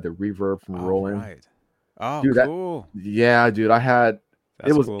I had the reverb from Roland. Right. Oh, dude, cool. Dude, I had.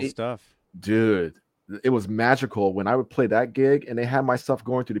 That's cool stuff, dude. It was magical when I would play that gig, and they had my stuff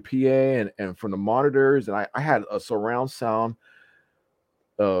going to the PA and from the monitors, and I had a surround sound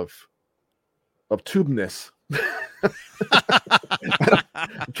of tubeness.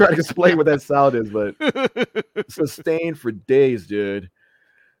 I'm trying to explain what that sound is, but sustained for days, dude.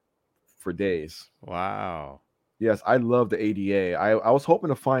 For days. Wow. Yes, I love the ADA. I was hoping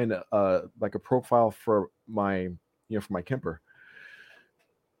to find like a profile for my Kemper,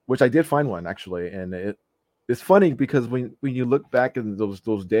 which I did find one actually, and it's funny because when you look back in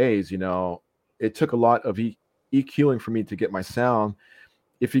those days, it took a lot of EQing for me to get my sound.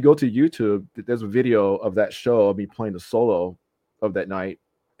 If you go to YouTube, there's a video of that show of me playing the solo of that night,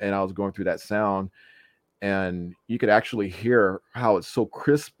 and I was going through that sound, and you could actually hear how it's so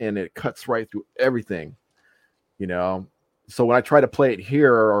crisp and it cuts right through everything, So when I try to play it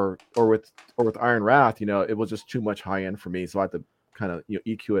here or with Iron Wrath, it was just too much high end for me, so I had to kind of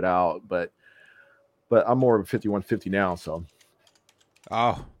EQ it out. But I'm more of a 5150 now, so.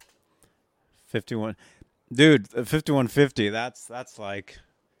 Oh, 51, dude, 5150. That's like.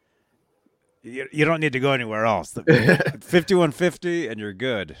 You don't need to go anywhere else. 5150 and you're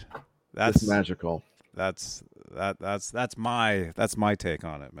good. That's magical. That's my take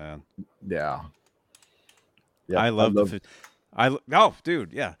on it, man. Yeah. I love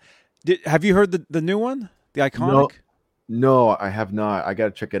dude, yeah. Have you heard the new one, the iconic? No, I have not. I got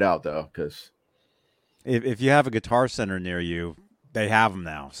to check it out though, because if you have a Guitar Center near you, they have them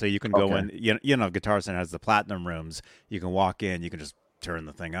now, so you can go in. You know, Guitar Center has the platinum rooms. You can walk in. You can just turn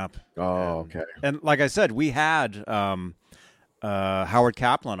the thing up. Okay. And like I said, we had Howard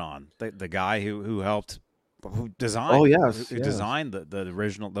Kaplan on, the guy who designed. Oh yes, who designed the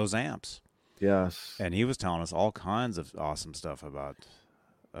original those amps. Yes. And he was telling us all kinds of awesome stuff about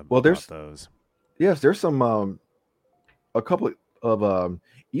those. Yes, there's some a couple of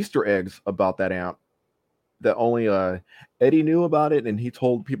Easter eggs about that amp that only Eddie knew about it, and he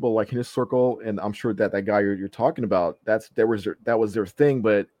told people like in his circle, and I'm sure that guy you're talking about, that was their thing.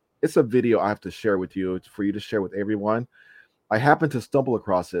 But it's a video I have to share with you. It's for you to share with everyone. I happened to stumble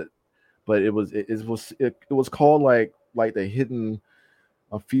across it, but it was called like the hidden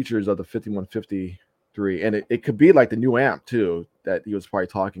features of the 5153, and it could be like the new amp too that he was probably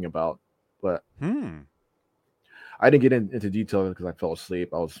talking about. But I didn't get into detail because I fell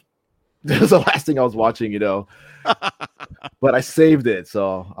asleep. That was the last thing I was watching, but I saved it,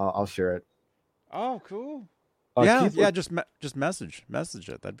 so I'll share it. Oh, cool. Just message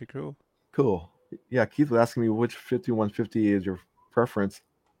it. That'd be cool. Cool. Yeah, Keith was asking me which 5150 is your preference.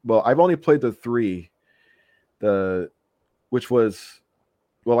 Well, I've only played the 3, which was,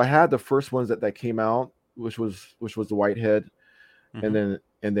 well, I had the first ones that came out, which was the Whitehead, and then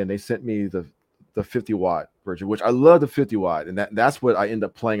they sent me the 50-watt version, which I love the 50-watt, and that's what I end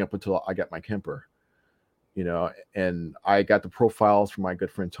up playing up until I got my Kemper, and I got the profiles from my good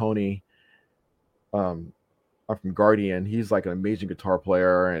friend Tony. I'm from Guardian. He's like an amazing guitar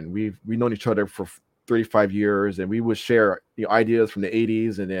player, and we've known each other for 35 years, and we would share ideas from the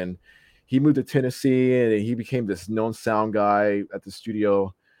 80s. And then he moved to Tennessee, and he became this known sound guy at the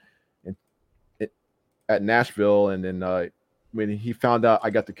studio at Nashville. And then when he found out I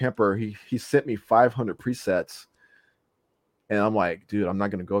got the Kemper, he sent me 500 presets, and I'm like, dude, I'm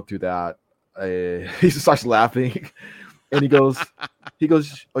not gonna go through that. He starts laughing. And he goes,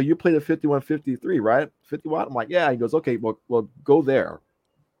 oh, you play the 5153, right? 50 watt? I'm like, yeah. He goes, okay, well, go there.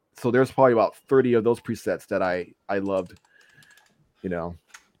 So there's probably about 30 of those presets that I loved,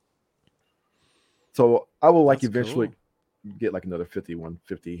 So I will eventually get like another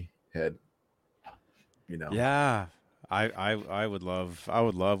 5150 head, Yeah, I would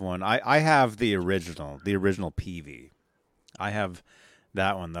love one. I have the original PV. I have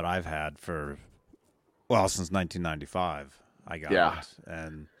that one that I've had for, well, since 1995, I got it,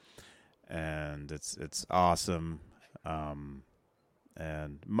 and it's awesome.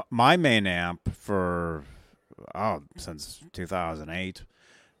 And my main amp for since 2008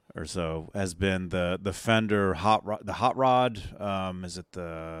 or so has been the Fender Hot Rod. Is it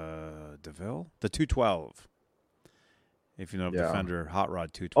the DeVille? The 212. If you know the Fender Hot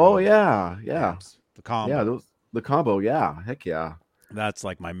Rod 212. Oh yeah. Amps, the combo. Yeah, the combo. Yeah, heck yeah. That's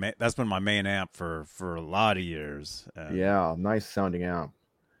like that's been my main amp for a lot of years. Nice sounding amp.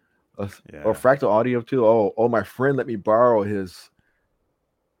 Or Fractal Audio too. Oh, my friend let me borrow his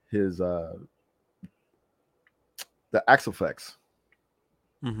the Axoflex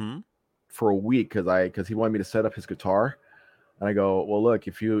for a week because he wanted me to set up his guitar. And I go, well, look,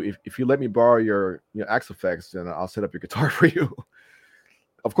 if you let me borrow your Axoflex, then I'll set up your guitar for you.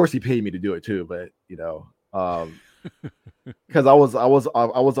 Of course, he paid me to do it too, but because I was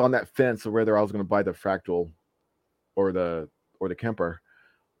on that fence of whether I was going to buy the Fractal or the Kemper,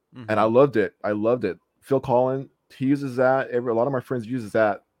 and I loved it. Phil Collin, he uses that. A lot of my friends uses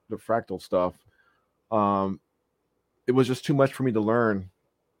that, the Fractal stuff. It was just too much for me to learn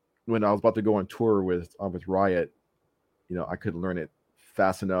when I was about to go on tour with Riot. I couldn't learn it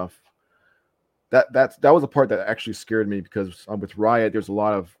fast enough. That was a part that actually scared me because with Riot, there's a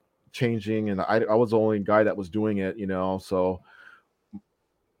lot of changing, and I was the only guy that was doing it, so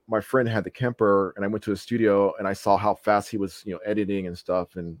my friend had the Kemper, and I went to the studio and I saw how fast he was, editing and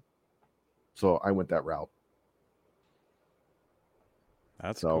stuff, and so I went that route.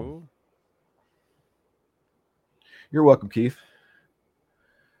 That's cool. You're welcome, Keith.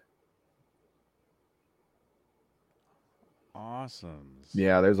 Awesome.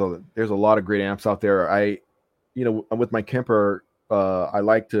 Yeah, there's a lot of great amps out there. With my Kemper, I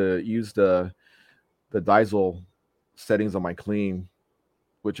like to use the Diesel settings on my clean,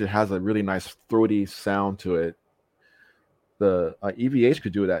 which it has a really nice throaty sound to it. The EVH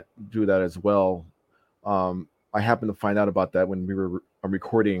could do that as well. I happened to find out about that when we were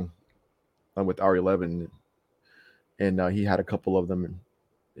recording with R11, and he had a couple of them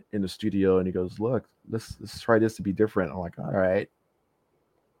in the studio, and he goes, look, let's try this to be different. I'm like, all right.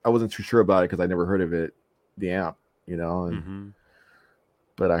 I wasn't too sure about it because I never heard of it, the amp,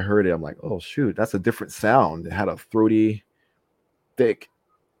 but I heard it. I'm like, oh shoot, that's a different sound. It had a throaty, thick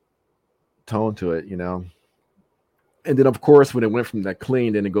tone to it, And then of course, when it went from that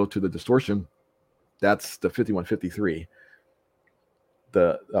clean, then it go to the distortion. That's the 5153,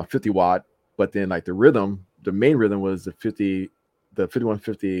 the 50 watt. But then like the main rhythm was the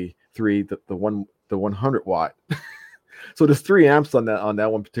 5153, the 100 watt. So there's 3 amps on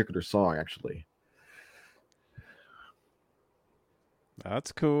that one particular song, actually.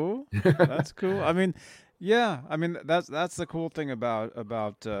 That's cool. That's cool. I mean, yeah. I mean, that's the cool thing about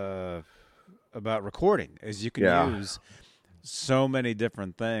recording is you can use so many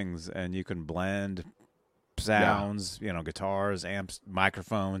different things, and you can blend sounds, guitars, amps,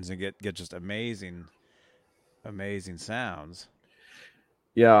 microphones, and get just amazing sounds.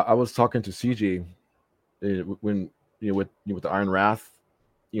 Yeah, I was talking to CG when with the Iron Wrath,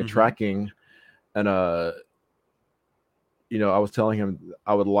 tracking, and I was telling him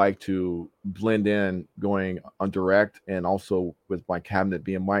I would like to blend in going on direct and also with my cabinet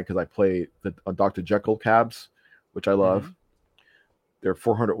being mine, because I play the Dr. Jekyll cabs, which I love. Mm-hmm. They're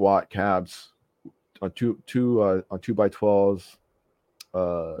 400 watt cabs on two on 2x12s.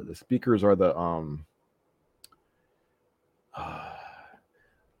 The speakers are the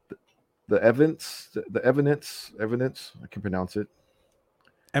evidence. I can pronounce it.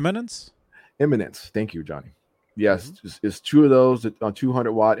 Eminence. Thank you, Johnny. Yes, it's 2 of those on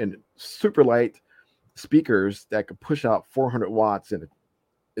 200 watt and super light speakers that could push out 400 watts, and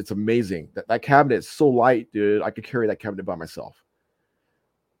it's amazing. That cabinet is so light, dude. I could carry that cabinet by myself.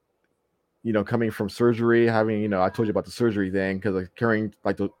 Coming from surgery, having I told you about the surgery thing, because I'm carrying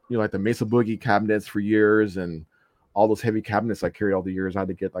like the Mesa Boogie cabinets for years, and all those heavy cabinets I carried all the years. I had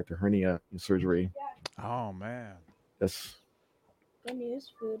to get like the hernia surgery. Oh man, that's good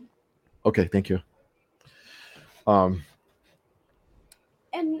news. Food. Okay, thank you. And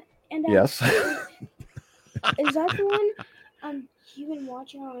yes. Is that the one you've been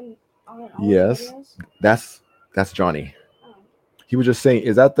watching on all yes, videos? That's Johnny. Oh. He was just saying,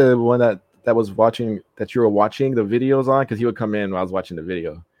 is that the one that was watching, that you were watching the videos on? Because he would come in when I was watching the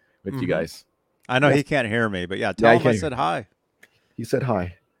video with you guys. I know he can't hear me, but tell him I said hi. He said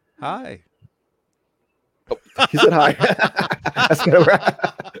hi. Hi. Oh, he said hi. That's gonna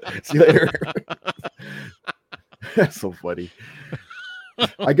wrap. See you later. That's so funny.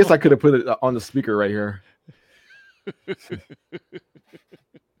 I guess I could have put it on the speaker right here.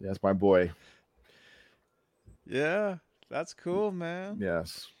 That's my boy. Yeah, that's cool, man.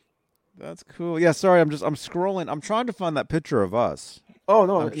 Yes. That's cool. Yeah, sorry, I'm scrolling. I'm trying to find that picture of us. Oh,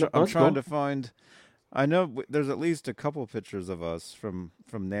 no. I'm trying to find. I know there's at least a couple pictures of us from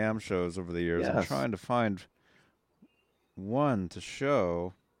NAMM shows over the years. Yes. I'm trying to find one to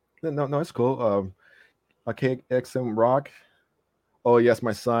show. No, it's cool. KXM Rock. Oh yes,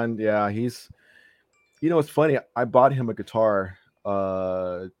 my son. Yeah, he's. It's funny. I bought him a guitar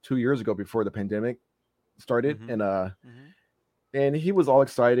 2 years ago before the pandemic started, and he was all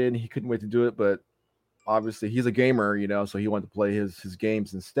excited and he couldn't wait to do it. But obviously, he's a gamer, so he wanted to play his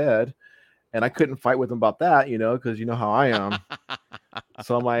games instead. And I couldn't fight with him about that, because you know how I am.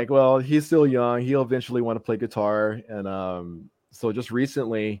 So I'm like, well, he's still young. He'll eventually want to play guitar. And so just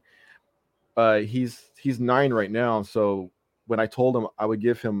recently, he's 9 right now. So when I told him I would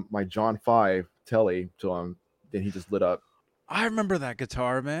give him my John 5 Telly to him, then he just lit up. I remember that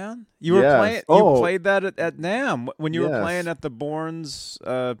guitar, man. You were playing. You played that at NAMM when you were playing at the Bournes.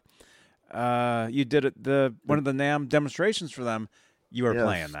 You did it one of the NAMM demonstrations for them. You were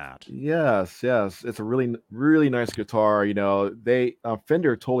playing that. Yes. It's a really, really nice guitar. They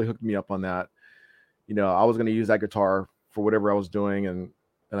Fender totally hooked me up on that. I was going to use that guitar for whatever I was doing, and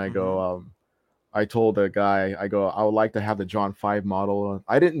I go. I told the guy, I would like to have the John 5 model.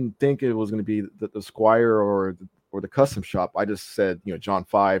 I didn't think it was going to be the Squire or the custom shop. I just said, John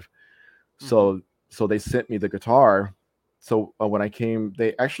 5. So they sent me the guitar. So when I came,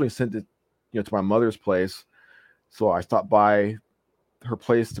 they actually sent it, to my mother's place. So I stopped by her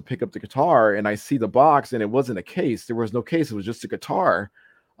place to pick up the guitar, and I see the box, and it wasn't a case. There was no case. It was just a guitar.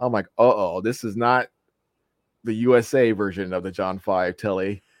 I'm like, this is not the USA version of the John 5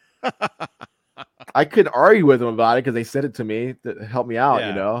 Telly. I couldn't argue with them about it because they sent it to me to help me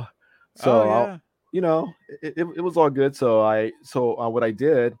out, So, it was all good. So what I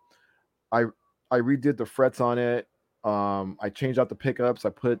did, I redid the frets on it. I changed out the pickups. I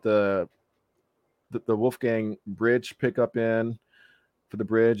put the Wolfgang bridge pickup in for the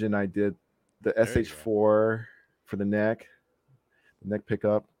bridge, and I did the SH4 for the neck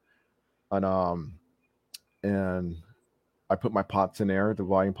pickup, and I put my pots in there, the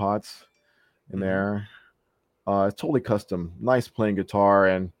volume pots in there. It's totally custom. Nice playing guitar,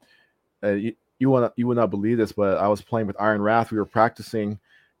 and you would not believe this, but I was playing with Iron Wrath. We were practicing,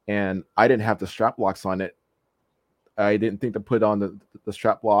 and I didn't have the strap locks on it. I didn't think to put on the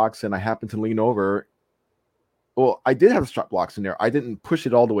strap locks, and I happened to lean over. Well, I did have strap locks in there. I didn't push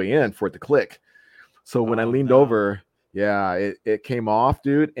it all the way in for it to click. So when I leaned over, it came off,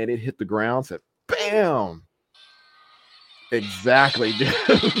 dude, and it hit the ground. Said, "Bam!" Exactly,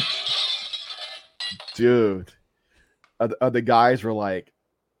 dude. Dude, the guys were like,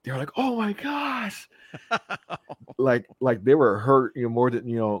 "Oh my gosh!" like they were hurt, more than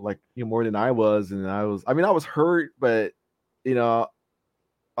more than I was, and I was hurt, but I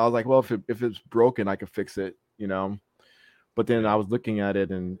was like, well, if it's broken, I could fix it, But then I was looking at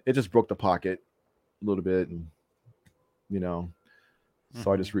it, and it just broke the pocket a little bit, and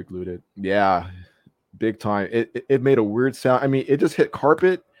so I just re-glued it. Yeah, big time. It made a weird sound. I mean, it just hit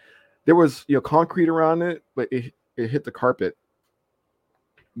carpet. There was concrete around it, but it hit the carpet,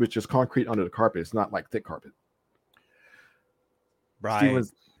 which is concrete under the carpet. It's not like thick carpet. Right.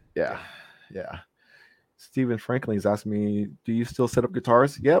 Yeah. Stephen Franklin's asked me, "Do you still set up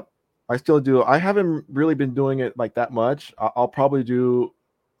guitars?" Yep, I still do. I haven't really been doing it like that much. I'll probably do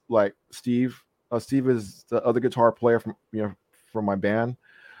like Steve. Steve is the other guitar player from my band,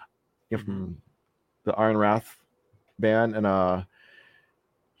 from the Iron Wrath band, and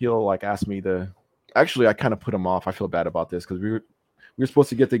he'll like ask me to. Actually, I kind of put him off. I feel bad about this because we were supposed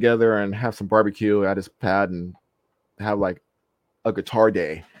to get together and have some barbecue at his pad and have like a guitar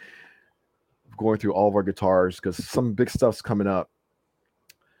day, going through all of our guitars because some big stuff's coming up,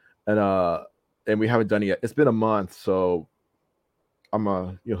 and we haven't done it yet. It's been a month, so I'm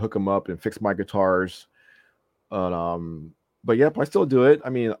gonna hook him up and fix my guitars. But yep, I still do it. I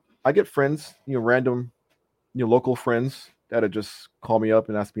mean, I get friends, random, local friends that'll just call me up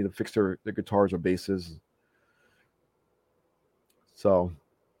and ask me to fix their guitars or basses. So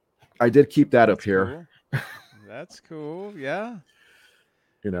I did keep that up here. Cool. That's cool. Yeah.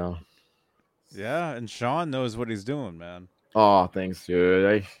 Yeah, and Sean knows what he's doing, man. Oh, thanks,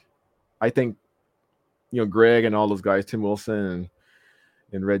 dude. I think Greg and all those guys, Tim Wilson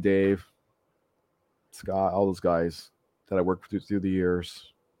and Red Dave, Scott, all those guys that I worked with through the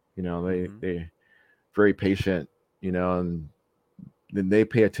years, they very patient, and then they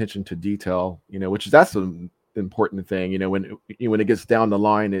pay attention to detail, that's an important thing, when it gets down the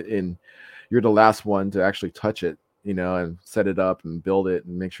line and you're the last one to actually touch it, and set it up and build it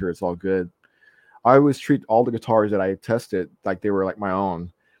and make sure it's all good. I always treat all the guitars that I tested like they were like my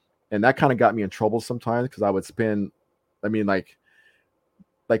own. And that kind of got me in trouble sometimes because I would spend, like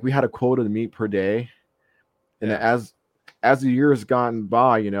we had a quota to meet per day. And as the years gone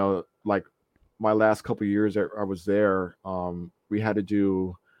by, like my last couple of years I was there, we had to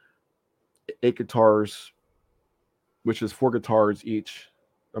do 8 guitars, which is 4 guitars each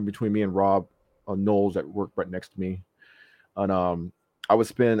between me and Rob Knowles that worked right next to me. And I would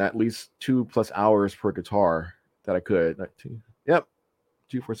spend at least 2+ hours per guitar that I could.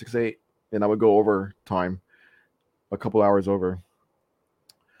 2, 4, 6, 8, and I would go over time, a couple hours over.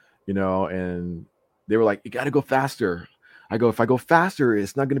 And they were like, "You got to go faster." I go, "If I go faster,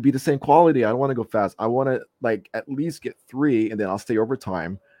 it's not going to be the same quality. I don't want to go fast. I want to like at least get 3, and then I'll stay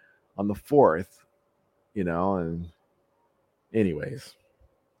overtime on the 4th." And anyways,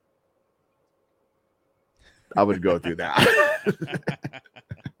 I would go through that.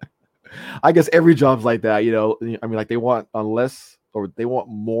 I guess every job's like that, like they want less, or they want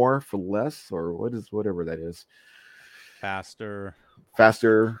more for less, or whatever that is. Faster.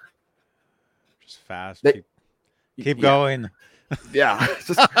 Just fast. Keep going. Yeah.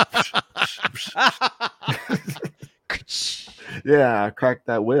 Yeah, crack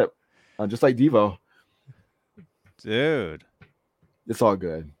that whip. Just like Devo. Dude. It's all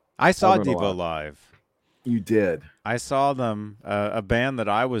good. I saw Devo live. You did. I saw them, a band that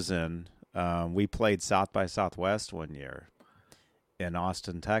I was in. We played South by Southwest one year in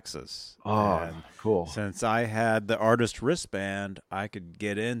Austin, Texas. Oh, and cool. Since I had the artist wristband, I could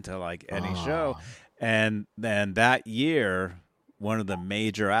get into like any show. And then that year, one of the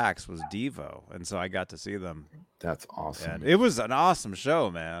major acts was Devo. And so I got to see them. That's awesome. And it was an awesome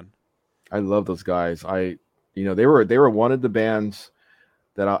show, man. I love those guys. They were one of the bands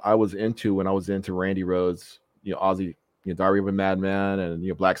that I was into when I was into Randy Rhoads, Ozzy, Diary of a Madman,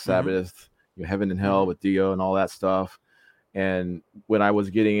 and Black Sabbath, Heaven and Hell with Dio and all that stuff. And when I was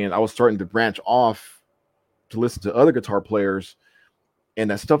getting in, I was starting to branch off to listen to other guitar players, and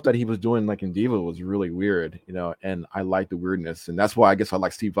that stuff that he was doing like in Devo was really weird, and I like the weirdness, and that's why I guess I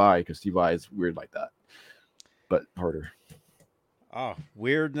like Steve Vai, because Steve Vai is weird like that, but harder. Oh,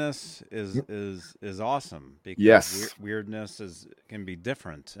 weirdness is awesome because yes, weirdness can be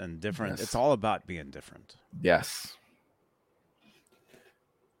different and different. Yes. It's all about being different. Yes.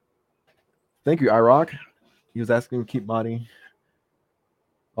 Thank you, iRock. He was asking to keep money.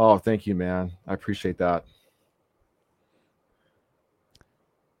 Oh, thank you, man. I appreciate that.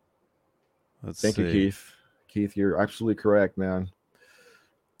 Thank you, Keith. Keith, you're absolutely correct, man.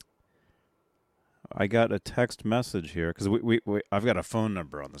 I got a text message here because I've got a phone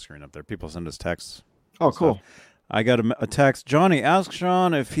number on the screen up there. People send us texts. Oh, cool. I got a text. Johnny, ask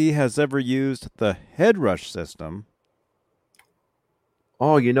Sean if he has ever used the head rush system.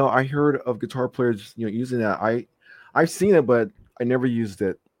 Oh, I heard of guitar players, using that. I've seen it, but I never used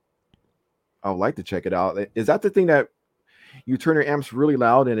it. I would like to check it out. Is that the thing that you turn your amps really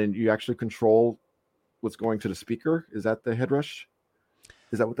loud and then you actually control what's going to the speaker? Is that the head rush?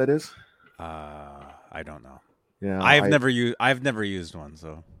 Is that what that is? I don't know. Yeah, I've never used one,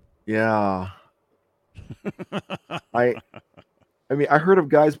 so. Yeah. I mean, I heard of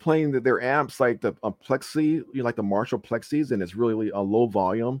guys playing their amps like the Plexi, like the Marshall Plexis, and it's really a low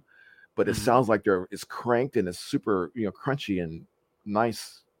volume, but it sounds like it's cranked and it's super, crunchy and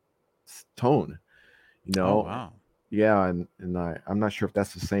nice tone. Oh wow. Yeah, and I'm not sure if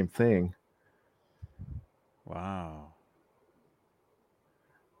that's the same thing. Wow.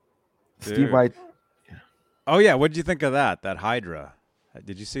 Dude. Steve Vai. Oh yeah, what did you think of that Hydra?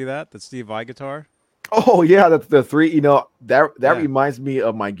 Did you see that Steve Vai guitar? Oh yeah, that's the 3. That reminds me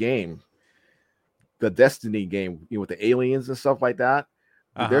of my game, the Destiny game, with the aliens and stuff like that.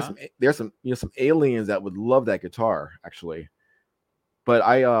 Uh-huh. There's some some aliens that would love that guitar actually, but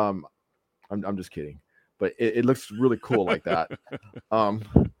I'm just kidding. But it looks really cool like that.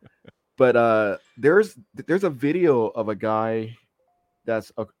 But there's a video of a guy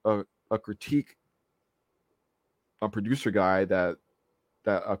that's a critique, a producer guy that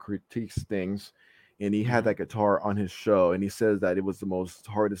critiques things, and he had that guitar on his show, and he says that it was the most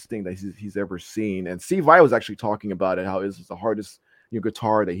hardest thing that he's ever seen. And Steve Vai was actually talking about it, how it was the hardest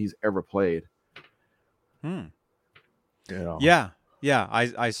guitar that he's ever played. Yeah.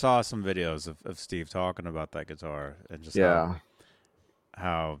 I saw some videos of Steve talking about that guitar and just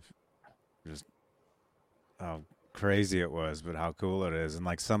how crazy it was, but how cool it is, and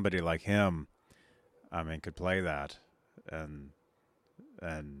like somebody like him, I mean, could play that, and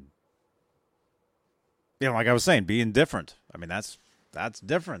like I was saying, being different. I mean, that's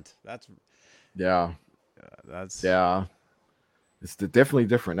different. It's definitely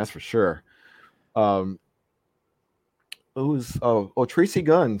different. That's for sure. Tracy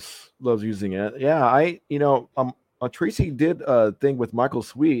Guns loves using it. Yeah, Tracy did a thing with Michael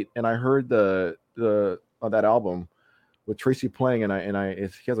Sweet, and I heard the that album with Tracy playing, and he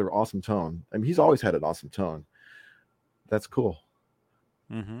has an awesome tone. I mean, he's always had an awesome tone. That's cool.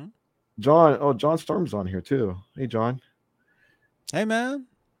 Mm-hmm. John Storm's on here too. Hey, John. Hey, man.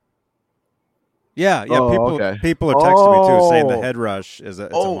 Yeah. People are texting me too, saying the head rush is a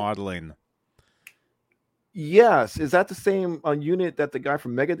modeling. Yes, is that the same unit that the guy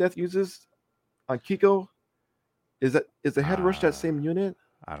from Megadeth uses on Kiko? Is the head rush that same unit?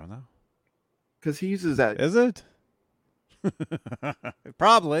 I don't know. Because he uses that. Is it?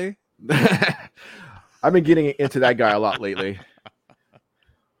 Probably. I've been getting into that guy a lot lately.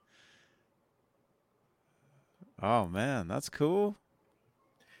 Oh man, that's cool.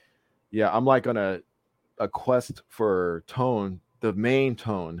 Yeah, I'm like on a quest for tone, the main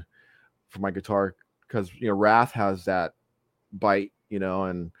tone for my guitar, because Wrath has that bite,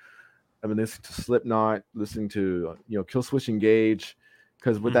 and I've been listening to Slipknot, listening to Killswitch Engage,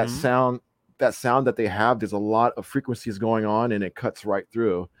 because with that sound that they have, there's a lot of frequencies going on, and it cuts right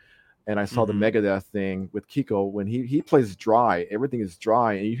through. And I saw the Megadeth thing with Kiko when he plays dry, everything is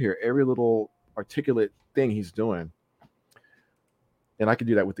dry, and you hear every little articulate thing he's doing. And I could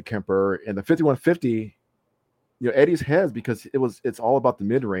do that with the Kemper and the 5150. Eddie's heads, because it's all about the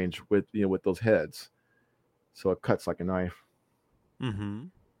mid range with with those heads, so it cuts like a knife. Mm-hmm.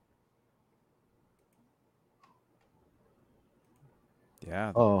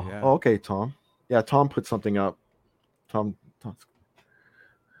 Yeah. Oh, okay, Tom. Yeah, Tom put something up. Tom.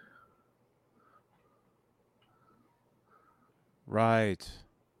 Right,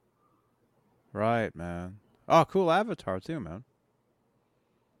 man. Oh, cool avatar too, man.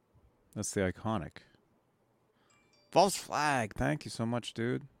 That's the iconic. False Flag, thank you so much,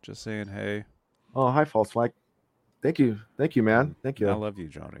 dude. Just saying hey. Oh, hi, False Flag. Thank you, man. Thank you. I love you,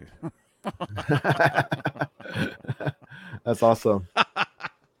 Johnny. That's awesome.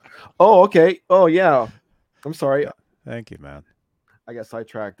 Oh, okay. Oh, yeah. I'm sorry. Thank you, man. I got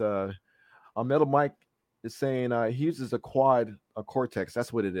sidetracked. On Metal Mike, It's saying he uses a Cortex.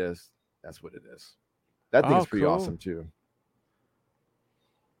 That's what it is. That's what it is. That thing's pretty awesome too.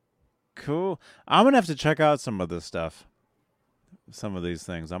 Cool. I'm gonna have to check out some of this stuff. Some of these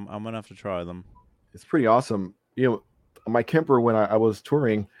things. I'm gonna have to try them. It's pretty awesome. You know, my Kemper, when I was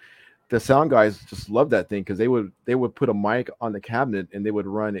touring, the sound guys just loved that thing because they would put a mic on the cabinet and they would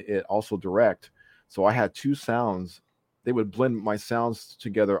run it also direct. So I had two sounds. They would blend my sounds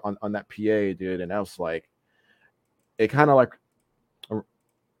together on that PA, dude, and I was like, it kind of like,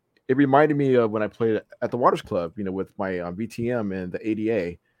 it reminded me of when I played at the Waters Club, you know, with my VTM and the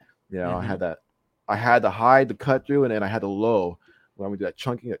ADA. You know, I had the high, the cut through, and then I had the low when we do that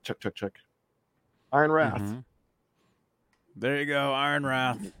chunking, that chuck. Iron Wrath. Mm-hmm. There you go, Iron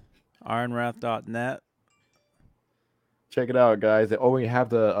Wrath. IronWrath.net. Check it out, guys. Oh, we have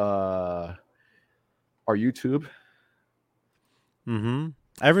the our YouTube. Mm-hmm.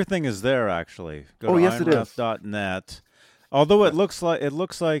 Everything is there actually. Go to IronWrath.net. Although it looks like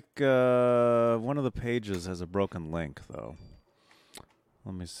one of the pages has a broken link though.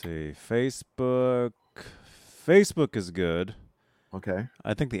 Let me see. Facebook is good. Okay.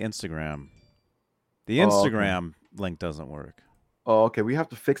 I think the Instagram link doesn't work. Oh, okay. We have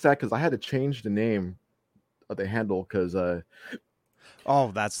to fix that because I had to change the name of the handle because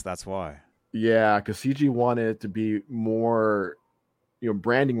that's why. Yeah, because CG wanted it to be more, you know,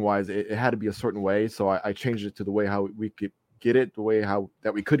 branding wise, it had to be a certain way. So I changed it to the way how we could get it, the way how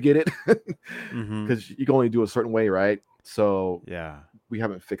that we could get it. Because you can only do a certain way, right? So yeah, we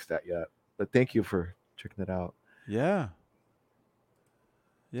haven't fixed that yet. But thank you for checking it out. Yeah.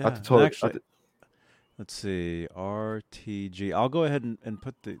 Let's see, RTG. I'll go ahead and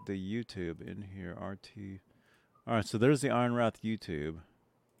put the YouTube in here. RT. All right, so there's the Iron Wrath YouTube.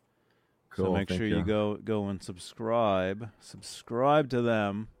 Cool. So make sure you go and subscribe. Subscribe to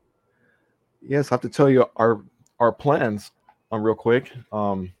them. Yes, I have to tell you our plans real quick.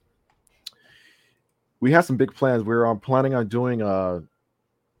 We have some big plans. We're planning on doing a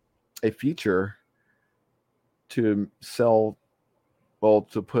feature to sell, well,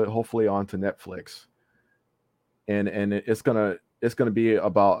 to put hopefully onto Netflix. And it's gonna be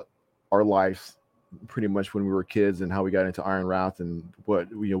about our lives, pretty much when we were kids and how we got into Iron Wrath and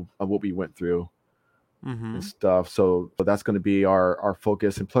what we went through and stuff. So that's going to be our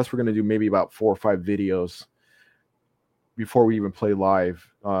focus. And plus, we're going to do maybe about 4 or 5 videos before we even play live.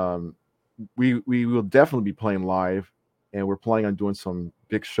 We will definitely be playing live, and we're planning on doing some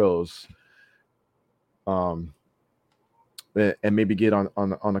big shows. And maybe get on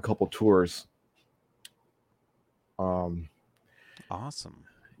a couple tours. Awesome.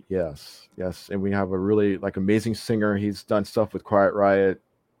 Yes, and we have a really amazing singer. He's done stuff with Quiet Riot,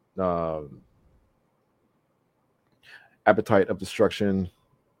 Appetite of Destruction,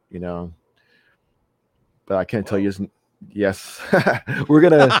 you know. But I can't tell you. Yes, we're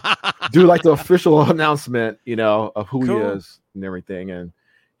gonna do the official announcement, you know, of who he is and everything. And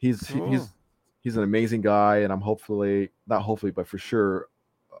he's an amazing guy, and I'm not hopefully, but for sure,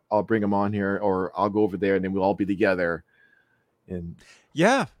 I'll bring him on here, or I'll go over there, and then we'll all be together. And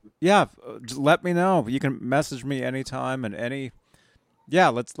yeah, just let me know. You can message me anytime and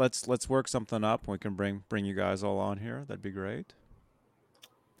let's work something up. We can bring you guys all on here. That'd be great.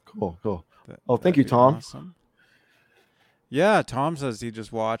 Cool. Thank you, Tom. Awesome. Yeah, Tom says he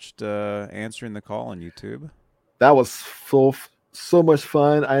just watched Answering the Call on YouTube. That was so much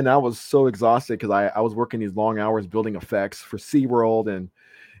fun, and I was so exhausted because I was working these long hours building effects for SeaWorld, and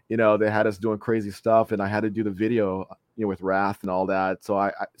you know, they had us doing crazy stuff, and I had to do the video, you know, with Wrath and all that. So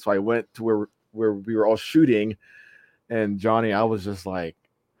I went to where we were all shooting, and Johnny, I was just like,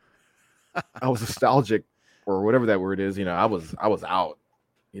 I was nostalgic or whatever that word is. You know, I was out,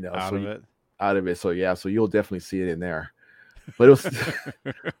 you know, out of it. So yeah, so you'll definitely see it in there. But it was,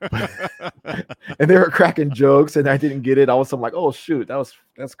 and they were cracking jokes, and I didn't get it. I'm like, oh shoot,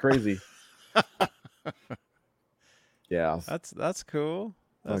 that's crazy. Yeah, that's cool.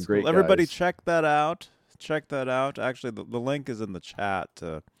 That's great. Cool. Everybody, check that out. Actually, the link is in the chat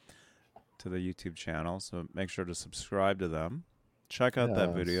to the YouTube channel, so make sure to subscribe to them. Check out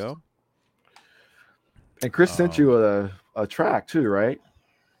that video. And Chris sent you a track too, right?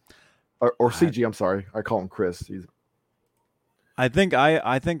 Or CG. I'm sorry, I call him Chris. I think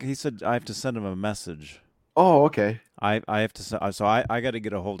he said I have to send him a message. Oh, okay. I have to so I got to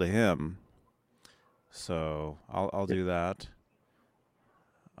get a hold of him. So I'll do that.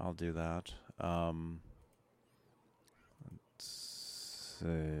 I'll do that. Let's see.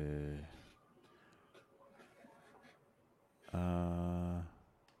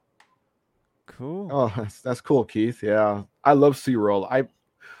 Cool. Oh, that's cool, Keith. Yeah, I love SeaWorld.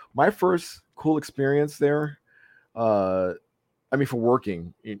 my first cool experience there. I mean, for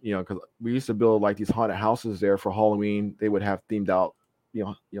working, because we used to build like these haunted houses there for Halloween. They would have themed out,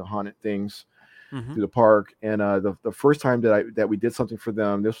 haunted things through the park. And the first time that we did something for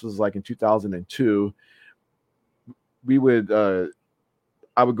them, this was like in 2002. We would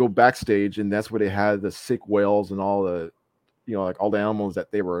I would go backstage, and that's where they had the sick whales and all the, like all the animals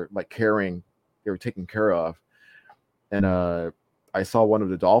that they were like carrying, they were taking care of. And I saw one of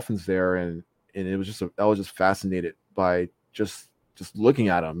the dolphins there, and it was I was just fascinated by just looking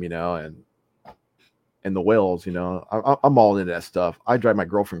at them, and the whales, I'm all into that stuff. I drive my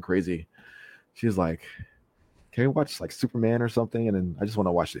girlfriend crazy. She's like, can we watch like Superman or something? And then I just want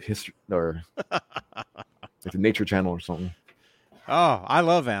to watch the history or like the Nature Channel or something. Oh, I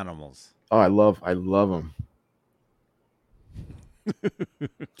love animals. Oh, I love them.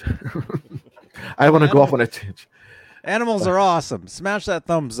 I want to go off on a tangent. Animals are awesome. Smash that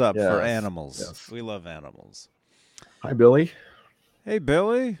thumbs up for animals. Yes. We love animals. Hi, Billy. Hey,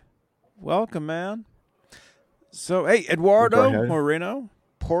 Billy. Welcome, man. So, hey, Eduardo Moreno,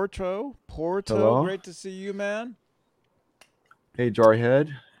 Porto. Hello. Great to see you, man. Hey,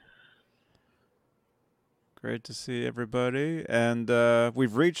 Jarhead. Great to see everybody. And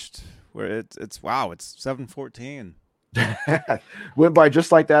we've reached where it's 7:14. Went by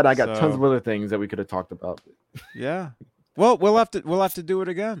just like that. I got tons of other things that we could have talked about. Yeah. Well, we'll have to do it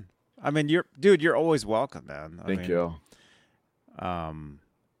again. I mean, you're always welcome, man. Thank you.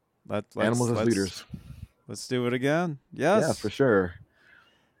 Let's animals as leaders. Let's do it again. Yes. Yeah, for sure.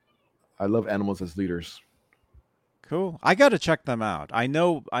 I love animals as leaders. Cool. I got to check them out. I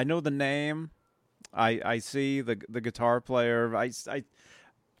know the name. I see the guitar player.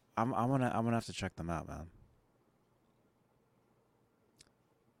 I'm gonna have to check them out, man.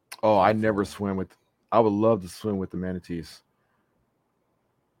 Oh, I never swim with. I would love to swim with the manatees.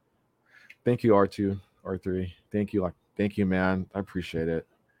 Thank you, R2, R3. Thank you, man. I appreciate it.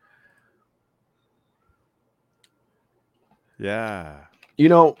 Yeah.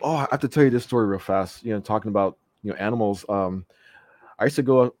 I have to tell you this story real fast. Talking about animals. I used to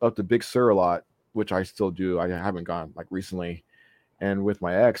go up to Big Sur a lot, which I still do. I haven't gone like recently. And with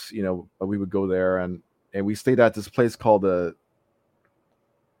my ex, we would go there and we stayed at this place called the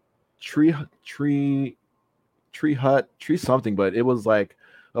tree hut, tree something, but it was like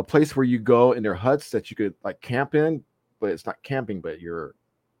a place where you go in their huts that you could like camp in, but it's not camping, but you're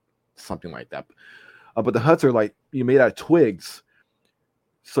something like that. But the huts are like you made out of twigs,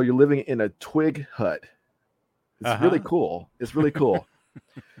 so you're living in a twig hut. It's really cool. It's really cool.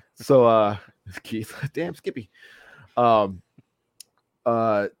 So Keith, damn Skippy. So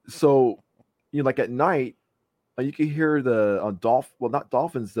like at night, you can hear the not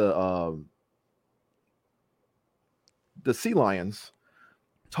dolphins, the sea lions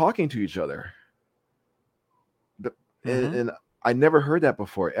talking to each other. And I never heard that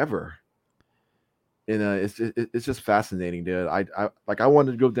before ever. And it's just fascinating, dude. I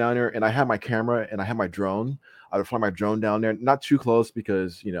wanted to go down there, and I had my camera and I had my drone. I would fly my drone down there, not too close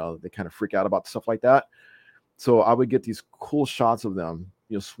because they kind of freak out about stuff like that. So I would get these cool shots of them,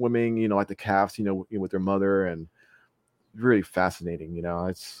 swimming, like the calves, with their mother, and really fascinating.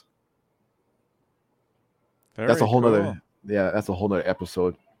 It's that's a whole nother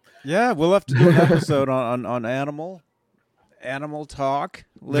episode. Yeah, we'll have to do an episode on animal talk,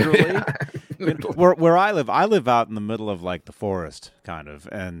 literally. Where I live out in the middle of like the forest, kind of,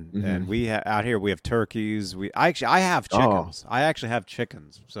 and we out here we have turkeys. I have chickens. I actually have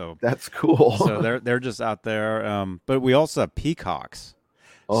chickens, so that's cool. So they're just out there. But we also have peacocks.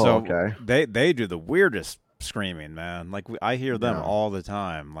 Oh, so okay. They do the weirdest screaming, man. Like I hear them all the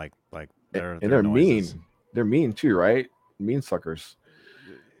time. Like they're noises. Mean. They're mean too, right? Mean suckers.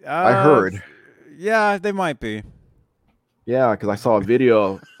 I heard. Yeah, they might be. Yeah, because I saw a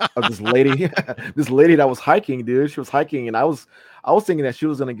video of this lady, that was hiking, dude. She was hiking, and I was thinking that she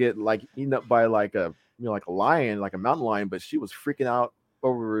was gonna get like eaten up by like a like a lion, like a mountain lion, but she was freaking out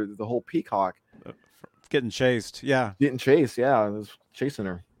over the whole peacock. Getting chased, yeah. Getting chased, yeah. It was chasing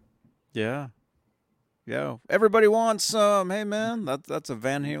her. Yeah. Yeah. Everybody wants some. Hey man, that's a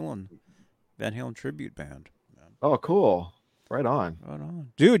Van Halen tribute band. Man. Oh, cool. Right on.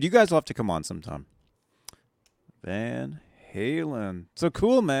 Dude, you guys will have to come on sometime. Van Halen. So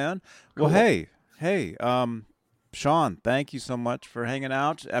cool, man. Cool. Well, hey, Sean, thank you so much for hanging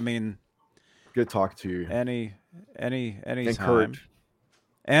out. I mean, good talk to you. Any and time.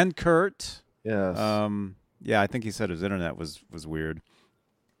 And Kurt. Yes. Yeah, I think he said his internet was weird.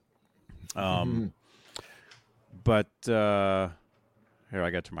 But here,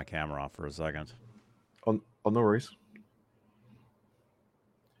 I got to turn my camera off for a second. Oh, no worries.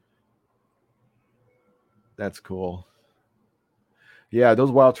 That's cool. Yeah, those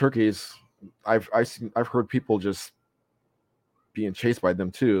wild turkeys. I've heard people just being chased by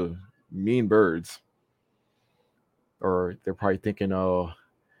them too. Mean birds. Or they're probably thinking, oh,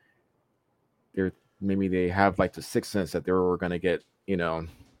 maybe they have like the sixth sense that they were going to get,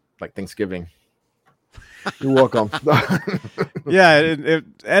 like Thanksgiving. You're welcome. Yeah,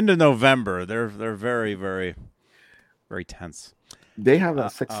 end of November. They're very, very, very tense. They have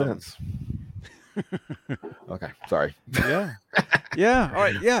that sixth sense. Okay, sorry. Yeah. Yeah. All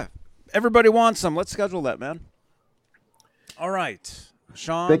right. Yeah. Everybody wants some. Let's schedule that, man. All right.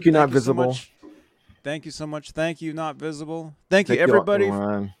 Sean. Thank you, Not Visible. Thank you so mumuch. Thank you, Not Visible. Thank you, everybody.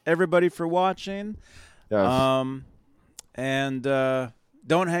 Everybody for watching. Yes. And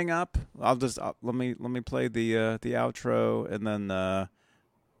don't hang up. I'll just let me play the outro, and then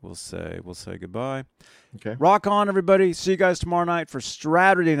we'll say goodbye. Okay. Rock on, everybody. See you guys tomorrow night for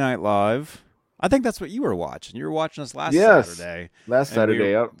Saturday Night Live. I think that's what you were watching. You were watching us last Saturday. Last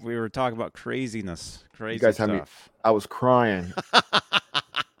Saturday. We were talking about craziness. Crazy you guys stuff. Had me, I was crying.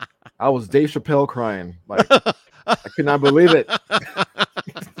 I was Dave Chappelle crying. Like I could not believe it.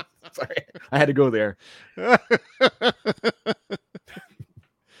 Sorry. I had to go there.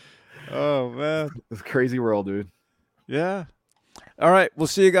 Oh, man. It's a crazy world, dude. Yeah. All right. We'll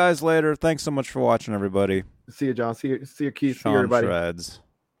see you guys later. Thanks so much for watching, everybody. See you, John. See you, Keith. Sean see you, everybody. Shreds.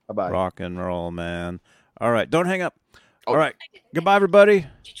 Bye-bye. Rock and roll, man. All right. Don't hang up. All right. Goodbye, everybody. Did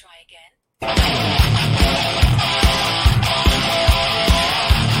you try again?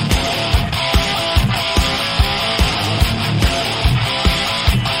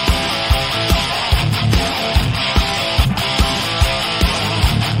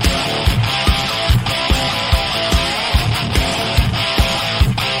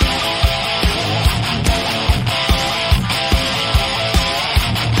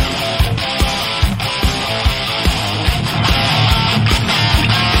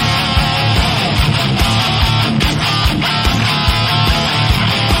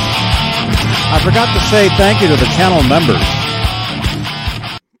 I forgot to say thank you to the channel members.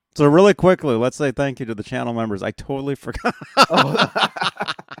 So really quickly, let's say thank you to the channel members. I totally forgot.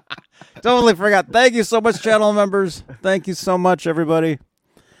 Totally forgot. Thank you so much, channel members. Thank you so much, everybody.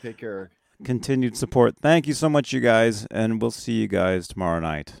 Take care. Continued support. Thank you so much, you guys, and we'll see you guys tomorrow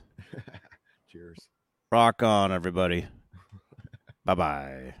night. Cheers. Rock on, everybody.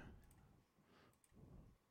 Bye-bye.